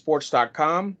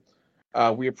FinPlamSports.com.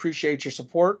 We appreciate your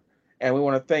support, and we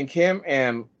want to thank him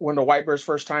and Wendell Whitebird's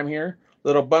first time here. A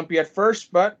little bumpy at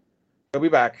first, but he'll be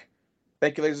back.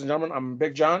 Thank you, ladies and gentlemen. I'm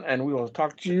Big John, and we will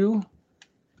talk to you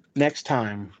next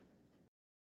time.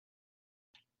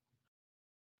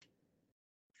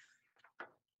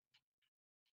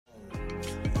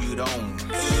 You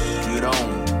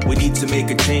don't. We need to make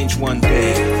a change one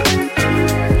day.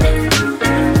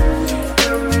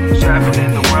 What's happening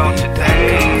in the world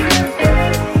today?